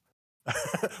merchandise.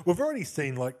 We've already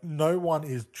seen, like, no one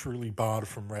is truly barred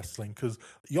from wrestling because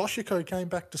Yoshiko came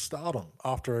back to Stardom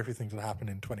after everything that happened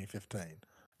in 2015.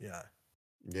 Yeah.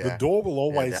 The door will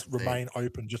always remain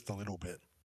open just a little bit.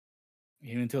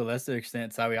 Even to a lesser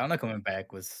extent, Sariana coming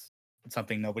back was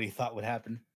something nobody thought would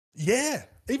happen. Yeah.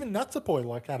 Even Natsupoi,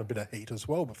 like, had a bit of heat as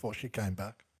well before she came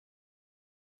back.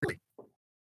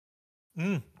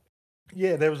 Really?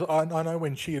 Yeah, there was. I know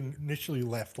when she initially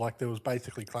left, like there was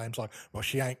basically claims like, "Well,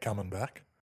 she ain't coming back."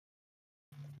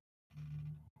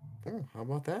 Oh, how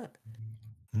about that?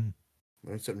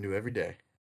 Learn something new every day.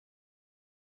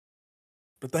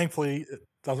 But thankfully, it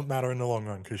doesn't matter in the long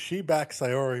run because she back,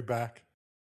 Sayori back,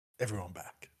 everyone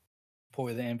back.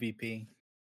 Poor the MVP.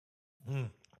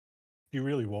 He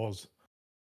really was.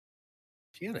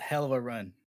 She had a hell of a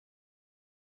run.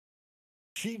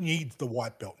 She needs the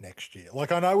white belt next year.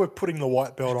 Like, I know we're putting the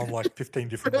white belt on like 15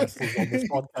 different wrestlers on this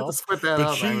podcast,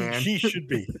 but she should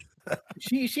be.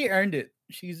 She earned it.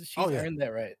 She's earned that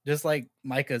right. Just like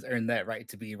Micah's earned that right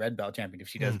to be red belt champion if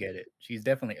she does get it. She's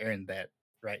definitely earned that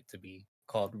right to be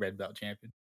called red belt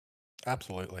champion.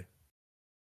 Absolutely.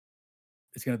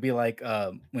 It's gonna be like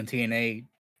when TNA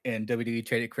and WWE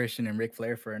traded Christian and Ric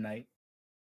Flair for a night.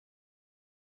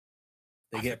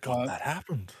 I forgot that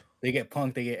happened. They get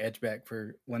Punk, they get Edge back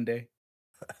for one day.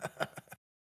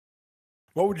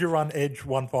 What would you run Edge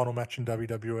one final match in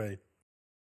WWE?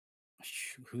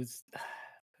 Who's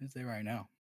there right now?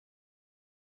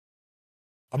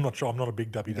 I'm not sure. I'm not a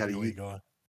big WWE guy.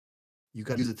 You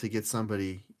got to use it to get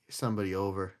somebody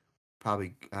over.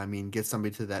 Probably, I mean, get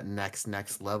somebody to that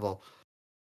next level.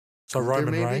 So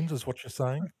Roman Reigns is what you're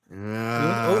saying?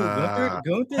 Gunther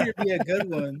would be a good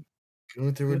one.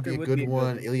 Gunther would be a Gunther would good be a good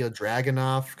one. one. Ilya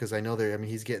Dragunov, because I know they're. I mean,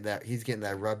 he's getting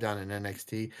that rub down in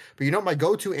NXT. But you know, my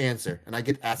go-to answer, and I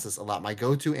get asked this a lot. My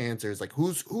go-to answer is like,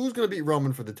 who's gonna beat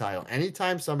Roman for the title?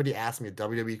 Anytime somebody asks me a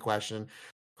WWE question,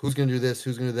 who's gonna do this?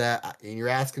 Who's gonna do that? And you're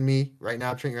asking me right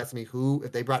now, Trent. You're asking me who,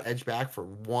 if they brought Edge back for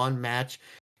one match,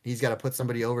 he's got to put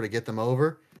somebody over to get them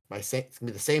over. It's gonna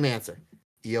be the same answer.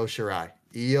 Io Shirai.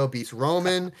 Io beats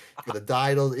Roman for the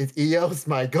title. Io's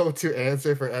my go-to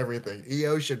answer for everything.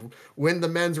 Io should win the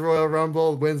men's Royal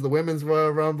Rumble, wins the women's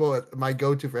Royal Rumble. My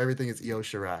go-to for everything is Io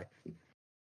Shirai.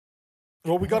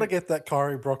 Well, we got to get that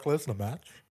Kyrie Brock Lesnar match.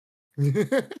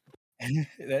 That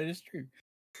is true.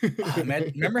 Oh,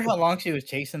 man, remember how long she was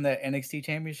chasing that NXT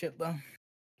championship though?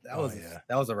 That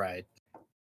was a ride.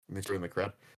 Mr. in the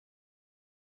crowd.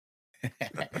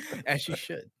 As she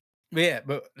should. But yeah,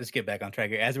 but let's get back on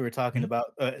track here. As we were talking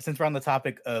about, since we're on the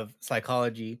topic of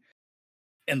psychology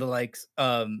and the likes,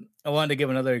 I wanted to give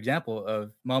another example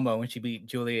of Momo when she beat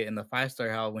Julia in the 5-star.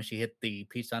 How when she hit the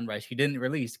Peach Sunrise, she didn't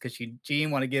release because she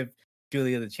didn't want to give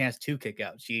Julia the chance to kick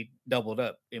out. She doubled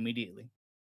up immediately.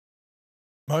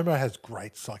 Momo has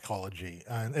great psychology,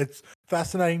 and it's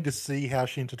fascinating to see how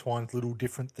she intertwines little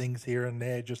different things here and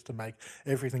there just to make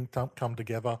everything come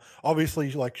together.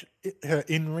 Obviously, like her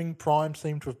in-ring prime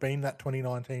seemed to have been that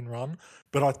 2019 run,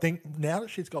 but I think now that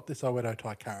she's got this Oedo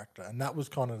Tai character, and that was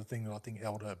kind of the thing that I think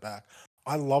held her back.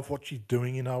 I love what she's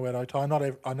doing in Oedo Tai.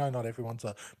 I know not everyone's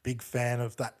a big fan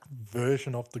of that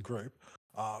version of the group,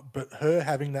 but her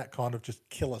having that kind of just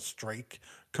killer streak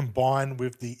combined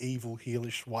with the evil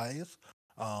heelish ways.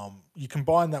 You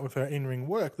combine that with her in-ring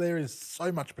work, there is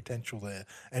so much potential there,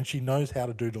 and she knows how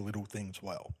to do the little things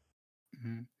well.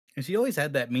 Mm-hmm. And she always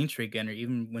had that mean streak in her,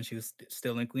 even when she was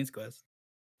still in Queen's Quest.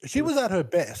 She was at her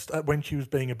best when she was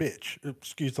being a bitch.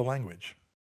 Excuse the language.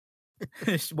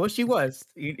 Well, she was.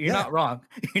 You're not wrong.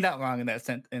 You're not wrong in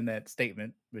that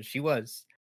statement. But she was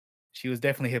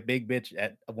definitely a big bitch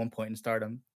at one point in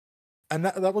Stardom. And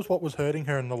that was what was hurting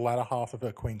her in the latter half of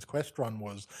her Queen's Quest run.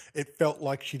 Was it felt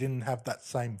like she didn't have that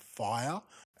same fire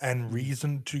and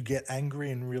reason to get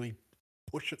angry and really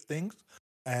push at things.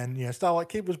 And Starlight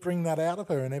Kid was bringing that out of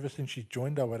her, and ever since she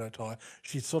joined Oedo Tai,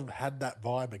 she's sort of had that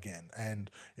vibe again.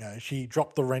 And she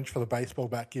dropped the wrench for the baseball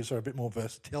bat, gives her a bit more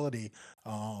versatility.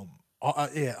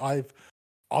 I've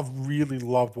really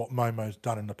loved what Momo's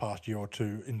done in the past year or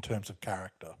two in terms of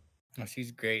character. Oh,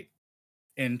 she's great.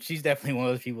 And she's definitely one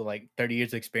of those people like 30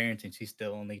 years of experience, and she's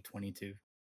still only 22.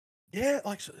 Yeah,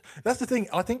 like that's the thing.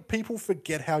 I think people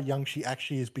forget how young she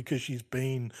actually is because she's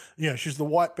been, she's the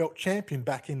white belt champion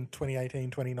back in 2018,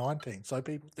 2019. So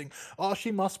people think, oh,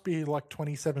 she must be like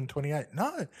 27, 28.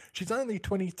 No, she's only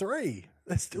 23.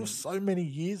 There's still so many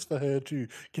years for her to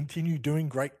continue doing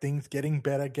great things, getting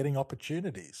better, getting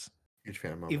opportunities. Huge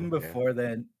fan of Momo, even before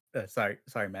then, sorry,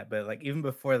 Matt, but like even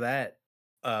before that,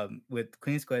 with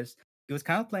Queen's Quest, he was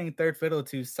kind of playing third fiddle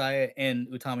to Saya and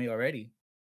Utami already.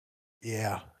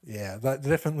 Yeah, that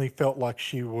definitely felt like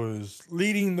she was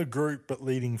leading the group, but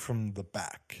leading from the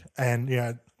back.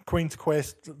 And Queen's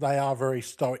Quest, they are a very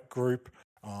stoic group.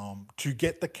 To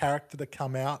get the character to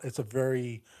come out, it's a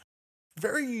very,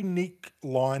 very unique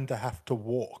line to have to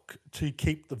walk to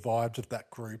keep the vibes of that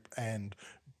group and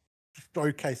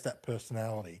showcase that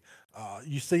personality.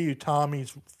 You see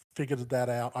Utami's figured that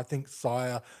out. I think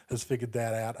Saya has figured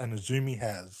that out, and Azumi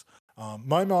has.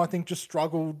 Momo, I think, just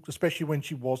struggled, especially when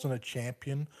she wasn't a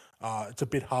champion. It's a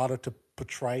bit harder to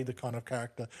portray the kind of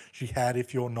character she had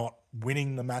if you're not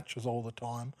winning the matches all the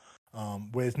time.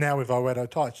 Whereas now with Oedo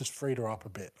Tai, it's just freed her up a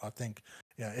bit. I think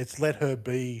it's let her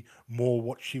be more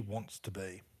what she wants to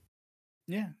be.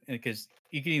 Yeah, because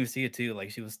you can even see it too. Like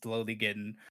she was slowly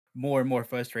getting more and more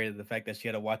frustrated at the fact that she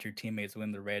had to watch her teammates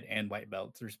win the red and white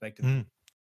belts, respectively.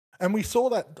 And we saw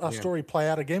that story play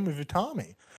out again with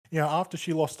Utami. After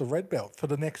she lost the red belt for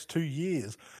the next 2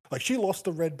 years, like she lost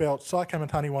the red belt, Sai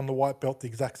Kamitani won the white belt the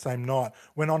exact same night,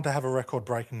 went on to have a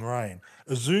record-breaking reign.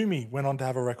 Azumi went on to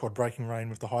have a record-breaking reign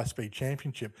with the high-speed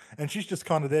championship, and she's just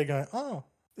kind of there going, oh,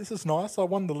 this is nice. I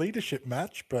won the leadership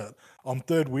match, but I'm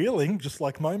third wheeling, just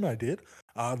like Momo did.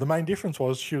 The main difference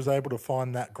was she was able to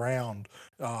find that ground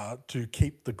to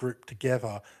keep the group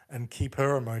together and keep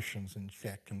her emotions in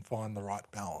check and find the right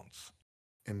balance.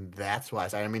 And that's why,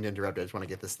 sorry, I didn't mean to interrupt. I just want to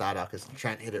get this thought out because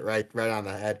Trent hit it right on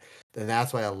the head. And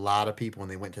that's why a lot of people, when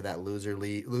they went to that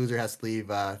loser has to leave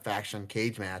faction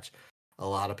cage match, a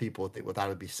lot of people thought it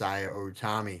would be Saya or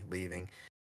Utami leaving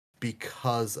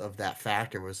because of that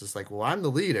factor. It was just like, well, I'm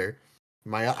the leader.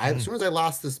 As soon as I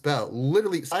lost this belt,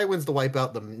 literally, Saya wins the white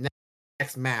belt. The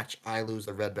next match, I lose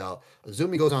the red belt.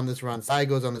 Azumi goes on this run. Saya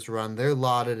goes on this run. They're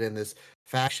lauded in this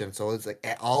faction. So it's like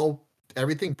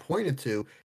everything pointed to,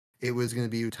 it was going to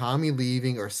be Utami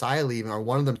leaving or Saya leaving or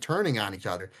one of them turning on each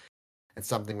other. And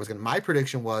something was going to. My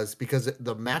prediction was, because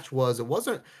the match was, it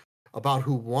wasn't about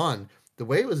who won. The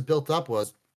way it was built up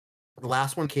was the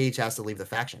last one cage has to leave the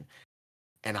faction.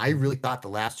 And I really thought the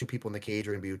last two people in the cage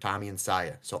were going to be Utami and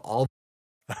Saya. So all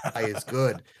is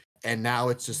good. And now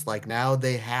it's just like, now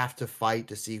they have to fight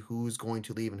to see who's going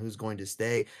to leave and who's going to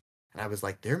stay. And I was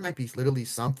like, there might be literally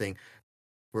something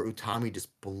where Utami just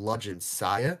bludgeons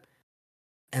Saya,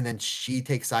 and then she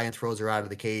takes Saya and throws her out of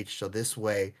the cage. So this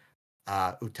way,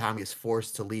 Utami is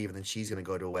forced to leave, and then she's going to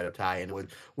go to a Uedo Tai, and it would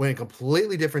went in a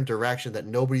completely different direction that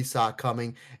nobody saw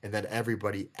coming, and that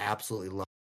everybody absolutely loved.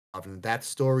 And that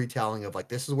storytelling of like,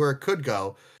 this is where it could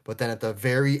go, but then at the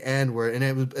very end, and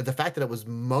it was the fact that it was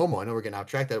Momo. I know we're getting off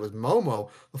track. That it was Momo,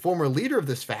 the former leader of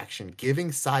this faction,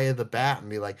 giving Saya the bat and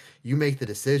be like, "You make the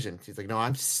decision." She's like, "No,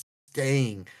 I'm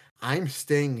staying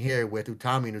here with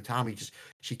Utami." And Utami just,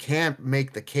 she can't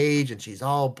make the cage, and she's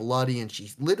all bloody, and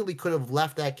she literally could have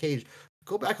left that cage.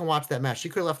 Go back and watch that match. She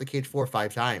could have left the cage 4 or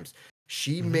 5 times.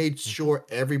 She made sure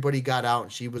everybody got out,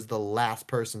 and she was the last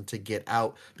person to get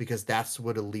out, because that's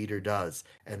what a leader does.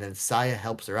 And then Saya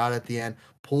helps her out at the end,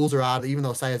 pulls her out, even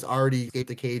though Saya's already escaped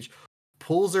the cage,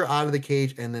 pulls her out of the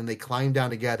cage, and then they climb down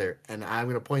together. And I'm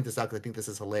going to point this out because I think this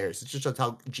is hilarious. It's just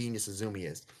how genius Azumi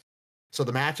is. So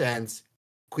the match ends.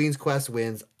 Queen's Quest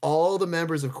wins. All the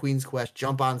members of Queen's Quest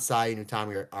jump on Saya and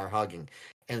Utami are hugging.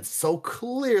 And it's so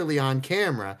clearly on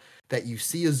camera that you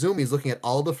see Azumi is looking at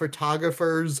all the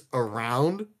photographers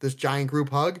around this giant group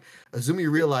hug. Azumi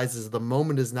realizes the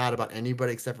moment is not about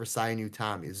anybody except for Saya and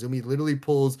Utami. Azumi literally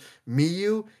pulls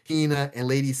Miyu, Hina, and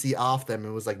Lady C off them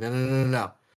and was like,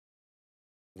 no.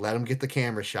 Let them get the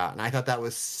camera shot. And I thought that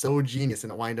was so genius,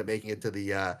 and it wound up making it to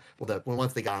the,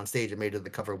 once they got on stage, it made it to the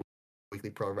cover of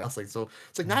Weekly Pro Wrestling. So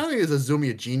it's like, not only is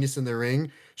Azumi a genius in the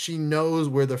ring, she knows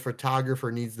where the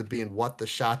photographer needs to be and what the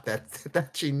shot that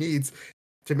she needs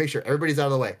to make sure everybody's out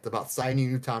of the way. It's about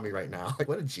signing Utami right now. Like,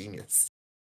 what a genius.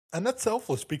 And that's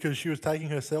selfless, because she was taking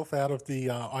herself out of the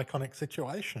iconic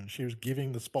situation. She was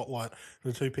giving the spotlight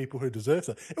to the two people who deserved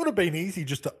it. It would have been easy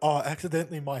just to,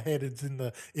 accidentally my head is in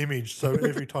the image, so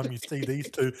every time you see these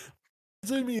two,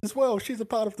 Azumi as well, she's a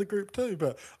part of the group too.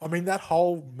 But I mean, that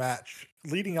whole match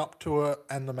leading up to it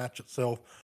and the match itself,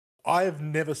 I have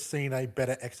never seen a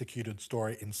better executed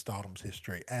story in Stardom's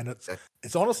history. And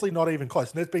it's honestly not even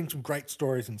close. And there's been some great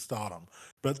stories in Stardom,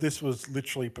 but this was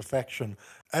literally perfection,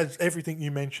 as everything you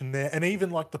mentioned there. And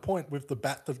even like the point with the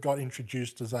bat that got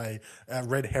introduced as a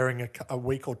red herring a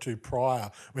week or two prior,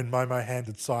 when Momo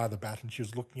handed Saya the bat and she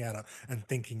was looking at it and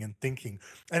thinking.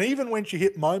 And even when she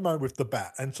hit Momo with the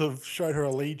bat and sort of showed her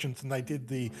allegiance, and they did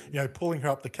the, pulling her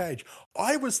up the cage,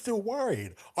 I was still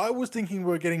worried. I was thinking we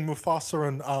were getting Mufasa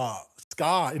and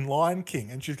Scar in Lion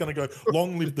King, and she's going to go,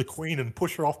 "Long live the Queen," and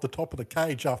push her off the top of the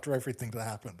cage after everything that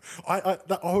happened. I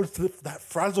was that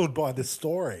frazzled by this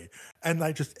story, and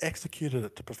they just executed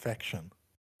it to perfection.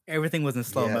 Everything was in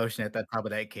slow motion at the top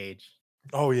of that cage.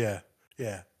 Oh yeah.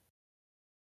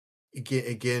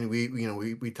 Again,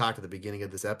 we talked at the beginning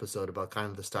of this episode about kind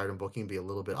of the Stardom booking be a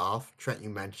little bit off. Trent, you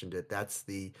mentioned it. That's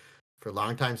for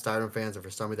longtime Stardom fans, and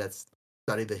for somebody that's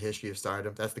studied the history of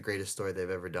Stardom, that's the greatest story they've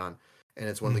ever done. And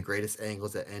it's one of the greatest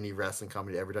angles that any wrestling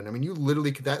company ever done. I mean,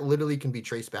 that literally can be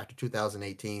traced back to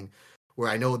 2018, where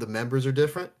I know the members are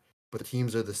different, but the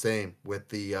teams are the same, with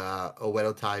the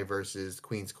Uedo Tai versus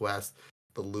Queen's Quest.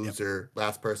 The loser,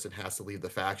 last person has to leave the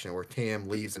faction, where Tam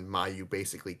leaves and Mayu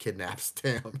basically kidnaps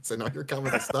Tam. So now you're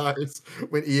coming to stars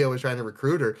when Io was trying to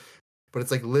recruit her. But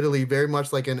it's like literally very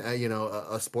much like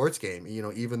a sports game.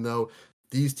 Even though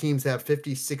these teams have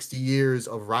 50, 60 years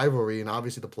of rivalry, and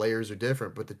obviously the players are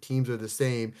different, but the teams are the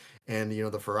same, and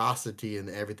the ferocity and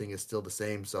everything is still the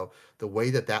same. So the way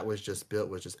that was just built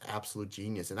was just absolute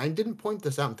genius. And I didn't point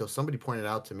this out until somebody pointed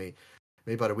out to me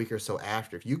maybe about a week or so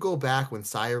after. If you go back when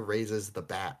Saya raises the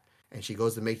bat and she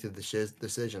goes to make the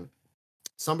decision,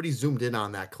 somebody zoomed in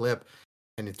on that clip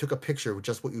and it took a picture of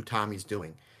just what Utami's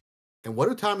doing. And what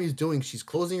Utami's doing, she's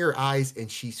closing her eyes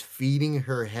and she's feeding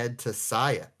her head to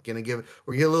Saya. We're gonna get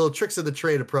a little tricks of the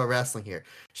trade of pro wrestling here.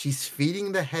 She's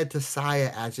feeding the head to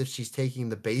Saya as if she's taking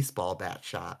the baseball bat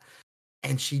shot.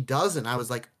 And she doesn't. I was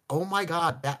like, oh my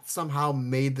God, that somehow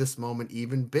made this moment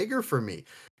even bigger for me.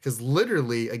 Because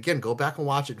literally, again, go back and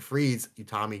watch it freeze.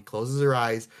 Utami closes her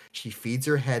eyes. She feeds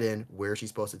her head in where she's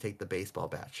supposed to take the baseball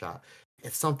bat shot.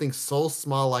 It's something so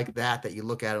small like that you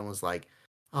look at it and was like,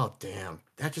 oh, damn,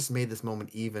 that just made this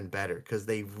moment even better, because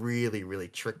they really, really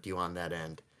tricked you on that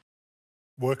end.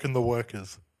 Working the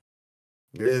workers.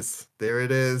 Yes, there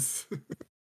it is.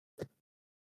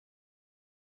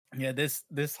 Yeah,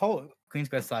 this whole Queen's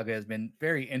Quest Saga has been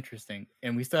very interesting,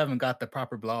 and we still haven't got the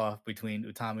proper blow off between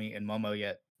Utami and Momo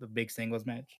yet. The big singles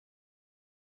match.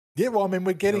 Yeah, well, I mean,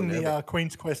 we're getting never. the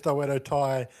Queen's Quest Oedo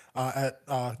tie at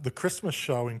the Christmas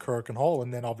show in Croken Hall,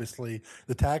 and then obviously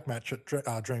the tag match at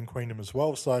Dream Queendom as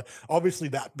well. So obviously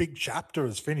that big chapter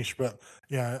is finished. But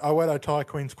you know, Oedo tie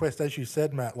Queen's Quest, as you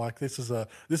said, Matt, like this is a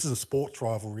sports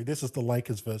rivalry. This is the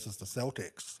Lakers versus the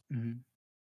Celtics. Mm-hmm.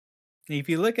 If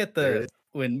you look at the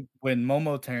when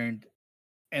Momo turned,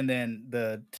 and then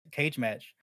the cage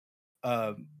match,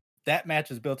 that match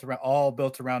was built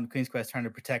around Queen's Quest trying to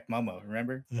protect Momo.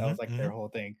 Remember, that was like their whole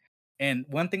thing. And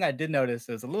one thing I did notice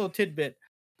was a little tidbit: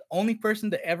 the only person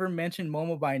to ever mention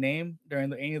Momo by name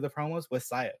during any of the promos was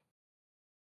Saya.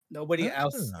 Nobody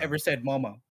else ever said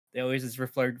Momo. They always just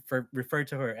referred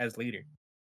to her as leader.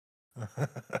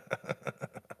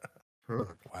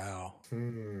 Wow,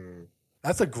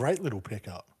 that's a great little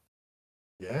pickup.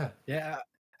 Yeah.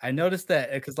 I noticed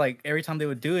that because like every time they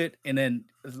would do it, and then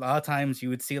a lot of times you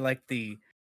would see like the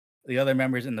other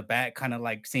members in the back kind of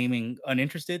like seeming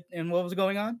uninterested in what was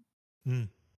going on. So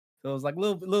it was like a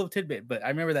little tidbit, but I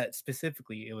remember that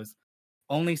specifically. It was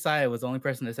only Saya was the only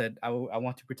person that said, I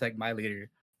want to protect my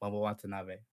leader, Momo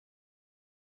Watanabe.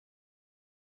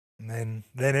 And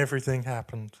then everything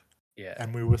happened. Yeah.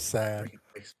 And we were sad.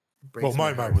 Well,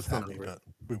 Momo was happy, but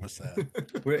we were sad.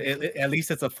 At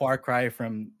least it's a far cry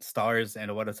from Stars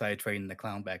and Owadasai trading the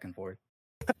clown back and forth.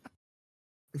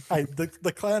 Hey,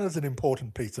 the clown is an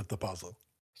important piece of the puzzle.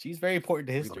 She's very important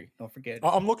to history. Don't forget.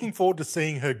 I'm looking forward to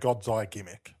seeing her God's Eye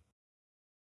gimmick.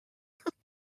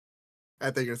 I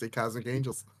think you're going to say Cosmic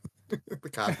Angels. The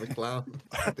Cosmic Clown.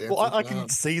 Well, I can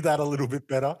see that a little bit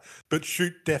better, but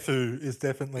Shoot Defu is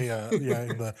definitely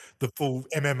in the full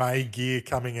MMA gear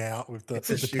coming out with the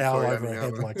towel over her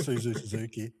head like Suzu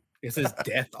Suzuki. It says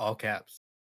death, all caps.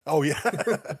 Oh, yeah.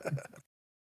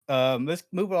 Let's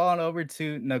move on over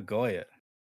to Nagoya.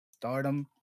 Stardom.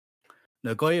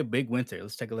 Nagoya Big Winter.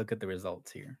 Let's take a look at the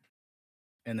results here.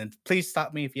 And then please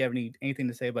stop me if you have anything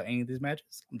to say about any of these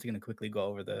matches. I'm just going to quickly go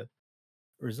over the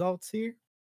results here.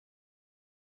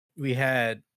 We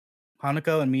had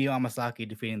Hanako and Miyu Amasaki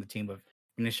defeating the team of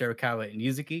Mina Shirakawa and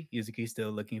Yuzuki. Yuzuki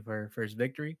still looking for her first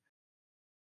victory.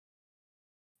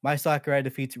 Mai Sakurai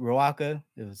defeats Ruaka.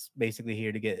 It was basically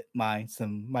here to get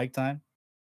some mic time.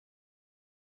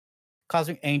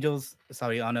 Cosmic Angels,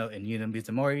 Saori Ano and Yuna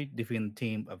Mizumori defeating the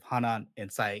team of Hanan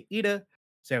and Sai Ida.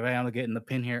 Saori Ano getting the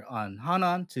pin here on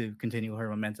Hanan to continue her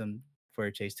momentum for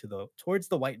a chase towards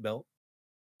the white belt.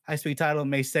 High Speed title,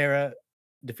 Mei Sarah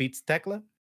defeats Tekla.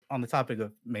 On the topic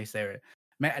of Mei Sarah,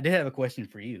 Matt, I did have a question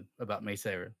for you about Mei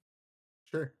Sarah.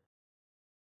 Sure.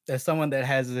 As someone that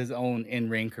has his own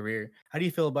in-ring career, how do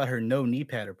you feel about her no knee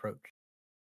pad approach?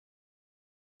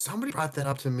 Somebody brought that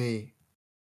up to me.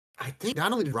 I think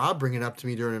not only did Rob bring it up to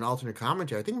me during an alternate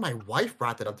commentary, I think my wife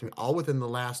brought that up to me all within the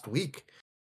last week.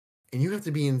 And you have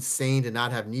to be insane to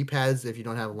not have knee pads if you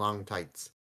don't have long tights.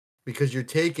 Because you're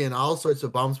taking all sorts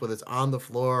of bumps, whether it's on the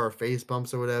floor or face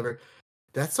bumps or whatever.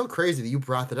 That's so crazy that you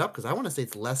brought that up, because I want to say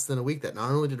it's less than a week that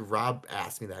not only did Rob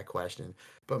ask me that question,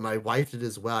 but my wife did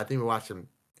as well. I think we watched him.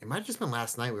 It might have just been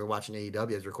last night. We were watching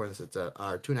AEW as recording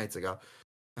this 2 nights ago.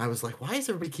 And I was like, why does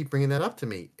everybody keep bringing that up to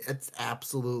me? It's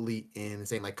absolutely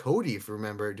insane. Like Cody, if you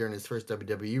remember, during his first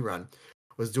WWE run,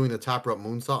 was doing the top rope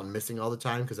moonsault and missing all the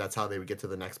time because that's how they would get to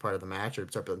the next part of the match or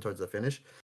start building towards the finish.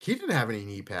 He didn't have any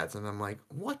knee pads. And I'm like,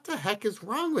 what the heck is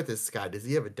wrong with this guy? Does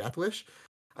he have a death wish?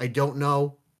 I don't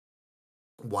know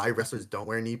why wrestlers don't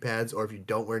wear knee pads, or if you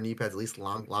don't wear knee pads, at least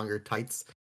longer tights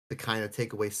to kind of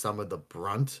take away some of the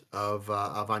brunt of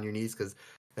on your knees, because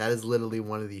that is literally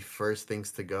one of the first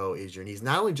things to go is your knees.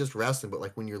 Not only just wrestling, but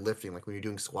like when you're lifting, like when you're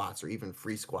doing squats or even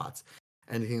free squats,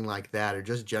 anything like that, or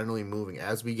just generally moving.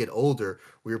 As we get older,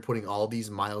 we're putting all these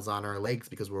miles on our legs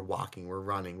because we're walking, we're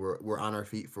running, we're on our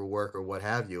feet for work or what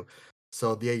have you.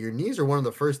 So yeah, your knees are one of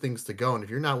the first things to go, and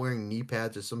if you're not wearing knee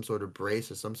pads or some sort of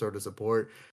brace or some sort of support,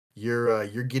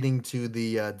 you're getting to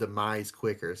the demise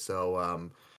quicker. So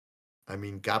I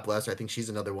mean, God bless her. I think she's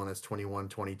another one that's 21,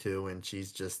 22, and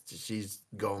she's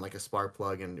going like a spark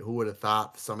plug. And who would have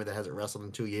thought somebody that hasn't wrestled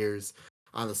in 2 years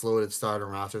on the slow-loaded Stardom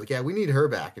roster, like, yeah, we need her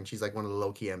back, and she's like one of the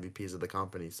low-key MVPs of the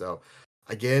company. So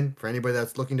again, for anybody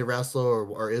that's looking to wrestle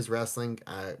or is wrestling,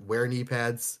 wear knee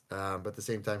pads, but at the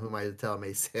same time, who am I to tell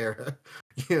May Sarah,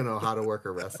 how to work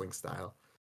her wrestling style?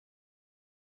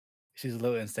 She's a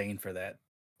little insane for that.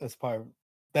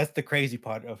 That's the crazy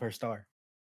part of her star.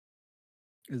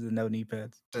 Is the no knee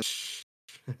pads.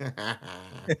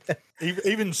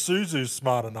 Even Suzu's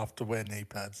smart enough to wear knee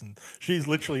pads, and she's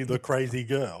literally the crazy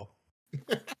girl.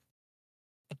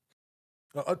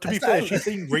 To be fair, she's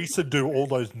seen Risa do all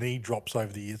those knee drops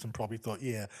over the years and probably thought,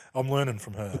 yeah, I'm learning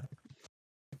from her.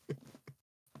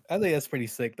 I think that's pretty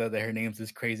sick, though, that her name's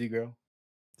this crazy girl.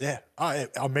 Yeah, I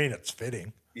mean, it's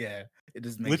fitting. Yeah, it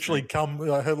just makes Literally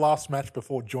sense. her last match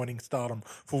before joining Stardom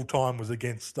full time was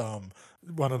against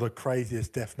one of the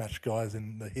craziest deathmatch guys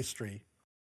in the history.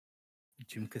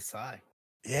 Jim Kasai.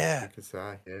 Yeah.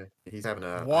 Kasai, yeah. He's having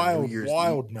a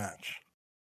wild match.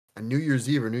 A New Year's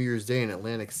Eve or New Year's Day in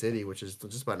Atlantic City, which is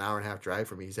just about an hour and a half drive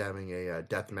from me. He's having a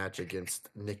death match against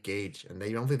Nick Gage, and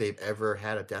they don't think they've ever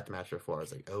had a death match before. I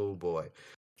was like, oh boy,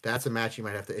 that's a match you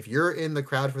might have to. If you're in the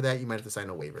crowd for that, you might have to sign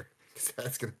a waiver.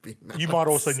 That's gonna be nuts. You might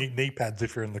also need knee pads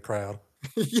if you're in the crowd.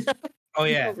 Yeah. Oh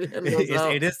yeah,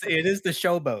 it is the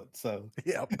showboat. So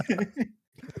yeah,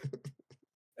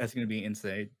 that's gonna be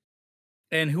insane.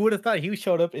 And who would have thought he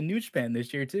showed up in New Japan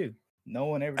this year too? No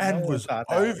one ever. And no was one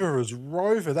over as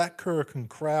Rover. That Kurikan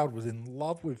crowd was in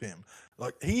love with him.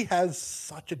 Like, he has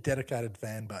such a dedicated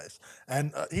fan base,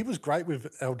 and he was great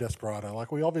with El Desperado.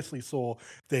 Like, we obviously saw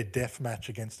their death match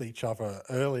against each other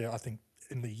earlier, I think,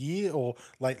 in the year or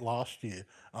late last year.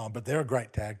 But they're a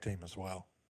great tag team as well.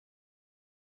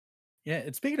 Yeah,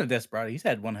 and speaking of Desperado, he's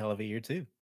had one hell of a year too.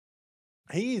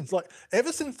 He is like,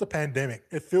 ever since the pandemic,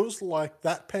 it feels like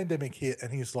that pandemic hit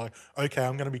and he's like, okay,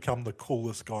 I'm going to become the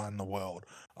coolest guy in the world.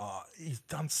 He's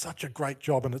done such a great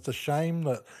job, and it's a shame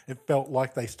that it felt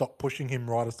like they stopped pushing him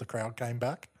right as the crowd came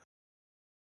back.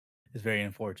 It's very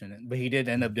unfortunate, but he did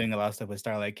end up doing a lot of stuff with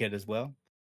Starlight Kid as well.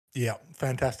 Yeah,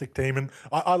 fantastic team. And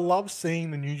I love seeing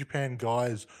the New Japan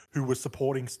guys who were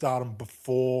supporting Stardom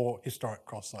before historic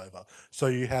crossover. So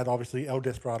you had obviously El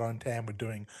Desperado and Tam were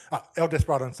doing, El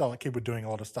Desperado and Starlight Kid were doing a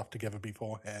lot of stuff together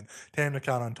beforehand. Tam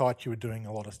Nakano and Taichi were doing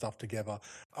a lot of stuff together.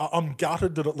 I'm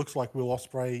gutted that it looks like Will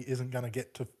Ospreay isn't going to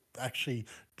get to actually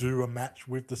do a match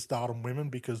with the Stardom women,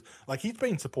 because like, he's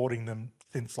been supporting them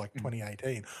since like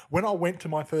 2018. When I went to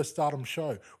my first Stardom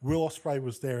show, Will Ospreay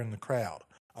was there in the crowd.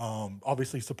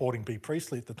 Obviously supporting B.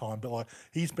 Priestley at the time, but like,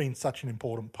 he's been such an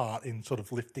important part in sort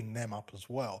of lifting them up as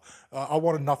well. I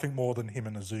wanted nothing more than him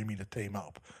and Azumi to team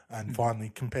up and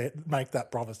finally make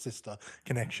that brother-sister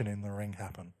connection in the ring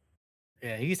happen.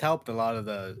 Yeah, he's helped a lot of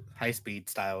the high-speed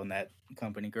style in that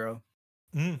company grow.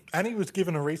 And he was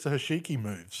given Arisa Hoshiki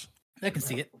moves. I can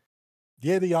see it.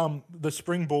 Yeah, the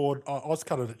springboard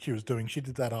Ozcutter that she was doing, she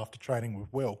did that after training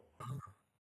with Will.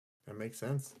 That makes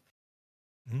sense.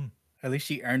 At least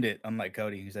she earned it, unlike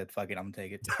Cody, who said, fuck it, I'm going to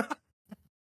take it.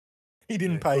 He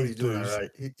didn't pay his dues. Doing all right.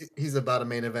 He's about to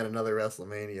main event another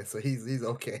WrestleMania, so he's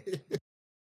okay.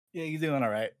 Yeah, he's doing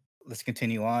all right. Let's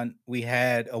continue on. We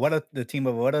had the team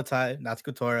of Oedo Tai,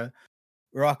 Natsuko Tora,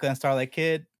 Uraka, and Starlight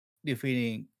Kid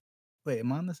defeating... Wait,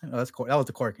 am I on the same? Oh, that was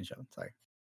the Corkin show. Sorry.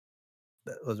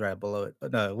 That was right below it.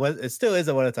 But no, it still is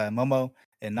a Oedo Tai. Momo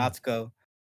and Natsuko,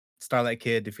 Starlight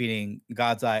Kid defeating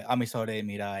God's Eye, Amisore,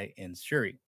 Mirai, and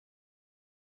Shuri.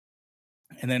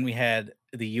 And then we had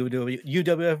the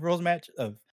UWF rules match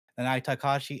of Nanae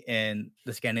Takahashi and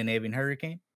the Scandinavian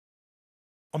Hurricane.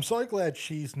 I'm so glad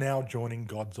she's now joining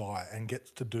God's Eye and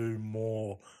gets to do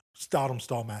more Stardom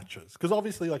style matches, because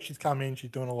obviously, like, she's come in, she's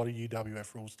doing a lot of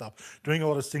UWF rule stuff, doing a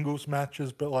lot of singles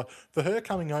matches, but like, for her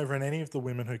coming over, and any of the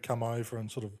women who come over and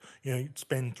sort of, you know,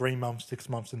 spend 3 months, 6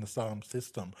 months in the Stardom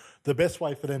system, the best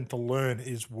way for them to learn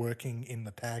is working in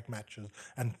the tag matches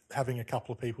and having a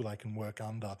couple of people they can work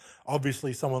under.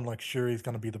 Obviously, someone like Shuri is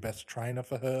going to be the best trainer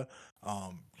for her.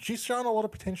 She's shown a lot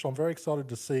of potential. I'm very excited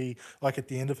to see, like, at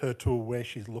the end of her tour, where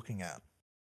she's looking at.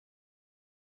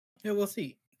 Yeah, we'll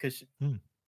see, because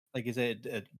like you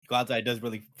said, God's Eye does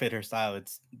really fit her style.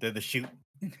 It's the shoot.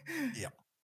 Yeah.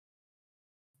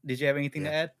 Did you have anything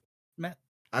to add, Matt?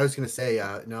 I was going to say,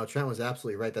 no, Trent was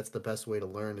absolutely right. That's the best way to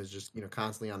learn, is just, you know,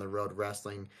 constantly on the road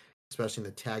wrestling, especially in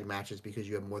the tag matches, because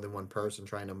you have more than one person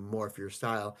trying to morph your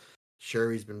style.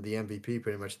 Shuri's been the MVP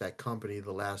pretty much that company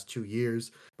the last 2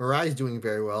 years. Mirai's doing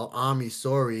very well. Ami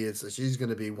Sori, she's going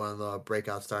to be one of the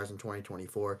breakout stars in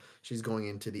 2024. She's going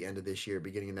into the end of this year,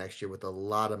 beginning of next year, with a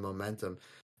lot of momentum.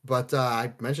 But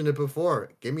I mentioned it before.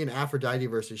 Give me an Aphrodite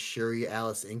versus Shuri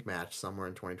Alice Inc. match somewhere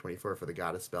in 2024 for the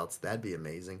Goddess belts. That'd be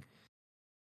amazing.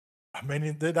 I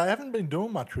mean, they haven't been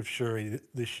doing much with Shuri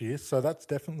this year, so that's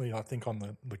definitely, I think, on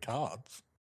the cards.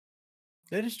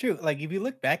 That is true. Like, if you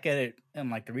look back at it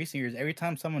in like the recent years, every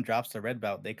time someone drops the red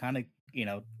belt, they kind of, you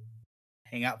know,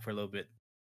 hang out for a little bit.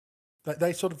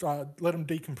 They sort of let them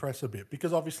decompress a bit,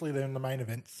 because obviously they're in the main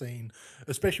event scene,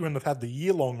 especially when they've had the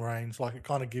year-long reigns. Like, it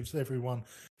kind of gives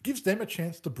them a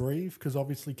chance to breathe, because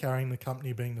obviously carrying the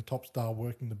company, being the top star,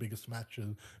 working the biggest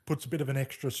matches, puts a bit of an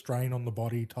extra strain on the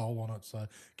body, toll on it. So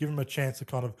give them a chance to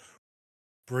kind of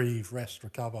breathe, rest,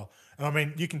 recover. And I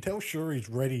mean, you can tell Shuri's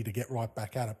ready to get right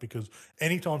back at it because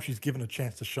anytime she's given a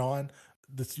chance to shine,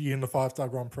 this year in the 5-star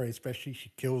Grand Prix especially,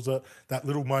 she kills it. That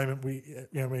little moment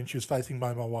when she was facing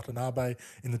Momo Watanabe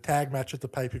in the tag match at the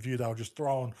pay-per-view, they were just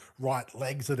throwing right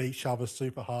legs at each other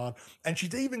super hard. And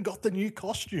she's even got the new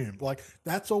costume. Like,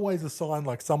 that's always a sign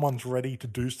like someone's ready to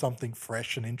do something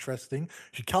fresh and interesting.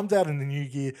 She comes out in the new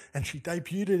gear and she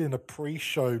debuted it in a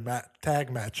pre-show tag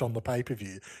match on the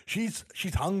pay-per-view. She's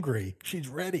hungry. She's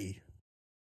ready.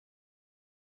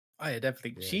 Oh yeah,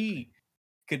 definitely. Yeah. She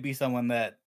could be someone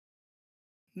that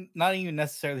not even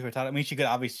necessarily for title. I mean,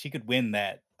 she could win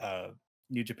that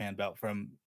New Japan belt from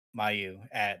Mayu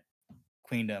at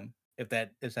Queendom if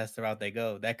that's the route they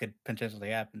go. That could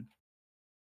potentially happen.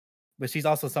 But she's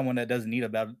also someone that doesn't need a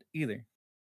belt either.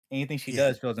 Anything she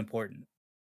does feels important.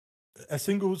 A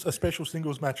special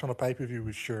singles match on a pay-per-view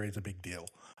with Shuri is a big deal.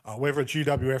 Whether it's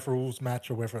UWF rules match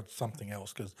or whether it's something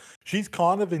else, because she's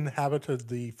kind of inhabited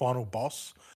the final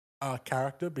boss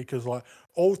character, because like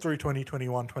all through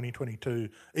 2021, 2022,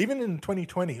 even in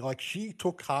 2020, like she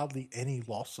took hardly any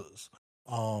losses.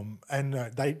 And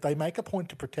they make a point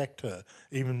to protect her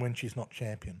even when she's not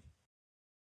champion.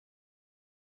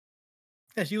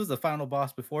 Yeah, she was the final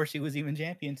boss before she was even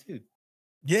champion too.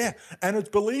 Yeah, and it's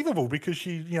believable because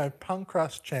she, punk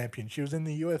crust champion. She was in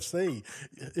the UFC.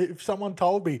 If someone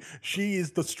told me she is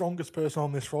the strongest person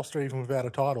on this roster even without a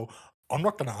title, I'm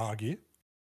not going to argue.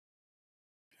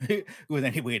 Who is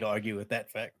any way to argue with that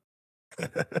fact?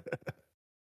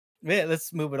 Yeah,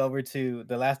 let's move it over to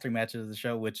the last 3 matches of the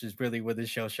show, which is really where this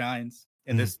show shines.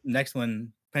 And this next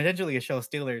one, potentially a show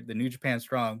stealer, the New Japan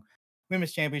Strong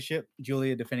Women's Championship,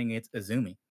 Julia defending against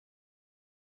Azumi.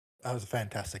 That was a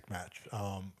fantastic match.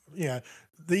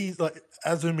 These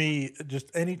Azumi,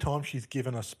 just anytime she's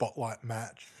given a spotlight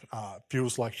match,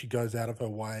 feels like she goes out of her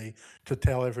way to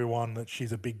tell everyone that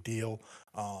she's a big deal.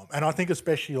 And I think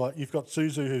especially like you've got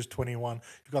Suzu who's 21,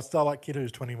 you've got Starlight Kid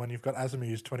who's 21, you've got Azumi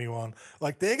who's 21.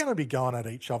 Like they're going to be going at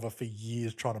each other for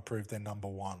years trying to prove they're number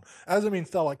one. Azumi and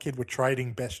Starlight Kid were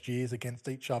trading best years against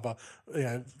each other,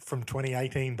 from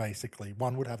 2018 basically.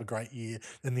 One would have a great year,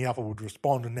 then the other would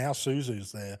respond. And now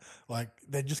Suzu's there. Like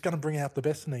they're just going to bring out the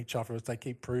best in each other as they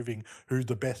keep proving who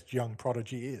the best young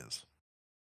prodigy is.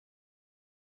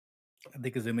 I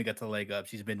think Azumi got the leg up.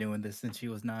 She's been doing this since she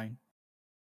was 9.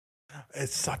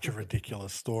 It's such a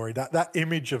ridiculous story. That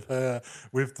image of her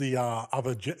with the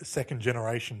other second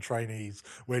generation trainees,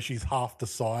 where she's half the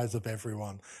size of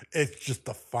everyone. It's just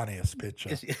the funniest picture.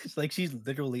 It's like she's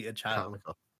literally a child,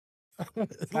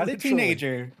 not a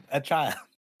teenager, a child.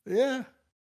 Yeah,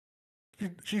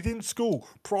 she's in school,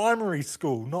 primary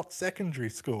school, not secondary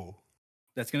school.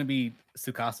 That's gonna be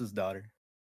Tsukasa's daughter.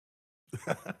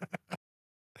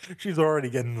 She's already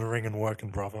getting in the ring and working,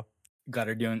 brother. Got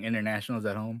her doing internationals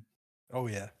at home. Oh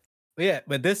yeah.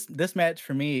 But this match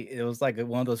for me, it was like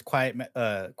one of those quiet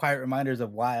reminders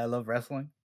of why I love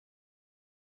wrestling.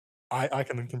 I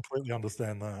can completely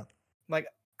understand that. Like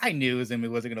I knew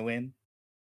Azumi wasn't gonna win,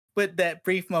 but that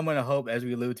brief moment of hope, as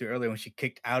we alluded to earlier, when she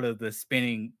kicked out of the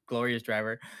spinning Glorious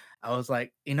Driver, I was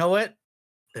like, you know what?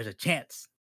 There's a chance.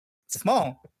 It's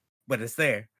small, but it's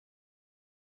there.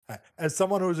 As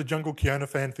someone who was a Jungle Kiona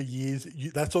fan for years,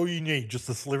 that's all you need, just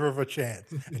a sliver of a chance,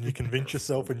 and you convince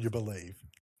yourself and you believe.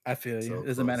 I feel you. It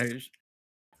doesn't matter.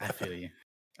 I feel you.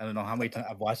 I don't know how many times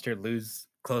I've watched her lose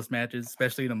close matches,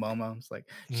 especially the Momo. It's like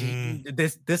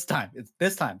this time. It's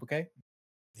this time, okay?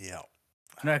 Yeah.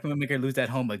 I'm not going to make her lose at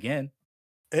home again.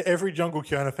 Every Jungle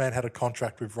Kiona fan had a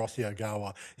contract with Rossi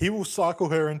Ogawa. He will cycle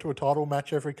her into a title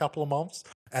match every couple of months,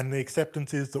 and the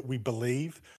acceptance is that we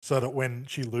believe, so that when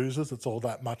she loses, it's all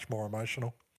that much more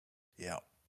emotional. Yeah.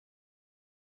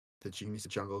 The genius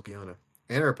of Jungle Kiona.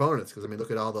 And her opponents, because I mean,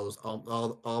 look at all those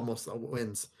almost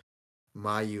wins.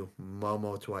 Mayu,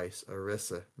 Momo twice,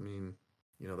 Arisa. I mean,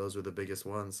 those were the biggest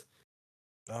ones.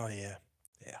 Oh yeah,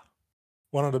 yeah.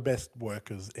 One of the best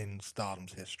workers in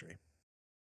Stardom's history.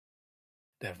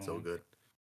 Definitely. So good.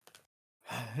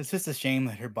 It's just a shame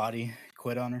that her body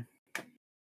quit on her.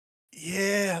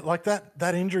 Yeah, like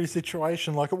that injury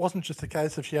situation, like it wasn't just a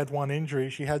case of she had one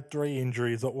injury, she had 3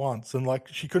 injuries at once, and like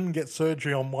she couldn't get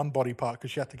surgery on one body part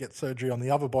because she had to get surgery on the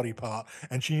other body part,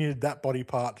 and she needed that body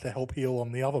part to help heal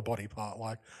on the other body part,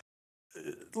 like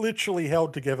literally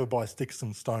held together by sticks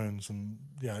and stones and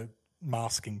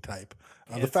masking tape.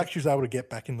 The fact she was able to get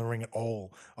back in the ring at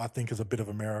all, I think, is a bit of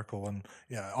a miracle. And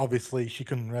obviously she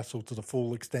couldn't wrestle to the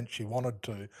full extent she wanted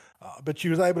to, but she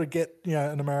was able to get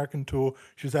an American tour.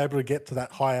 She was able to get to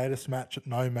that hiatus match at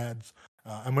Nomads,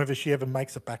 and whether she ever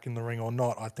makes it back in the ring or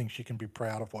not, I think she can be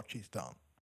proud of what she's done.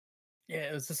 Yeah,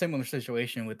 it was a similar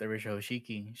situation with Arisha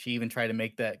Hoshiki. She even tried to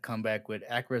make that comeback with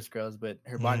Actress Girls, but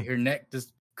her neck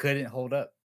just couldn't hold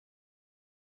up.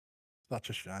 Such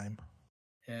a shame.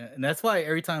 Yeah, and that's why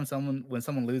every time when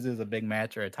someone loses a big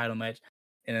match or a title match,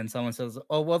 and then someone says,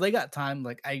 "Oh, well, they got time,"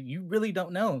 like you really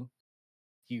don't know.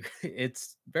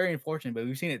 It's very unfortunate, but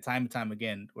we've seen it time and time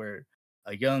again where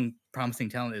a young, promising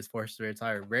talent is forced to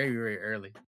retire very, very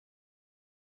early.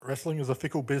 Wrestling is a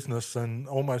fickle business, and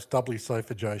almost doubly so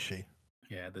for Joshi.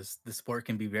 Yeah, this sport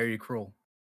can be very cruel.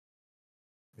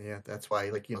 Yeah, that's why,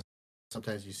 like,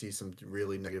 sometimes you see some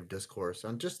really negative discourse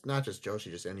on just not just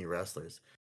Joshi, just any wrestlers.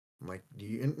 I'm like,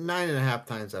 9.5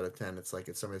 times out of 10, it's like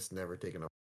it's somebody that's never taken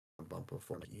a bump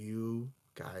before. Like, you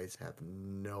guys have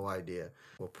no idea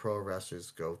what pro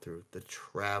wrestlers go through. The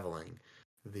traveling,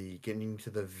 the getting to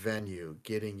the venue,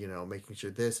 getting, making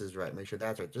sure this is right, make sure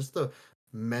that's right. Just the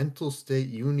mental state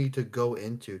you need to go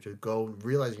into to go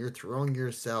realize you're throwing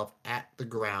yourself at the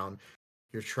ground.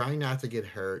 You're trying not to get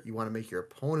hurt. You want to make your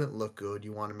opponent look good.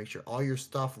 You want to make sure all your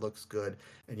stuff looks good.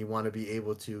 And you want to be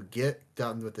able to get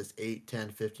done with this 8, 10,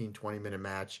 15, 20-minute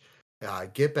match,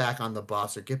 get back on the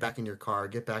bus or get back in your car,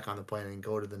 get back on the plane and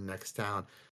go to the next town.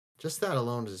 Just that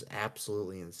alone is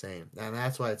absolutely insane. And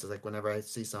that's why it's like whenever I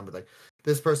see somebody like,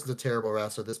 this person's a terrible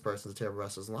wrestler, this person's a terrible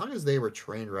wrestler, as long as they were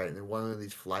trained right and they're one of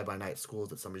these fly-by-night schools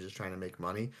that somebody's just trying to make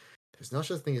money, there's no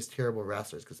such thing as terrible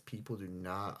wrestlers because people do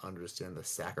not understand the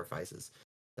sacrifices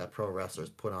that pro wrestlers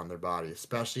put on their body,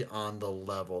 especially on the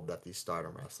level that these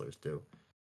Stardom wrestlers do.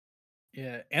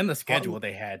 Yeah, and the schedule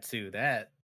they had too.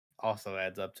 That also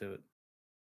adds up to it.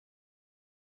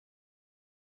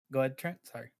 Go ahead, Trent.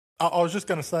 Sorry. I was just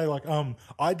going to say, like,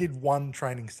 I did one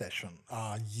training session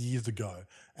years ago,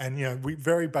 and we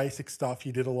very basic stuff.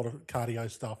 You did a lot of cardio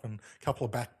stuff and a couple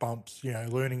of back bumps,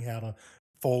 learning how to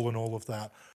fall and all of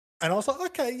that. And I was like,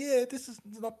 okay, yeah, this is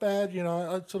not bad.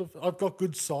 I've got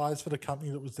good size for the company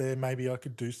that was there. Maybe I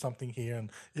could do something here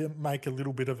and make a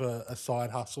little bit of a side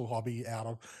hustle hobby out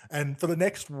of. And for the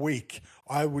next week,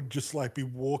 I would just like be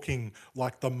walking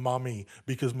like the mummy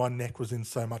because my neck was in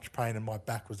so much pain and my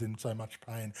back was in so much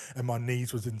pain and my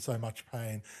knees was in so much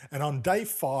pain. And on day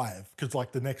 5, because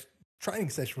like the next training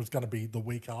session was going to be the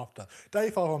week after, day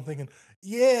 5, I'm thinking,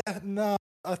 yeah, no,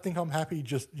 I think I'm happy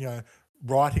just,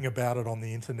 writing about it on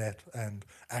the internet and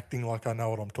acting like I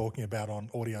know what I'm talking about on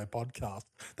audio podcast.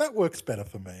 That works better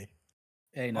for me.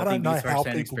 Hey, I don't know how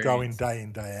people go in day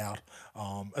out,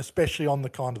 especially on the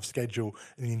kind of schedule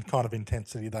and the kind of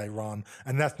intensity they run.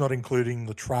 And that's not including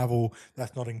the travel.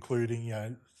 That's not including,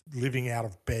 living out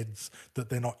of beds that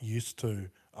they're not used to.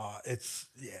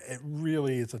 It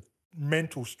really is a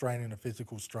mental strain and a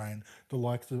physical strain the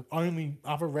likes of only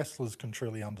other wrestlers can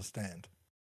truly understand.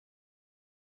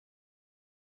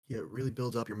 Yeah, it really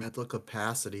builds up your mental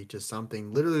capacity to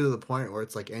something literally to the point where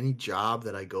it's like any job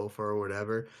that I go for or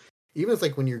whatever. Even it's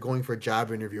like when you're going for a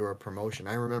job interview or a promotion.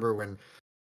 I remember when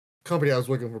company I was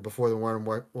working for before the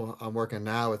one I'm working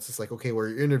now, it's just like, okay,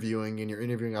 we're interviewing and you're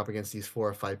interviewing up against these 4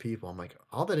 or 5 people. I'm like,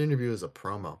 all that interview is a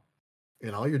promo.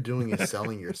 And all you're doing is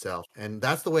selling yourself. And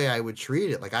that's the way I would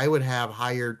treat it. Like I would have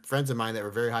hired friends of mine that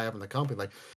were very high up in the company.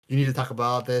 Like, you need to talk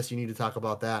about this, you need to talk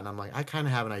about that. And I'm like, I kind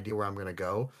of have an idea where I'm going to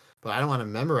go, but I don't want to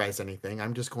memorize anything.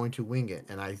 I'm just going to wing it.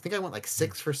 And I think I went like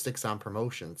 6 for 6 on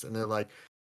promotions. And they're like,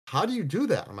 how do you do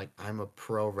that? I'm like, I'm a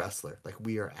pro wrestler. Like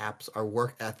our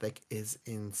work ethic is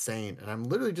insane. And I'm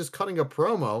literally just cutting a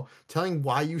promo telling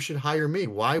why you should hire me.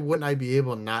 Why wouldn't I be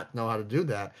able to not know how to do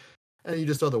that? And you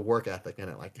just throw the work ethic in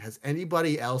it. Like, has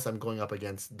anybody else I'm going up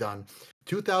against done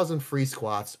 2,000 free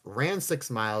squats, ran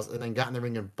 6 miles, and then got in the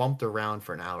ring and bumped around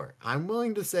for an hour? I'm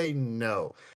willing to say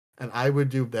no. And I would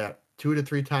do that 2 to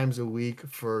 3 times a week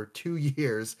for 2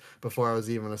 years before I was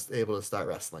even able to start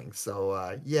wrestling.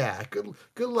 So, yeah, good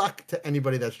luck to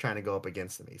anybody that's trying to go up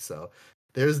against me. So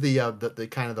there's the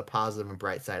kind of the positive and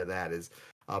bright side of that is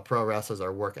pro wrestlers,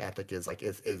 our work ethic is like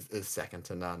is second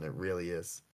to none. It really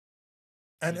is.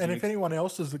 And if anyone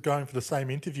else is going for the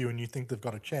same interview and you think they've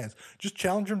got a chance, just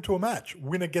challenge them to a match.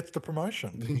 Winner gets the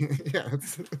promotion. Yeah,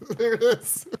 there it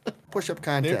is. Push-up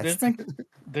contest.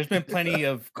 There's been plenty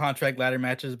of contract ladder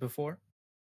matches before.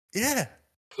 Yeah.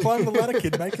 Climb the ladder,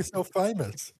 kid. Make yourself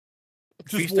famous.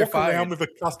 Just walk around with a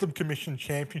custom commission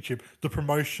championship, the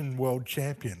promotion world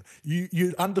champion.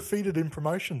 You're undefeated in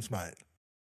promotions, mate.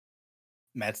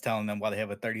 Matt's telling them why they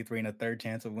have a 33 and a third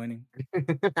chance of winning.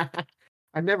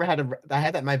 I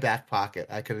had that in my back pocket.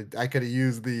 I could have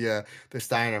used the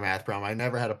Steiner math promo. I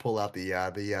never had to pull out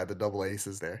the double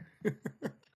aces there.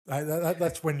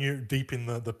 That's when you're deep in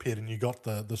the pit and you got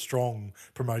the strong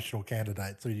promotional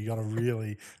candidate. So you got to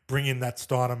really bring in that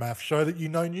Steiner math, show that you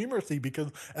know numeracy, because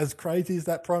as crazy as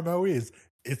that promo is,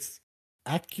 it's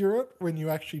accurate when you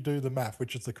actually do the math,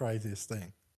 which is the craziest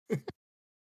thing.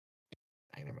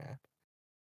 Kind of math.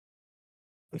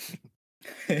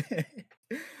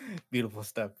 Beautiful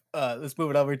stuff. Let's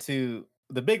move it over to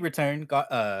the big return.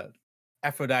 Got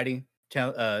Aphrodite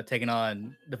taking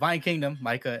on Divine Kingdom,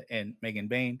 Micah and Megan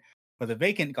Bain for the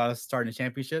vacant Goddess Starting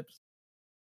Championships.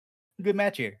 Good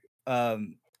match here.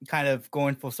 Kind of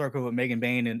going full circle with Megan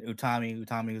Bain and Utami.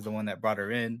 Utami was the one that brought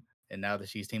her in, and now that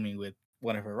she's teaming with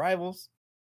one of her rivals,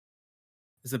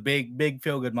 it's a big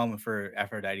feel good moment for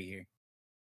Aphrodite here.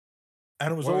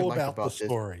 And it was What I all like about the about this-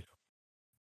 story.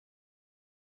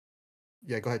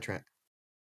 Yeah, go ahead, Trent.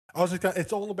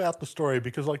 It's all about the story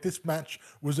because like this match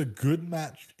was a good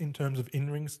match in terms of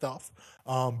in-ring stuff,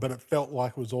 but it felt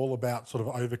like it was all about sort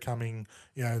of overcoming,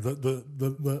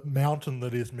 the mountain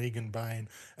that is Megan Bain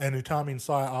and Utami and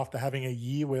Saya. After having a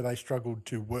year where they struggled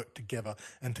to work together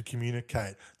and to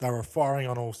communicate, they were firing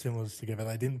on all cylinders together.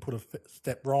 They didn't put a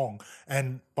step wrong,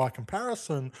 and by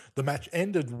comparison, the match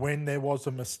ended when there was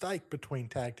a mistake between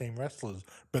tag team wrestlers,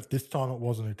 but this time it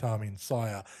wasn't Utami and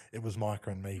Saya; it was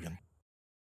Micah and Megan.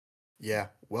 Yeah,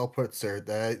 well put, sir.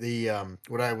 The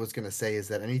what I was gonna say is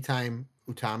that anytime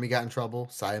Utami got in trouble,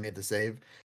 Saya made the save.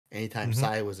 Anytime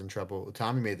Saya was in trouble,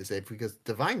 Utami made the save because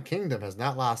Divine Kingdom has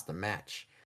not lost a match.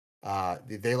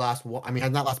 They lost. Has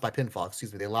not lost by pinfall.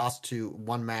 Excuse me. They lost to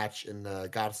one match in the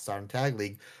Goddess Stardom Tag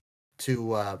League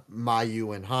to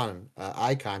Mayu and Han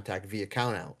eye contact via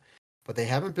countout, but they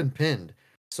haven't been pinned.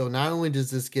 So not only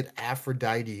does this get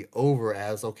Aphrodite over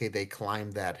as, okay, they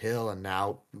climbed that hill and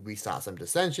now we saw some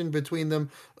dissension between them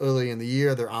early in the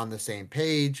year. They're on the same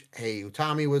page. Hey,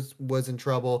 Utami was in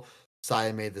trouble.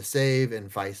 Saya made the save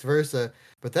and vice versa.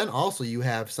 But then also you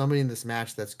have somebody in this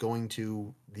match that's going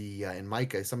to in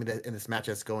Micah, somebody that in this match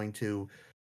that's going to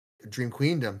Dream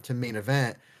Queendom to main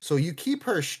event. So you keep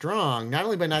her strong, not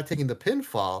only by not taking the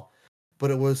pinfall, but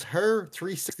it was her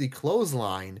 360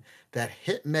 clothesline that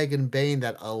hit Megan Bain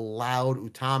that allowed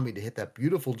Utami to hit that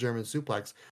beautiful German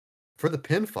suplex for the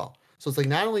pinfall. So it's like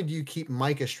not only do you keep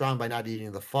Micah strong by not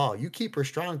eating the fall, you keep her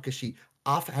strong because she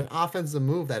had an offensive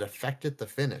move that affected the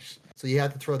finish. So you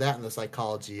had to throw that in the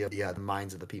psychology of the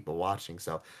minds of the people watching.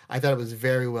 So I thought it was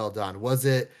very well done. Was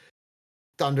it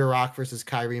Thunder Rock versus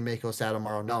Kyrie Mako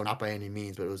Satomaro? No, not by any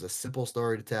means, but it was a simple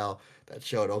story to tell that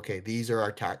showed, okay, these are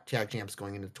our tag champs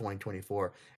going into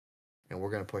 2024, and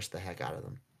we're going to push the heck out of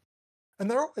them. And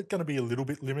they're always going to be a little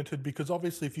bit limited because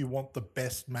obviously if you want the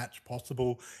best match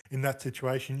possible in that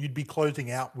situation, you'd be closing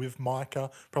out with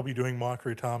Micah, probably doing Micah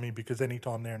Utami because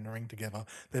anytime they're in the ring together,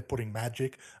 they're putting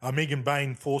magic. Megan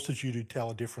Bain forces you to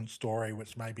tell a different story,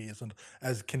 which maybe isn't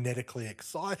as kinetically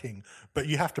exciting, but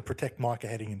you have to protect Micah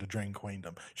heading into Dream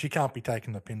Queendom. She can't be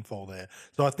taking the pinfall there.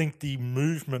 So I think the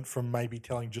movement from maybe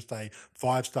telling just a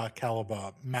 5-star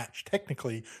caliber match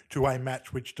technically to a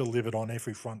match which delivered on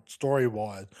every front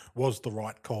story-wise was the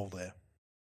right call there.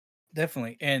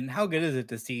 Definitely. And how good is it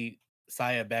to see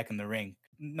Saya back in the ring?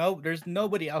 No, there's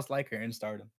nobody else like her in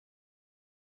Stardom.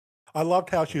 I loved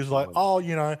how she was like,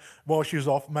 while she was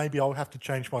off, maybe I'll have to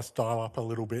change my style up a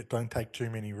little bit. Don't take too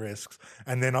many risks.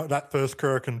 And then that first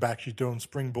Kurikan back, she's doing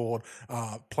springboard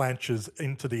planches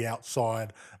into the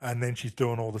outside. And then she's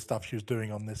doing all the stuff she was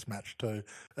doing on this match too.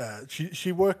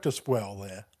 She worked us well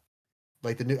there.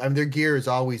 Like their gear is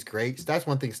always great. So that's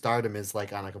one thing. Stardom is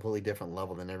like on a completely different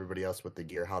level than everybody else with the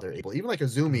gear. How they're able, even like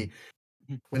Azumi,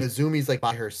 when Azumi's like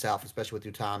by herself, especially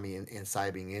with Utami and Sai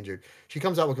being injured, she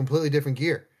comes out with completely different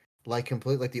gear, like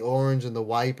the orange and the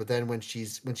white. But then when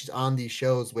she's on these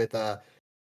shows with her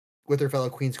fellow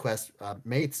Queen's Quest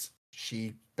mates,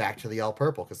 she back to the all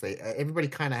purple because everybody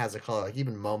kind of has a color. Like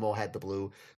even Momo had the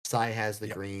blue, Sai has the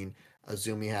green.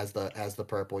 Azumi has the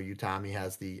purple, Utami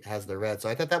has the red. So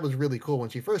I thought that was really cool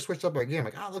when she first switched up her game.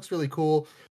 Like, it looks really cool.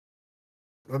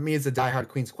 But me as a diehard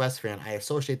Queen's Quest fan, I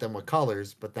associate them with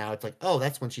colors. But now it's like, oh,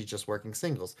 that's when she's just working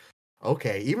singles.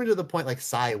 Okay, even to the point like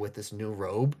Saya with this new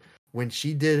robe, when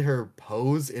she did her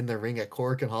pose in the ring at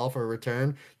Korakuen Hall for her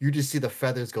return, you just see the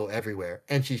feathers go everywhere,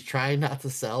 and she's trying not to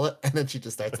sell it, and then she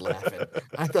just starts laughing.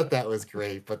 I thought that was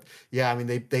great. But yeah, I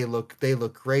mean they look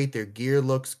great. Their gear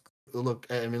look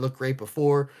great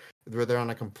before. They're on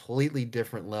a completely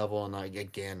different level. And I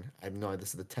know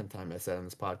this is the 10th time I said on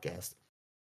this podcast,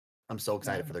 I'm so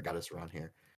excited for their goddess around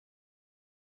here.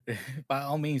 By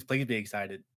all means, please be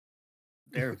excited.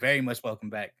 They're very much welcome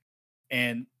back.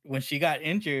 And when she got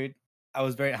injured,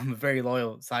 I'm a very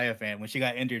loyal Saya fan. When she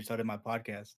got injured, so did my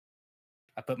podcast.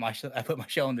 I put my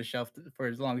show on the shelf for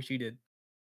as long as she did.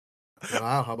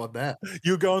 Wow, how about that?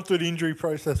 You're going through the injury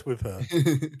process with her.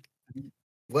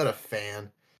 What a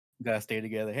fan. Gotta stay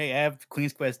together. Hey, I have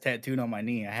Queen's Quest tattooed on my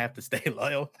knee. I have to stay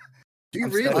loyal. Do you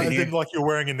I'm still really? As here. in, like you're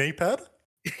wearing a knee pad?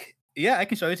 Yeah, I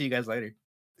can show it to you guys later.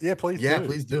 Yeah, please Yeah, do.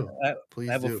 please do. I, Please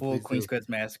I have a do. full Please Queen's do. Quest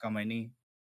mask on my knee.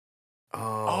 Oh,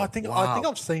 I Oh, think wow.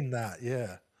 I've seen that.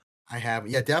 Yeah. I have.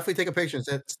 Yeah, definitely take a picture and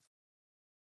send.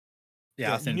 Yeah,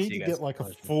 Yeah, I'll you send it need to to you guys. get like a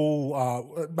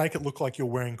full, make it look like you're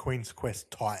wearing Queen's Quest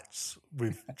tights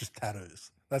with just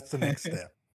tattoos. That's the next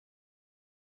step.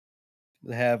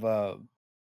 They have the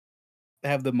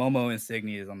Momo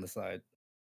insignias on the side.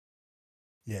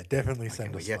 Yeah, definitely I send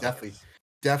can't us wait. Yeah, those.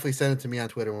 definitely send it to me on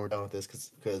Twitter when we're done with this,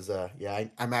 because yeah,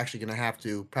 I'm actually gonna have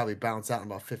to probably bounce out in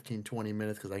about 15, 20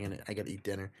 minutes because I gotta eat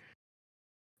dinner.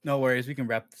 No worries, we can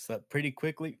wrap this up pretty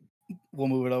quickly. We'll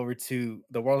move it over to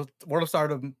the World of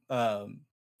Stardom. What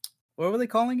were they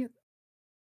calling it?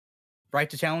 Right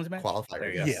to challenge match. Qualifier.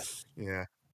 There you go. Yes. Yeah.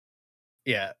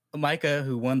 Yeah, Micah,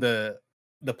 who won the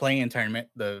play-in tournament,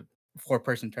 the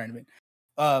 4-person tournament.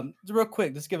 Real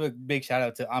quick, just give a big shout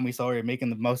out to Ami Sawyer making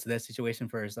the most of that situation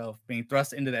for herself, being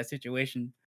thrust into that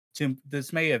situation to the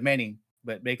dismay of many,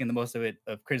 but making the most of it,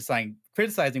 of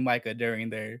criticizing Micah during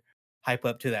their hype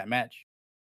up to that match.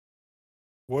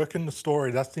 Working the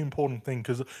story, that's the important thing,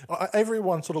 because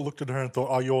everyone sort of looked at her and thought,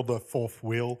 oh, you're the fourth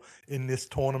wheel in this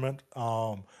tournament.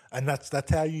 And that's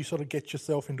how you sort of get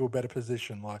yourself into a better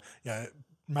position. Like, you know,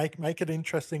 make it an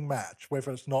interesting match,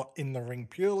 whether it's not in the ring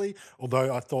purely,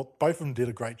 although I thought both of them did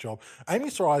a great job. Amy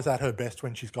Sarai's at her best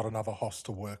when she's got another host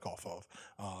to work off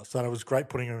of. So it was great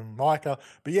putting her in Micah.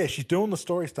 But yeah, she's doing the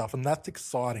story stuff, and that's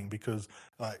exciting because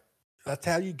like, that's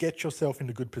how you get yourself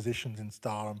into good positions in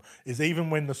Stardom, is even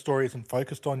when the story isn't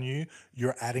focused on you,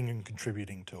 you're adding and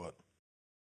contributing to it.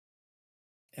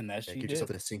 And that Yeah, she get did. yourself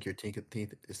to sink your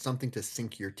teeth. It's something to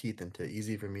sink your teeth into.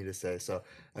 Easy for me to say. So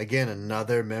again,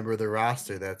 another member of the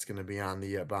roster that's going to be on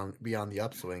the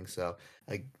upswing. So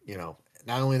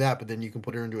not only that, but then you can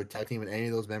put her into a tag team with any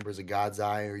of those members of God's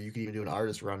Eye, or you can even do an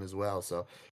artist run as well. So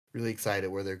really excited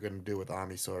where they're going to do with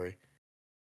Ami Sori.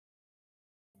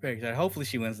 Very excited. Hopefully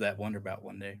she wins that Wonder Bout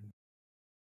one day.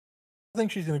 I think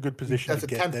she's in a good position That's to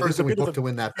the get 10th there. person we booked to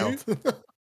win that belt.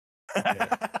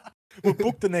 We'll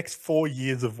book the next 4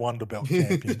 years of Wonder Belt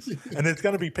champions. And there's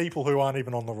going to be people who aren't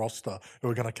even on the roster who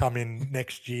are going to come in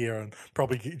next year and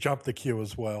probably jump the queue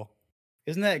as well.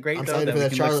 Isn't that great? I'm though, excited that for we that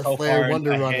can Charlotte look so Flair far Wonder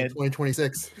Run in ahead?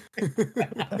 2026.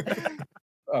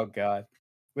 Oh God,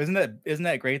 isn't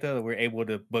that great though that we're able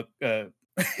to book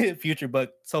future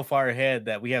book so far ahead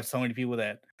that we have so many people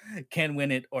that can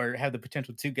win it or have the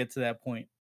potential to get to that point.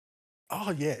 Oh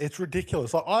yeah, it's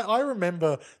ridiculous. Like, I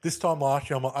remember this time last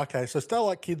year, I'm like, okay, so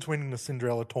Starlight Kid's winning the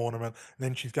Cinderella tournament, and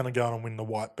then she's going to go on and win the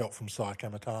white belt from Sai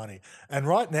Kamatani. And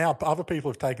right now, other people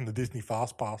have taken the Disney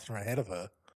Fast Pass and are ahead of her.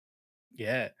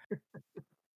 Yeah,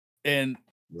 and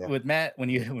Yeah. with Matt, when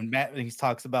he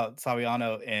talks about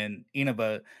Sariano and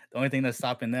Inaba, the only thing that's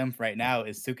stopping them right now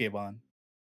is Sukebon.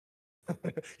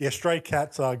 Yeah, Stray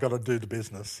Cats got to do the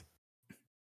business.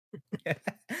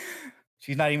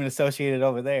 She's not even associated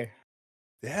over there.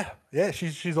 Yeah,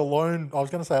 she's a lone. I was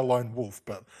going to say a lone wolf,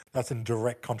 but that's in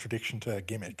direct contradiction to her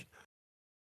gimmick.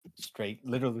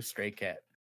 Literally stray cat.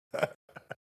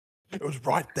 It was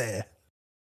right there.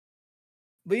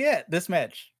 But yeah, this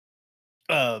match,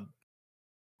 Suzu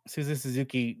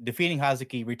Suzuki defeating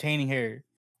Hazuki, retaining her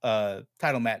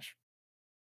title match.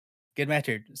 Good match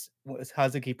here.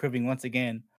 Hazuki proving once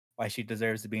again why she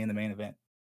deserves to be in the main event.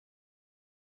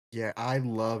 Yeah, I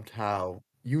loved how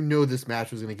this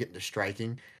match was going to get into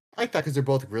striking. I thought because they're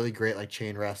both really great like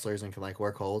chain wrestlers and can like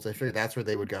work holds. I figured that's where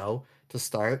they would go to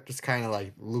start, just kind of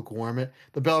like lukewarm it.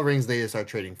 The bell rings, they just start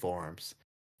trading forearms.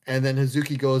 And then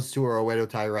Hazuki goes to her Oedo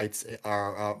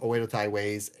Tai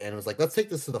ways and was like, let's take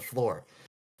this to the floor.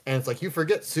 And it's like, you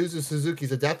forget Suzu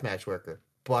Suzuki's a deathmatch worker.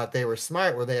 But they were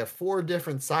smart where they have 4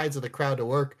 different sides of the crowd to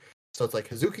work. So it's like,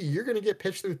 Hazuki, you're going to get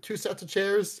pitched through 2 sets of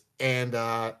chairs. And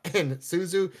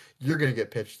Suzu, you're going to get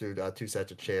pitched through 2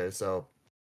 sets of chairs. So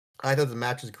I thought the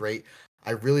match was great.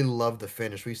 I really loved the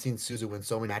finish. We've seen Suzu win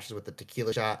so many matches with the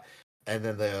tequila shot and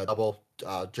then the double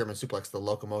German suplex, the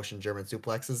locomotion German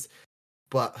suplexes.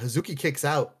 But Hazuki kicks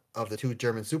out of the 2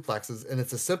 German suplexes. And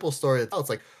it's a simple story to tell. It's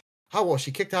like, how well,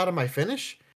 she kicked out of my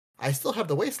finish? I still have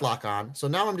the waist lock on, so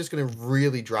now I'm just going to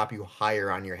really drop you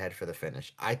higher on your head for the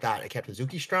finish. I thought I kept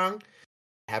Hazuki strong,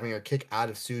 having her kick out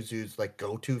of Suzu's like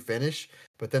go-to finish,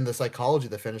 but then the psychology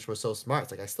of the finish was so smart.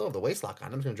 It's like, I still have the waist lock on.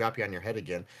 I'm just going to drop you on your head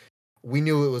again. We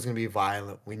knew it was going to be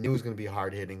violent. We knew it was going to be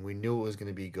hard-hitting. We knew it was going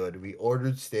to be good. We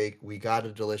ordered steak. We got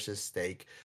a delicious steak.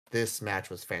 This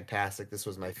match was fantastic. This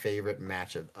was my favorite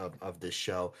match of this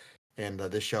show. And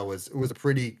this show was a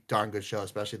pretty darn good show,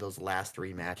 especially those last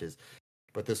 3 matches.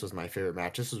 but this was my favorite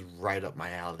match. This was right up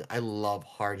my alley. I love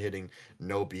hard hitting,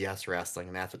 no BS wrestling,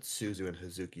 and that's what Suzu and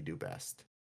Hazuki do best.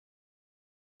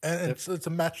 And it's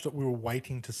a match that we were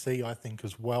waiting to see, I think,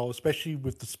 as well, especially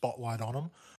with the spotlight on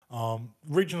them.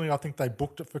 Originally, I think they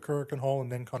booked it for Kurikan Hall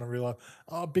and then kind of realized,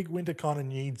 Big Winter kind of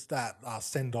needs that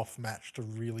send-off match to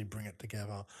really bring it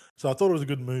together. So I thought it was a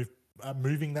good move,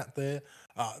 moving that there.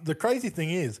 The crazy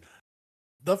thing is,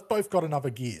 they've both got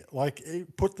another gear. Like,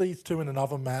 put these two in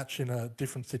another match in a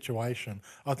different situation.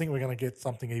 I think we're going to get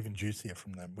something even juicier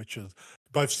from them, which is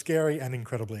both scary and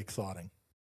incredibly exciting.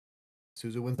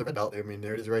 Suzu wins the red belt. I mean,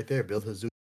 there it is right there. Build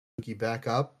Hazuki back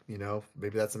up. You know,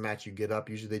 maybe that's a match you get up.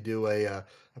 Usually they do a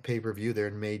pay-per-view there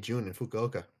in May, June in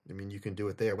Fukuoka. I mean, you can do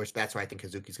it there, which that's why I think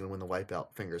Hazuki's going to win the white belt.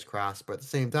 Fingers crossed. But at the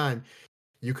same time,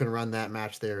 you can run that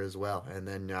match there as well, and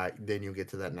then you'll get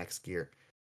to that next gear.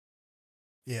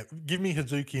 Yeah, give me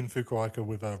Hazuki and Fukuoka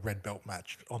with a red belt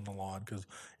match on the line because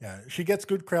she gets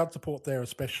good crowd support there,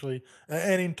 especially,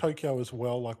 and in Tokyo as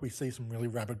well. Like we see some really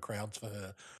rabid crowds for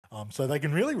her, so they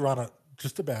can really run it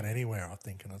just about anywhere, I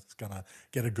think, and it's gonna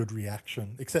get a good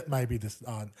reaction. Except maybe this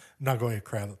Nagoya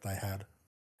crowd that they had.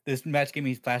 This match gave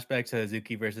me flashbacks to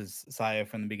Hazuki versus Saya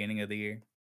from the beginning of the year.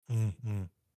 Mm-hmm.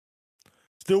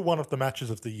 Still one of the matches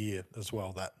of the year as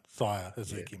well. That Saya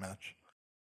Hazuki match.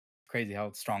 Crazy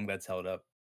how strong that's held up.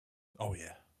 Oh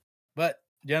yeah. But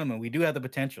gentlemen, we do have the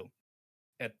potential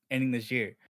at ending this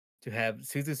year to have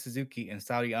Suzu Suzuki and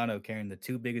Saudi Ano carrying the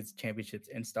two biggest championships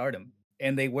in Stardom,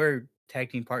 and they were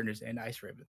tag team partners in Ice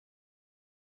Ribbon.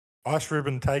 Ice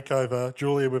Ribbon Takeover,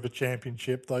 Julia with a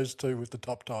championship, those two with the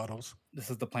top titles. This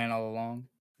is the plan all along.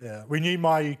 Yeah, we knew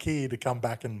Mayuki to come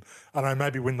back and, I don't know,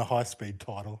 maybe win the high-speed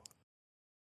title.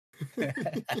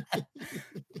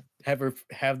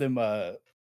 have them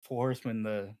Four Horsemen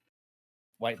the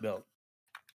white belt.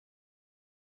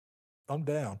 I'm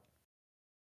down.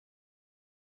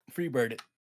 Freebird it.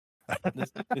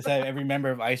 Just have every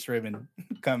member of Ice Ribbon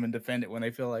come and defend it when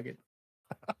they feel like it.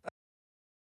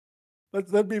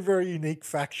 That'd be a very unique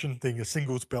faction thing, a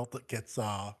singles belt that gets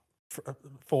not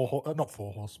Four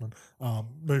Horsemen,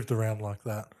 moved around like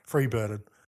that. Freebirded.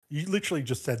 You literally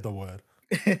just said the word.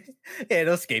 Yeah,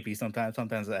 it'll escape you sometimes.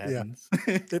 Sometimes that happens.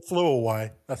 Yeah. It flew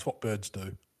away. That's what birds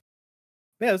do.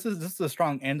 Yeah, this is a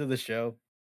strong end of the show.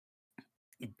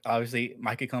 Obviously,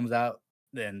 Micah comes out,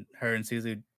 then her and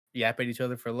Suzu yap at each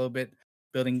other for a little bit,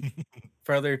 building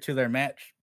further to their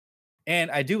match.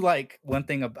 And I do like one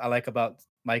thing I like about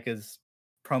Micah's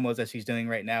promos that she's doing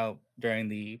right now during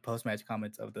the post-match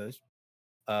comments of the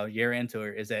year-end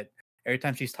tour is that every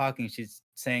time she's talking, she's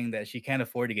saying that she can't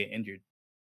afford to get injured.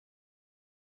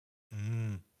 I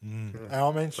mean,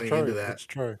 it's true. It's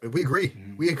true. We agree.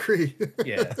 We agree.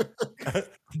 Yeah.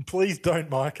 Please don't,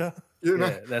 Micah.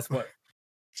 That's what.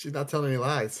 She's not telling any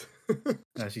lies.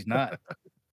 No, she's not.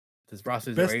 This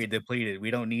roster's already depleted.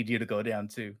 We don't need you to go down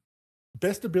too.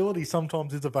 Best ability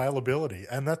sometimes is availability,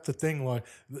 and that's the thing. Like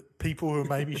people who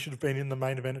maybe should have been in the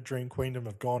main event at Dream Queendom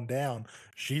have gone down.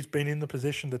 She's been in the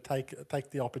position to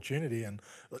take the opportunity, and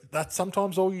that's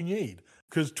sometimes all you need.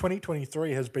 Because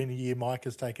 2023 has been a year Mike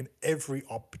has taken every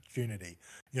opportunity.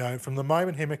 You know, from the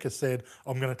moment Himika said,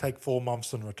 "I'm going to take 4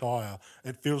 months and retire,"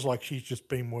 it feels like she's just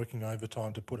been working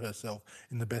overtime to put herself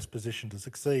in the best position to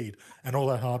succeed, and all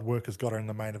that hard work has got her in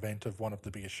the main event of one of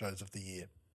the biggest shows of the year.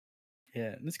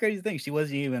 Yeah, and it's crazy thing. She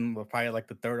wasn't even probably like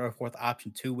the 3rd or 4th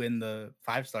option to win the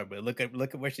 5-star, but look at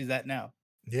where she's at now.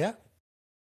 Yeah.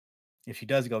 If she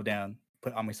does go down,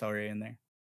 put Amisore in there.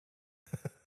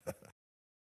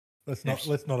 Let's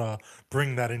not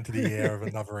bring that into the air of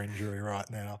another injury right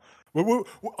now.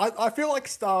 I feel like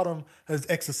Stardom has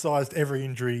exercised every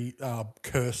injury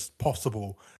curse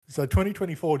possible. So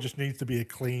 2024 just needs to be a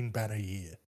clean banner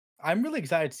year. I'm really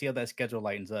excited to see how that schedule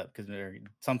lightens up because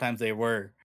sometimes they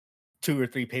were 2 or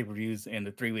 3 pay-per-views in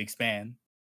the 3-week span.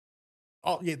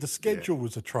 Oh yeah, the schedule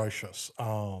was atrocious.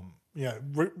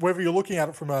 Whether you're looking at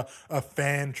it from a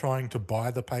fan trying to buy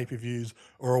the pay-per-views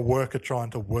or a worker trying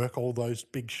to work all those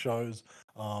big shows,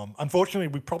 unfortunately,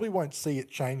 we probably won't see it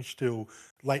change till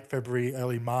late February,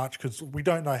 early March because we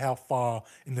don't know how far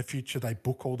in the future they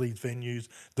book all these venues.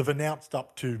 They've announced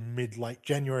up to mid-late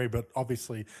January, but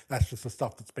obviously that's just the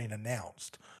stuff that's been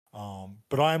announced.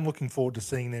 But I am looking forward to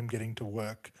seeing them getting to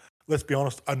work. Let's be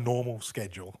honest, a normal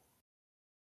schedule.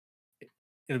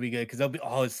 It'll be good because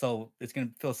it's gonna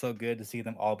feel so good to see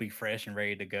them all be fresh and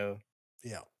ready to go.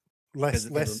 Yeah,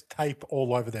 less tape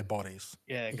all over their bodies.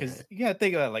 Yeah, because you gotta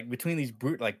think about like between these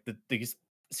these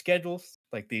schedules,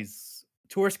 like these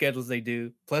tour schedules they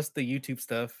do, plus the YouTube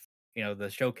stuff, the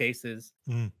showcases,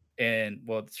 and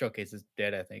the showcase is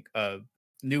dead, I think.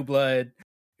 New Blood,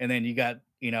 and then you got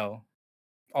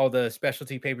all the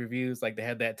specialty pay-per-views, like they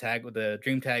had that tag with the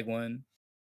Dream Tag one.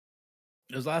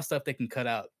 There's a lot of stuff they can cut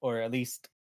out, or at least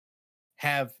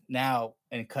have now,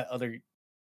 and cut other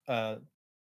uh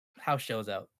house shows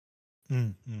out.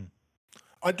 Mm-hmm.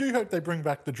 I do hope they bring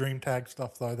back the Dream Tag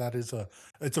stuff though.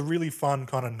 It's a really fun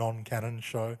kind of non-canon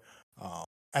show,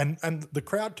 and the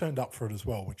crowd turned up for it as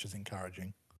well, which is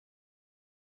encouraging.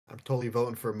 I'm totally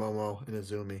voting for Momo and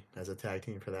Azumi as a tag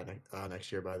team for that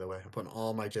next year. By the way, I'm putting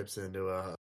all my chips into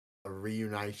a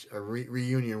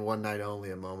reunion one night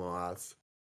only of Momo Oz.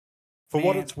 For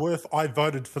what it's worth, I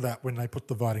voted for that when they put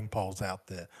the voting polls out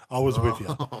there. I was with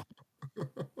you.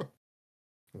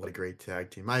 What a great tag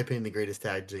team. My opinion, the greatest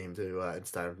tag team to in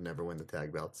Stardom to never win the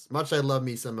tag belts. Much I love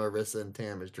me some Arisa and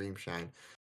Tam as Dream Shine.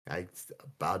 I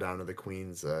bow down to the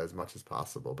queens as much as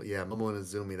possible. But yeah, Momo and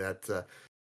Azumi,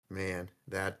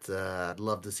 I'd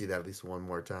love to see that at least one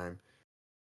more time.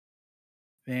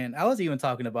 Man, I was even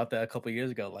talking about that a couple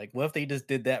years ago. Like, what if they just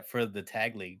did that for the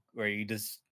tag league, where you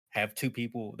just have two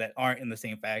people that aren't in the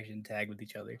same faction tag with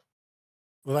each other?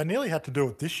 Well, they nearly had to do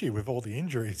it this year with all the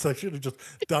injuries. They should have just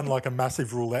done like a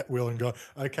massive roulette wheel and go,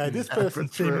 okay, this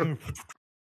person's teaming.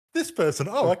 This person,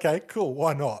 okay, cool.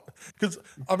 Why not? Because,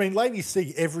 I mean, Lady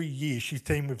C, every year she's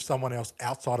teamed with someone else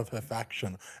outside of her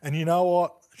faction. And you know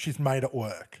what? She's made it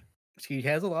work. She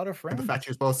has a lot of friends. And the fact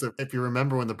you're supposed to, if you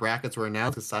remember when the brackets were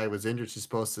announced, Kasai was injured, she's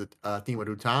supposed to team with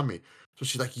Utami. So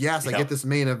she's like, yes, I get this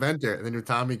main eventer. And then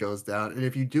Utami goes down. And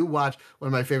if you do watch, one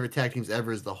of my favorite tag teams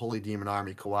ever is the Holy Demon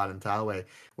Army, Kawad and Taue.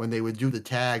 When they would do the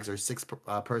tags or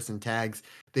six-person tags,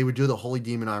 they would do the Holy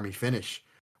Demon Army finish,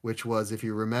 which was, if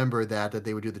you remember that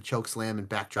they would do the choke slam and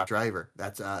backdrop driver.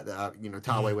 That's,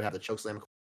 Taue would have the choke slam and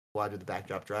Kawad did the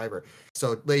backdrop driver.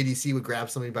 So Lady C would grab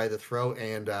somebody by the throat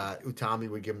and Utami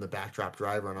would give him the backdrop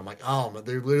driver. And I'm like, oh,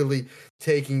 they're literally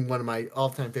taking one of my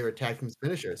all-time favorite tag team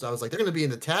finishers. So I was like, they're going to be in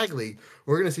the tag league.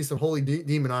 We're going to see some Holy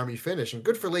Demon Army finish. And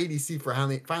good for Lady C for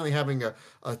finally having a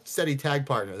steady tag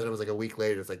partner. Then it was like a week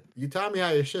later. It's like, Utami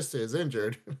Hayashishita is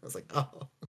injured. I was like, oh.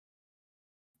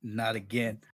 Not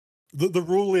again. The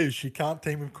rule is she can't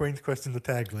team with Queen's Quest in the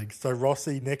tag league. So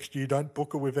Rossi, next year, don't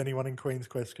book her with anyone in Queen's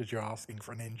Quest because you're asking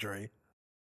for an injury.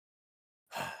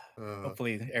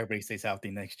 Hopefully everybody stays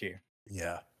healthy next year.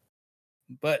 Yeah.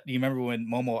 But do you remember when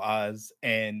Momo Oz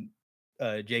and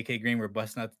J.K. Green were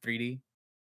busting out the 3D?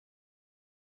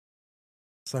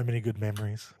 So many good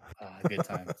memories. Good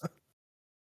times.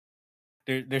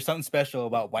 There's something special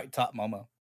about White Top Momo.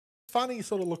 Funny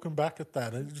sort of looking back at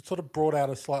that. It sort of brought out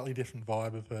a slightly different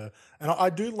vibe of her. And I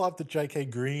do love the J.K.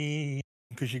 Green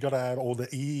because you got to add all the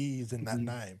E's in that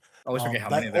name. I always forget how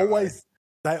many there are.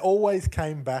 They always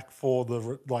came back for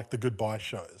the goodbye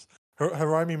shows.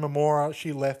 Hiromi Mamura,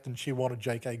 she left and she wanted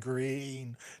J.K.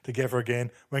 Green together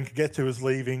again. When Kagetsu was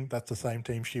leaving, that's the same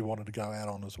team she wanted to go out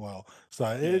on as well. So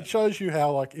it shows you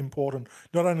how important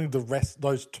not only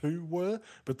those two were,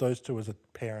 but those two as a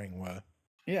pairing were.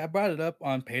 Yeah, I brought it up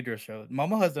on Pedro's show.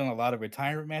 Momo has done a lot of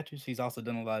retirement matches. She's also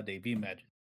done a lot of debut matches.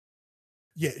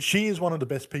 Yeah, she is one of the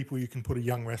best people you can put a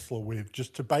young wrestler with,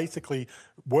 just to basically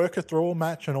work her through a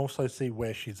match and also see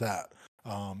where she's at.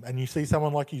 And you see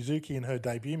someone like Yuzuki in her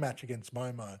debut match against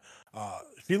Momo.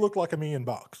 She looked like $1 million.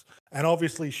 And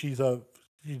obviously she's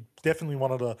definitely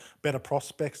one of the better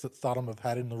prospects that Stardom have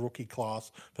had in the rookie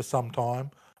class for some time,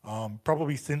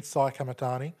 probably since Sai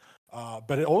Kamitani.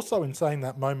 But it also, in saying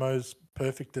that, Momo's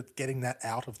perfect at getting that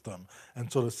out of them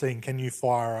and sort of seeing, can you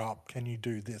fire up? Can you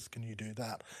do this? Can you do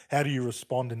that? How do you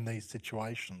respond in these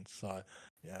situations? So,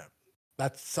 yeah,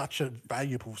 that's such a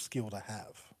valuable skill to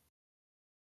have.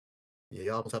 Yeah,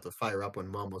 you almost have to fire up when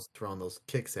Momo's throwing those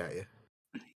kicks at you.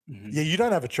 Mm-hmm. Yeah, you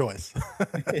don't have a choice.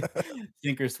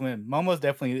 Sink or swim. Momo's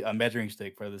definitely a measuring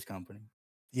stick for this company.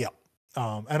 Yeah.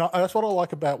 And that's what I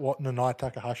like about what Nanai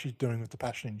Takahashi's doing with the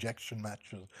passion injection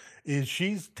matches, is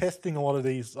she's testing a lot of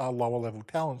these lower level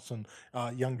talents and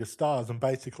younger stars and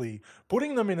basically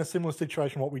putting them in a similar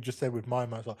situation what we just said with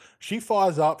Momo. So she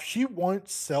fires up. She won't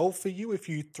sell for you if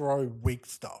you throw weak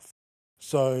stuff.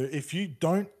 So if you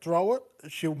don't throw it,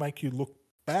 she'll make you look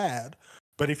bad.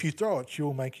 But if you throw it, she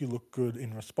will make you look good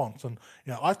in response. And,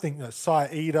 I think that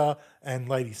Saida and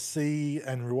Lady C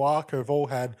and Ruaka have all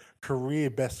had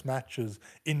career best matches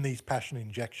in these passion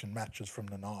injection matches from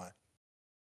Nanai.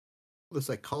 The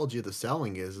psychology of the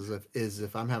selling is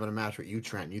if I'm having a match with you,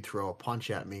 Trent, and you throw a punch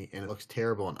at me and it looks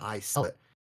terrible and I sell it,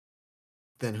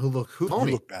 then who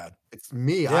look bad? It's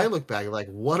me. Yeah. I look bad. Like,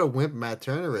 what a wimp Matt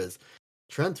Turner is.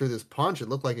 Trent threw this punch. It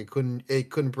looked like it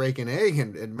couldn't break an egg,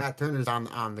 and Matt Turner's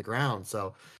on the ground.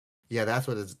 So, yeah, that's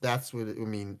what I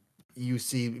mean. You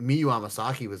see, Miyu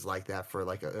Amasaki was like that for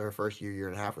like her first year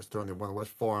and a half. Was thrown in one of the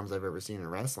worst forearms I've ever seen in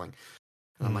wrestling.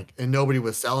 And I'm like, and nobody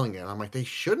was selling it. I'm like, they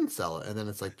shouldn't sell it. And then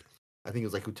it's like, I think it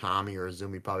was like Utami or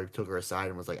Azumi probably took her aside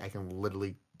and was like, I can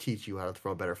literally teach you how to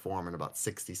throw a better form in about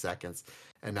 60 seconds.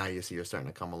 And now you see you're starting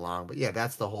to come along. But yeah,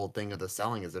 that's the whole thing of the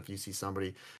selling is if you see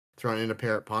somebody throwing in a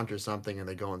parrot punch or something and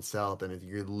they go and sell it, then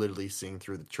you're literally seeing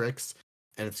through the tricks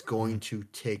and it's going to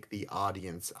take the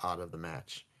audience out of the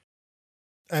match.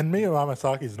 And Miyu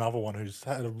Amasaki is another one who's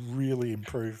had a really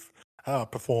improved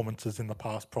performances in the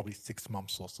past probably 6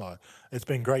 months or so. It's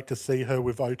been great to see her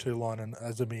with O2 Line and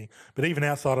Azumi, but even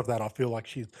outside of that, I feel like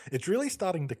it's really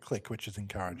starting to click, which is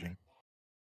encouraging.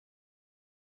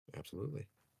 Absolutely.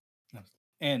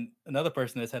 And another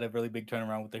person that's had a really big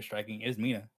turnaround with their striking is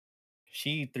Mina.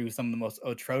 She threw some of the most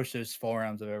atrocious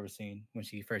forearms I've ever seen when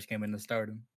she first came into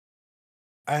Stardom.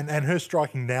 And her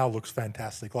striking now looks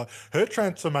fantastic. Like her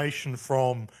transformation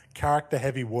from character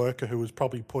heavy worker who was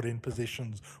probably put in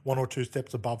positions 1 or 2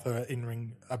 steps above her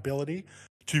in-ring ability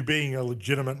to being a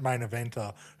legitimate main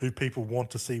eventer who people want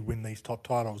to see win these top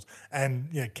titles and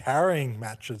carrying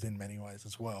matches in many ways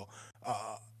as well.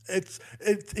 It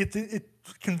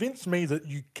convinced me that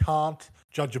you can't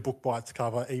judge a book by its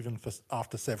cover even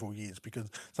after several years, because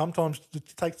sometimes it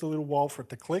takes a little while for it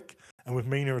to click, and with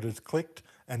Mina it has clicked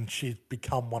and she's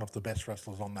become one of the best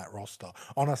wrestlers on that roster,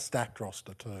 on a stacked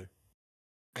roster too.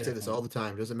 I say this all the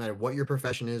time. It doesn't matter what your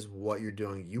profession is, what you're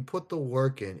doing. You put the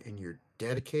work in and you're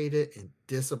dedicated and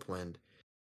disciplined,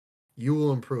 you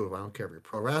will improve. I don't care if you're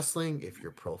pro wrestling, if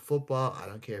you're pro football. I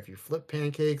don't care if you flip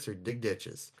pancakes or dig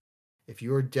ditches. If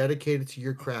you are dedicated to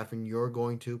your craft and you're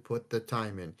going to put the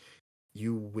time in,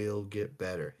 you will get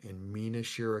better. And Mina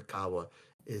Shirakawa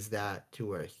is that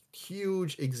to a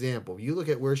huge example. You look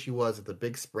at where she was at the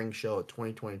big spring show of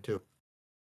 2022.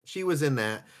 She was in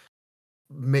that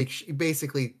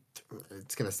basically,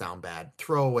 it's going to sound bad,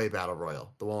 throwaway battle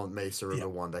royal, the one with May Saruga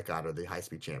won that got her the high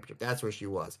speed championship. That's where she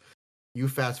was. You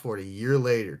fast forward a year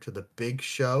later to the big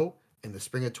show in the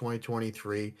spring of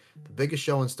 2023, the biggest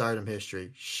show in Stardom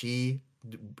history. She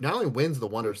not only wins the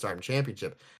Wonder of Stardom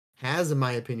championship, has, in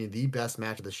my opinion, the best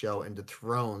match of the show and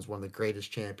dethrones one of the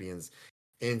greatest champions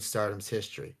in Stardom's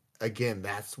history. Again,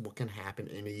 that's what can happen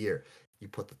in a year. You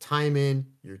put the time in,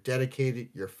 you're dedicated,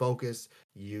 you're focused.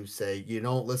 You say you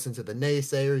don't listen to the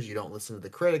naysayers, you don't listen to the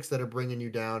critics that are bringing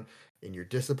you down, and you're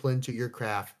disciplined to your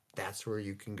craft. That's where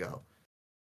you can go.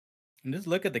 And just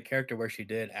look at the character where she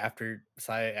did after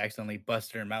Saya accidentally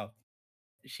busted her mouth.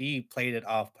 She played it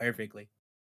off perfectly.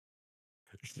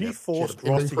 She forced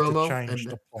Rossi to change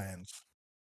the plans.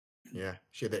 Yeah,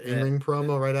 she had the in-ring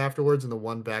promo right afterwards and the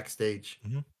one backstage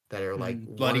that are like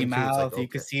bloody mouth. Like, okay. You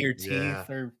could see her teeth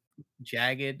are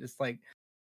jagged. It's like,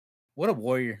 what a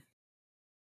warrior.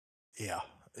 Yeah.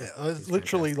 It's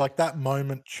literally fantastic. Like that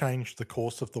moment changed the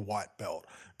course of the white belt,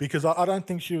 because I don't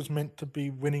think she was meant to be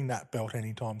winning that belt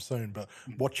anytime soon. But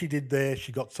what she did there,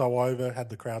 she got so over, had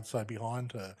the crowd so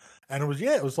behind her. And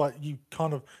it was like you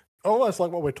kind of, almost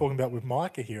like what we're talking about with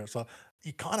Micah here. It's like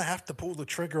you kind of have to pull the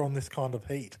trigger on this kind of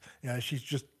heat.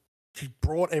 She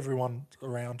brought everyone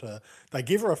around her. They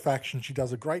give her a faction. She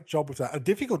does a great job with that. A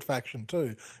difficult faction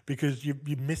too, because you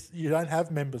don't have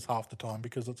members half the time,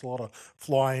 because it's a lot of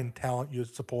fly-in talent. You're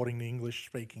supporting the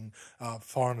English-speaking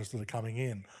foreigners that are coming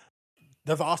in.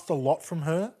 They've asked a lot from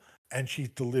her, and she's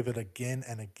delivered again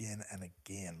and again and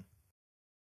again.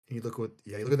 You look what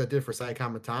that did for Sai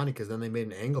Kamatani, because then they made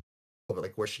an angle of it,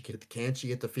 like where can she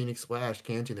get the Phoenix Splash?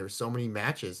 Can't she? There were so many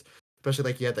matches.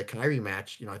 Especially like you had the Kyrie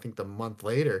match, I think the month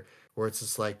later, where it's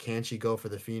just like, can she go for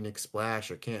the Phoenix Splash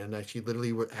or can't? And she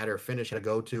literally had her finish, had to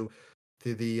go to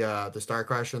the Star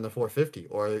Crusher and the 450,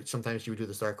 or sometimes she would do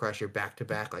the Star Crusher back to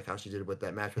back, like how she did with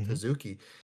that match with Hazuki.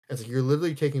 It's like you're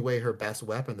literally taking away her best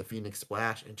weapon, the Phoenix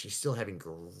Splash, and she's still having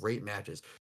great matches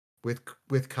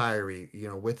with Kyrie,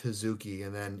 with Hazuki,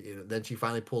 and then she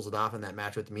finally pulls it off in that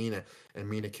match with Mina, and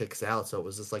Mina kicks out. So it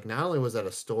was just like, not only was that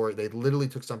a story, they literally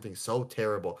took something so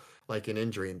terrible, like an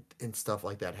injury, and stuff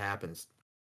like that happens.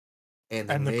 And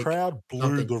the crowd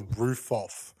blew the roof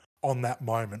off on that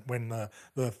moment when the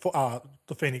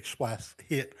Phoenix Splash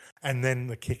hit and then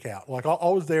the kick out. Like I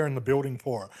was there in the building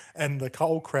for it, and the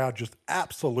whole crowd just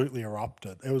absolutely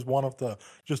erupted. It was one of the,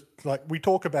 just like we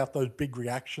talk about those big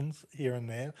reactions here and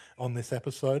there on this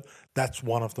episode. That's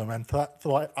one of them. And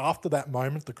after that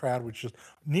moment, the crowd was just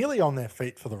nearly on their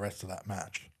feet for the rest of that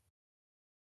match.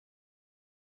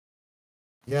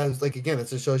 Yeah, it's like, again, it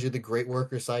just shows you the great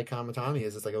worker Sai Kamatani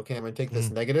is. It's like, okay, I'm going to take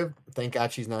this negative. Thank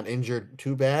God she's not injured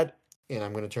too bad. And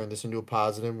I'm going to turn this into a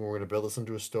positive. We're going to build this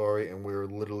into a story. And we're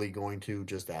literally going to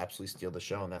just absolutely steal the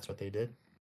show. And that's what they did.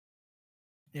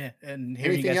 Yeah. And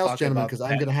anything else, gentlemen? Because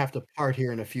I'm going to have to part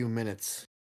here in a few minutes.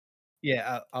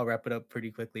 Yeah, I'll wrap it up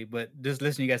pretty quickly. But just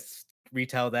listening to you guys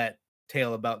retell that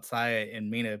tale about Saya and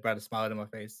Mina brought a smile to my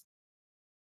face.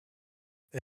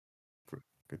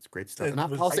 It's great stuff. It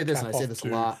And was I'll a say this, and I cap say off this a to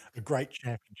lot. a great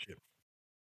championship.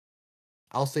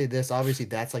 I'll say this. Obviously,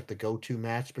 that's like the go-to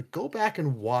match. But go back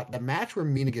and watch the match where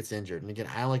Mina gets injured. And again,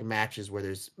 I don't like matches where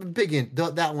there's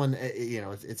that one.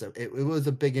 It was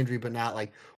a big injury, but not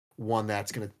like one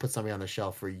that's going to put somebody on the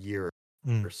shelf for a year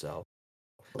or so.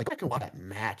 Like, I can watch that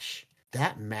match.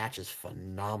 That match is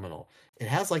phenomenal. It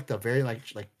has like the very like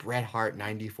Bret Hart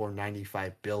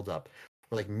 94-95 buildup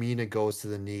where like Mina goes to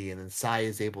the knee and then Sai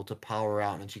is able to power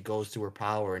out and then she goes to her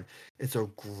power, and it's a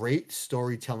great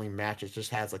storytelling match. It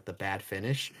just has like the bad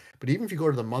finish. But even if you go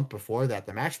to the month before that,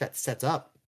 the match that sets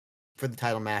up for the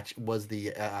title match was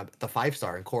the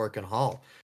 5-star in Korakuen Hall,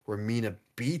 where Mina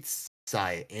beats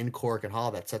Sai in Korakuen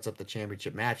Hall. That sets up the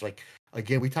championship match. Like,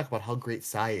 again, we talk about how great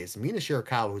Sai is. Mina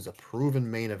Shirakawa, who's a proven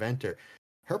main eventer,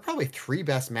 her probably 3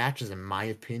 best matches, in my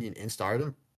opinion, in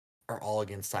Stardom are all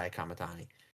against Saya Kamitani.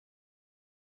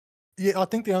 Yeah, I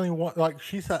think the only one, like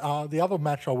she said, the other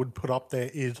match I would put up there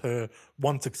is her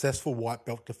one successful white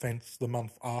belt defense the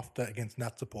month after against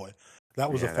Natsupoi.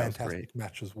 That was a fantastic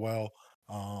match as well.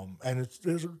 And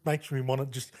it makes me want to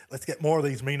just, let's get more of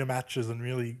these Mina matches and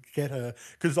really get her.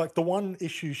 Because, like, the one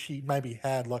issue she maybe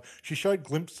had, like, she showed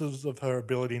glimpses of her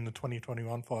ability in the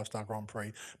 2021 5-star Grand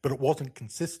Prix, but it wasn't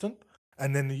consistent.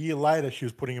 And then the year later, she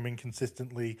was putting him in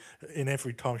consistently in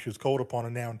every time she was called upon.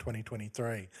 And now in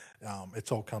 2023,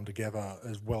 it's all come together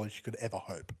as well as you could ever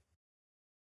hope.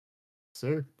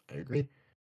 Sir, I agree.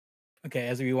 Okay,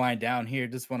 as we wind down here,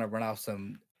 just want to run off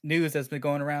some news that's been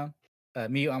going around.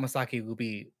 Miyu Amasaki will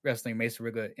be wrestling Mesa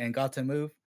Riga and Gata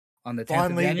Move on the 10th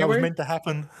Finally, of January. that was meant to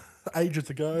happen ages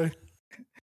ago.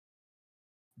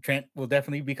 Trent will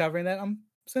definitely be covering that, I'm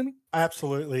assuming.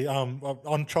 Absolutely.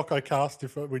 On Choco Cast,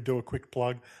 if we do a quick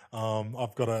plug,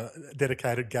 I've got a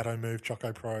dedicated Gatto Move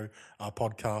Choco Pro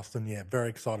podcast, and yeah, very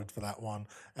excited for that one.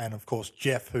 And of course,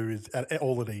 Jeff, who is at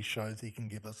all of these shows, he can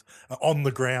give us an on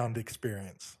the ground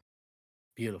experience.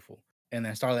 Beautiful. And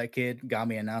then Starlight Kid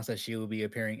Gami announced that she will be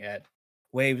appearing at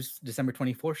Waves December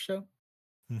 24th show.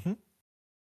 Mm-hmm.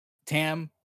 Tam,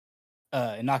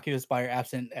 innocuous buyer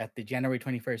absent at the January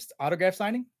 21st autograph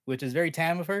signing, which is very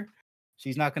Tam of her.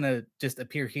 She's not going to just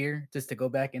appear here just to go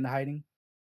back into hiding.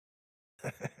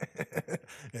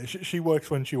 Yeah, she works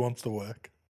when she wants to work.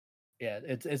 Yeah,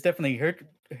 it's definitely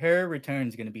her return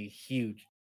is going to be huge.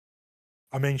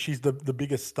 I mean, she's the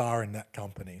biggest star in that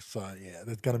company. So, yeah,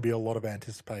 there's going to be a lot of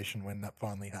anticipation when that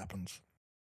finally happens.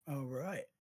 All right.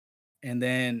 And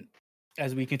then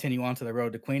as we continue on to the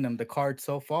road to Queendom, the card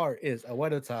so far is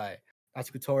Awedo Tai,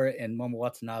 Atsuko Tora, and Momo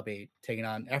Watanabe taking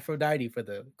on Aphrodite for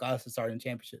the Goddess of Stardom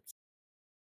Championships.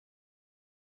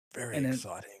 Very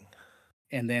exciting.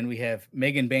 And then we have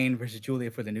Megan Bain versus Julia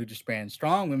for the New Japan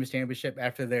Strong Women's Championship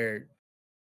after their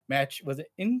match. Wasn't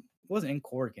in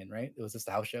Corrigan, right? It was just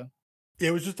a house show. Yeah,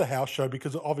 it was just a house show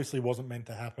because it obviously wasn't meant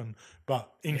to happen,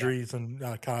 but injuries and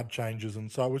card changes.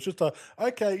 And so it was just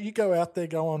okay, you go out there,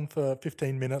 go on for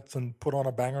 15 minutes and put on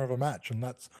a banger of a match. And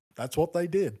that's what they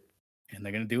did. And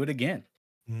they're going to do it again.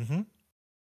 Mm-hmm.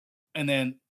 And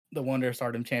then the Wonder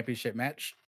Stardom Championship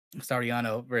match,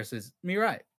 Sariano versus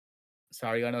Mirai.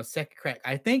 Sariano's second crack.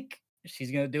 I think she's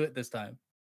going to do it this time.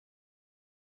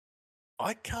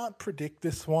 I can't predict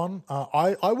this one.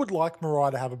 I would like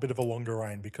Mirai to have a bit of a longer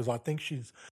reign because I think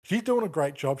she's doing a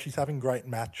great job. She's having great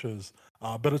matches,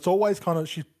 but it's always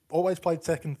she's always played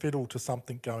second fiddle to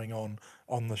something going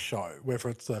on the show. Whether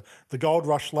it's the Gold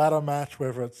Rush ladder match,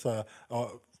 whether it's a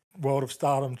World of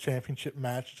Stardom Championship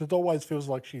match, it always feels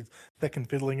like she's second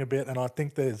fiddling a bit. And I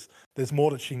think there's more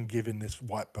that she can give in this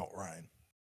white belt reign.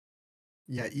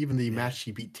 Yeah, even the match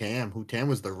she beat Tam, who Tam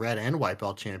was the red and white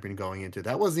belt champion going into.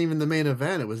 That wasn't even the main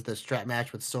event. It was the strap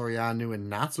match with Soriano and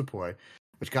Natsupoi,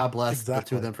 which God bless the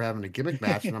two of them for having a gimmick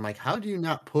match. And I'm like, how do you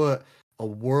not put a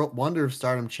World Wonder of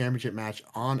Stardom Championship match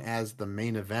on as the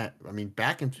main event? I mean,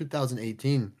 back in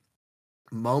 2018,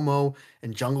 Momo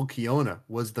and Jungle Kiona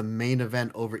was the main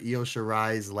event over Io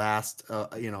Shirai's last,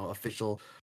 official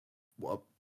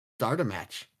Stardom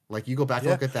match. Like, you go back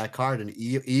and look at that card, and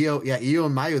Io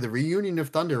and Mayu, the reunion of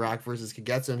Thunder Rock versus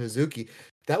Kagetsu and Hazuki,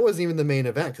 that wasn't even the main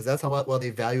event because that's how well they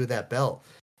value that belt.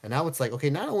 And now it's like, okay,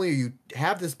 not only are you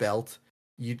have this belt,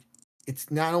 it's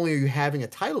not only are you having a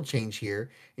title change here,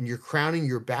 and you're crowning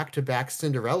your back-to-back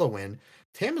Cinderella win,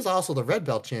 Tam is also the red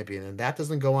belt champion, and that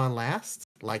doesn't go on last.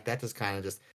 Like, that just kind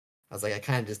of I was like, I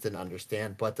kind of just didn't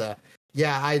understand. But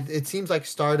it seems like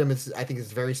Stardom I think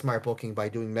it's very smart booking by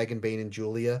doing Megan Bain and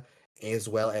Julia, as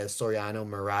well as Soriano,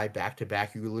 Mirai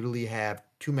back-to-back. You literally have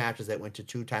 2 matches that went to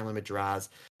 2 time limit draws.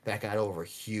 that got over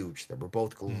huge. That were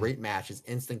both great matches,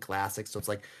 instant classics. So it's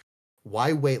like,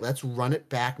 why wait? Let's run it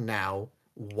back now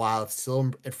while it's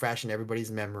still fresh in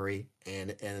everybody's memory,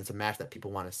 and it's a match that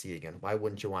people want to see again. Why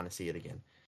wouldn't you want to see it again?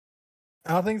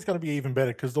 And I think it's going to be even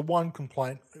better because the one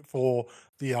complaint for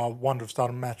the Wonder of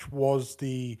Stardom match was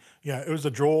it was a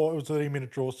draw. It was a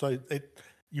 30-minute draw, so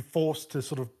you're forced to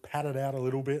sort of pad it out a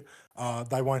little bit.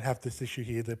 They won't have this issue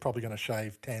here. They're probably going to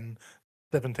shave 10,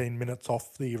 17 minutes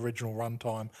off the original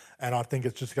runtime. And I think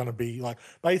it's just going to be like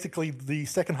basically the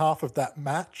second half of that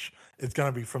match is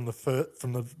going to be from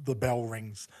the bell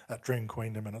rings at Dream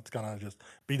Queendom, and it's going to just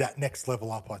be that next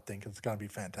level up. I think it's going to be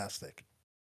fantastic.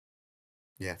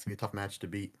 Yeah, it's gonna be a tough match to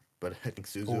beat, but I think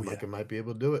Suzu and Micah might be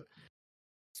able to do it.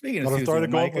 Speaking of Gotta throw Suzu the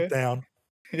and Micah, gauntlet down.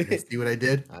 See what I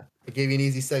did? I gave you an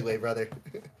easy segue, brother.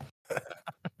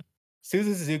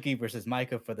 Suzu Suzuki versus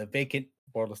Micah for the vacant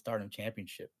World of Stardom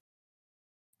Championship.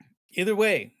 Either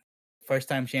way, first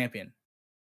time champion.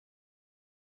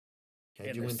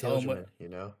 Can't you win, tails win, you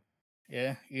know?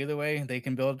 Yeah, either way, they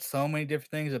can build so many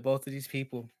different things with both of these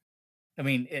people. I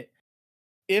mean,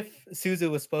 if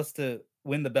Suzu was supposed to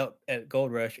win the belt at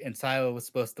Gold Rush and Saiwa was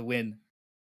supposed to win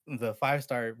the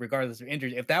 5-star regardless of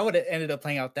injury, if that would have ended up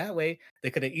playing out that way,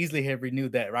 they could have easily have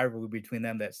renewed that rivalry between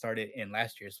them that started in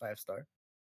last year's 5-star.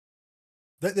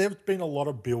 There's been a lot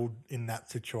of build in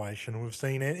that situation. We've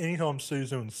seen anytime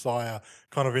Suzu and Saya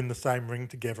kind of in the same ring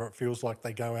together, it feels like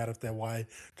they go out of their way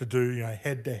to do,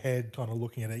 head to head, kind of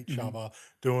looking at each other,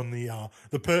 doing the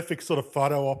perfect sort of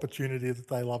photo opportunity that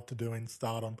they love to do in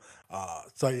Stardom.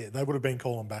 So yeah, they would have been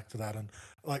calling back to that, and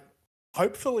like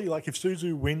hopefully, like if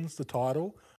Suzu wins the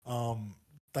title,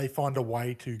 they find a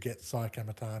way to get Saya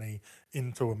Kamitani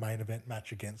into a main event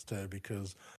match against her,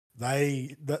 because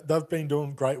they've been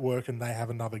doing great work and they have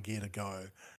another gear to go.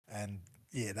 And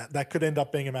yeah, that could end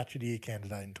up being a match of the year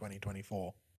candidate in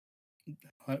 2024.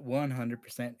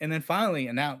 100%. And then finally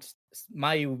announced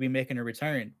Mayu will be making a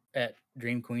return at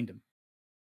Dream Queendom.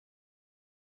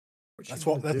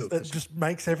 That just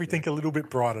makes everything a little bit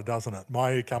brighter, doesn't it?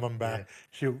 Mayu coming back. Yeah.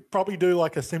 She'll probably do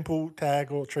like a simple tag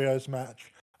or trios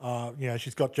match.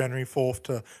 She's got January 4th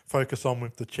to focus on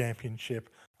with the championship.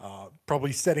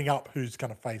 Probably setting up who's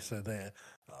going to face her there.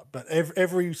 But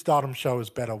every Stardom show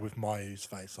is better with Mayu's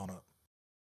face on it.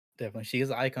 Definitely. She is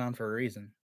an icon for a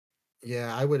reason.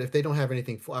 Yeah, I would, if they don't have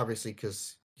anything, obviously,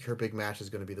 because her big match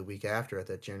is going to be the week after at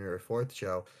that January 4th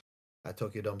show at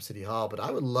Tokyo Dome City Hall. But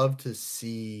I would love to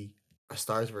see a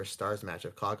Stars versus Stars match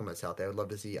if Kagama's healthy. I would love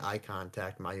to see Eye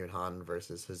Contact, Mayu and Han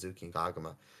versus Hazuki and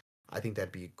Kagama. I think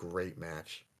that'd be a great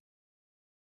match.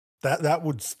 That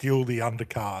would steal the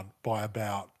undercard by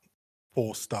about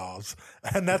 4 stars.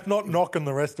 And that's not knocking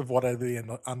the rest of whatever the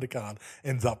undercard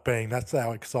ends up being. That's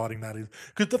how exciting that is.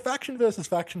 Because the faction versus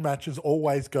faction matches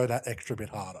always go that extra bit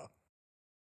harder.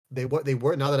 They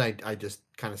were, now that I just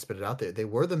kind of spit it out there, they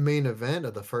were the main event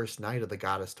of the first night of the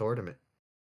Goddess tournament.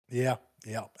 Yeah.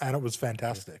 And it was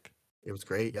fantastic. It was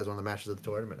great. It was one of the matches of the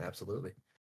tournament. Absolutely.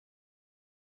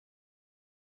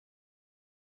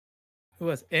 Who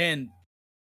was? And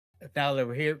now that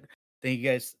we're here, thank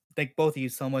both of you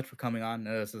so much for coming on.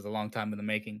 I know this is a long time in the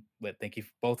making, but thank you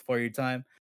both for your time.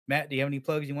 Matt, do you have any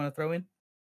plugs you want to throw in?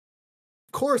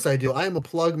 Of course I do. I am a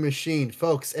plug machine.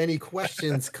 Folks, any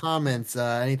questions, comments,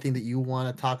 anything that you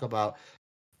want to talk about,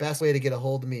 best way to get a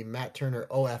hold of me, Matt Turner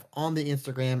OF, on the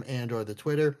Instagram and or the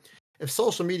Twitter. If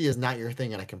social media is not your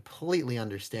thing, and I completely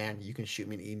understand, you can shoot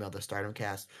me an email to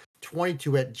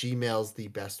stardomcast22@gmail is the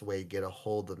best way to get a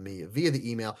hold of me via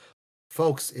the email.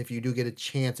 Folks, if you do get a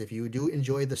chance, if you do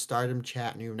enjoy the Stardom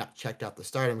chat and you've not checked out the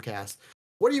Stardom cast,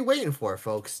 what are you waiting for,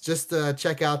 folks? Just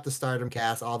check out the Stardom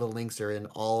cast. All the links are in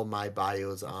all my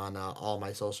bios on all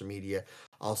my social media.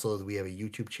 Also, we have a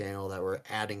YouTube channel that we're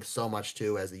adding so much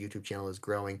to as the YouTube channel is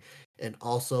growing. And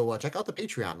also, check out the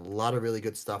Patreon. A lot of really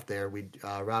good stuff there.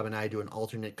 Rob and I do an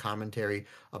alternate commentary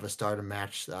of a Stardom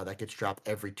match that gets dropped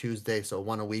every Tuesday, so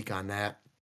one a week on that.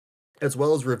 As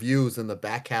well as reviews, and the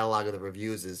back catalog of the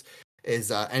reviews is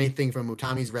anything from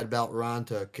Utami's red belt run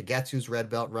to Kagetsu's red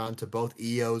belt run to both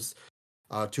Io's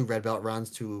 2 red belt runs,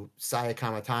 to Saya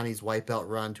Kamitani's white belt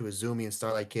run, to Azumi and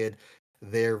Starlight Kid,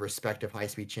 their respective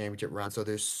high-speed championship runs. So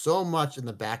there's so much in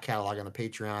the back catalog on the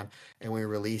Patreon, and we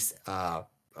release a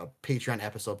Patreon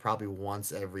episode probably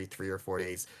once every 3 or 4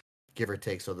 days, give or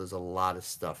take. So there's a lot of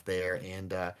stuff there.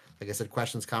 And like I said,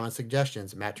 questions, comments,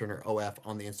 suggestions, Matt Turner OF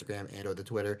on the Instagram and or the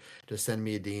Twitter. Just send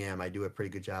me a DM. I do a pretty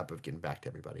good job of getting back to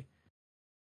everybody.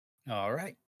 All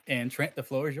right. And Trent, the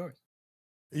floor is yours.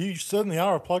 You certainly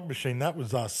are a plug machine. That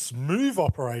was a smooth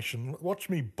operation. Watch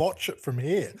me botch it from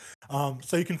here.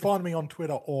 So you can find me on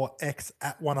Twitter or X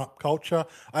at OneUpCulture.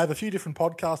 I have a few different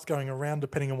podcasts going around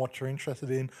depending on what you're interested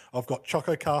in. I've got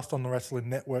ChocoCast on the Wrestling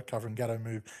Network covering Gatto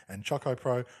Move and Choco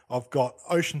Pro. I've got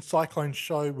Ocean Cyclone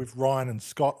Show with Ryan and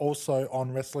Scott also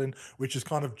on wrestling, which is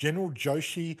kind of general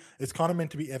Joshi. It's kind of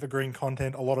meant to be evergreen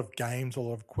content, a lot of games, a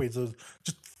lot of quizzes,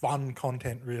 just fun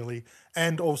content really.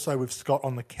 And also with Scott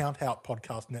on the Count Out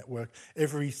Podcast Network.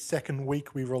 Every second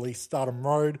week we release Stardom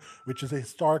Road, which is a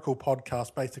historical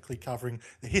podcast basically covering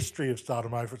the history of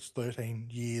Stardom over its 13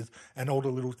 years and all the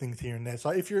little things here and there.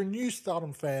 So if you're a new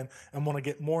Stardom fan and want to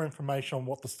get more information on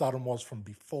what the Stardom was from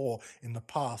before in the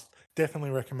past,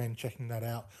 definitely recommend checking that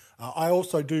out. I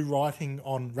also do writing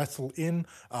on Wrestle In.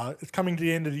 It's coming to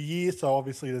the end of the year, so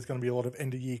obviously there's going to be a lot of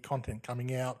end of year content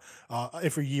coming out.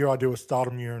 Every year I do a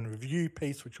Stardom Year in Review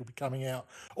piece, which will be coming out.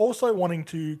 Also wanting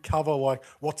to cover like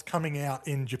what's coming out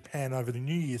in Japan over the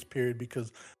New Year's period,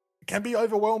 because it can be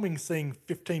overwhelming seeing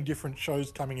 15 different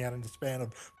shows coming out in the span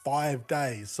of 5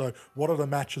 days. So what are the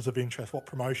matches of interest? What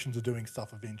promotions are doing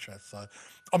stuff of interest? So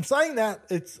I'm saying that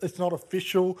it's not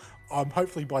official.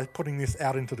 Hopefully by putting this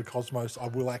out into the cosmos, I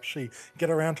will actually get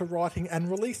around to writing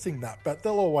and releasing that. But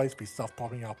there'll always be stuff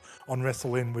popping up on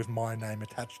Wrestle In with my name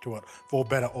attached to it, for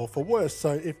better or for worse.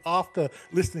 So if after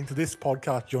listening to this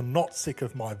podcast, you're not sick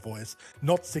of my voice,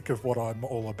 not sick of what I'm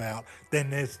all about,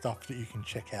 then there's stuff that you can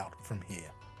check out from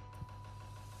here.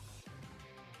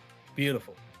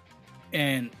 Beautiful.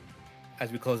 And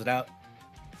as we close it out,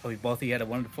 hope both of you had a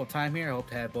wonderful time here. I hope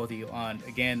to have both of you on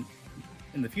again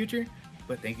in the future.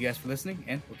 But thank you guys for listening,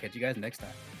 and we'll catch you guys next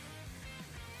time.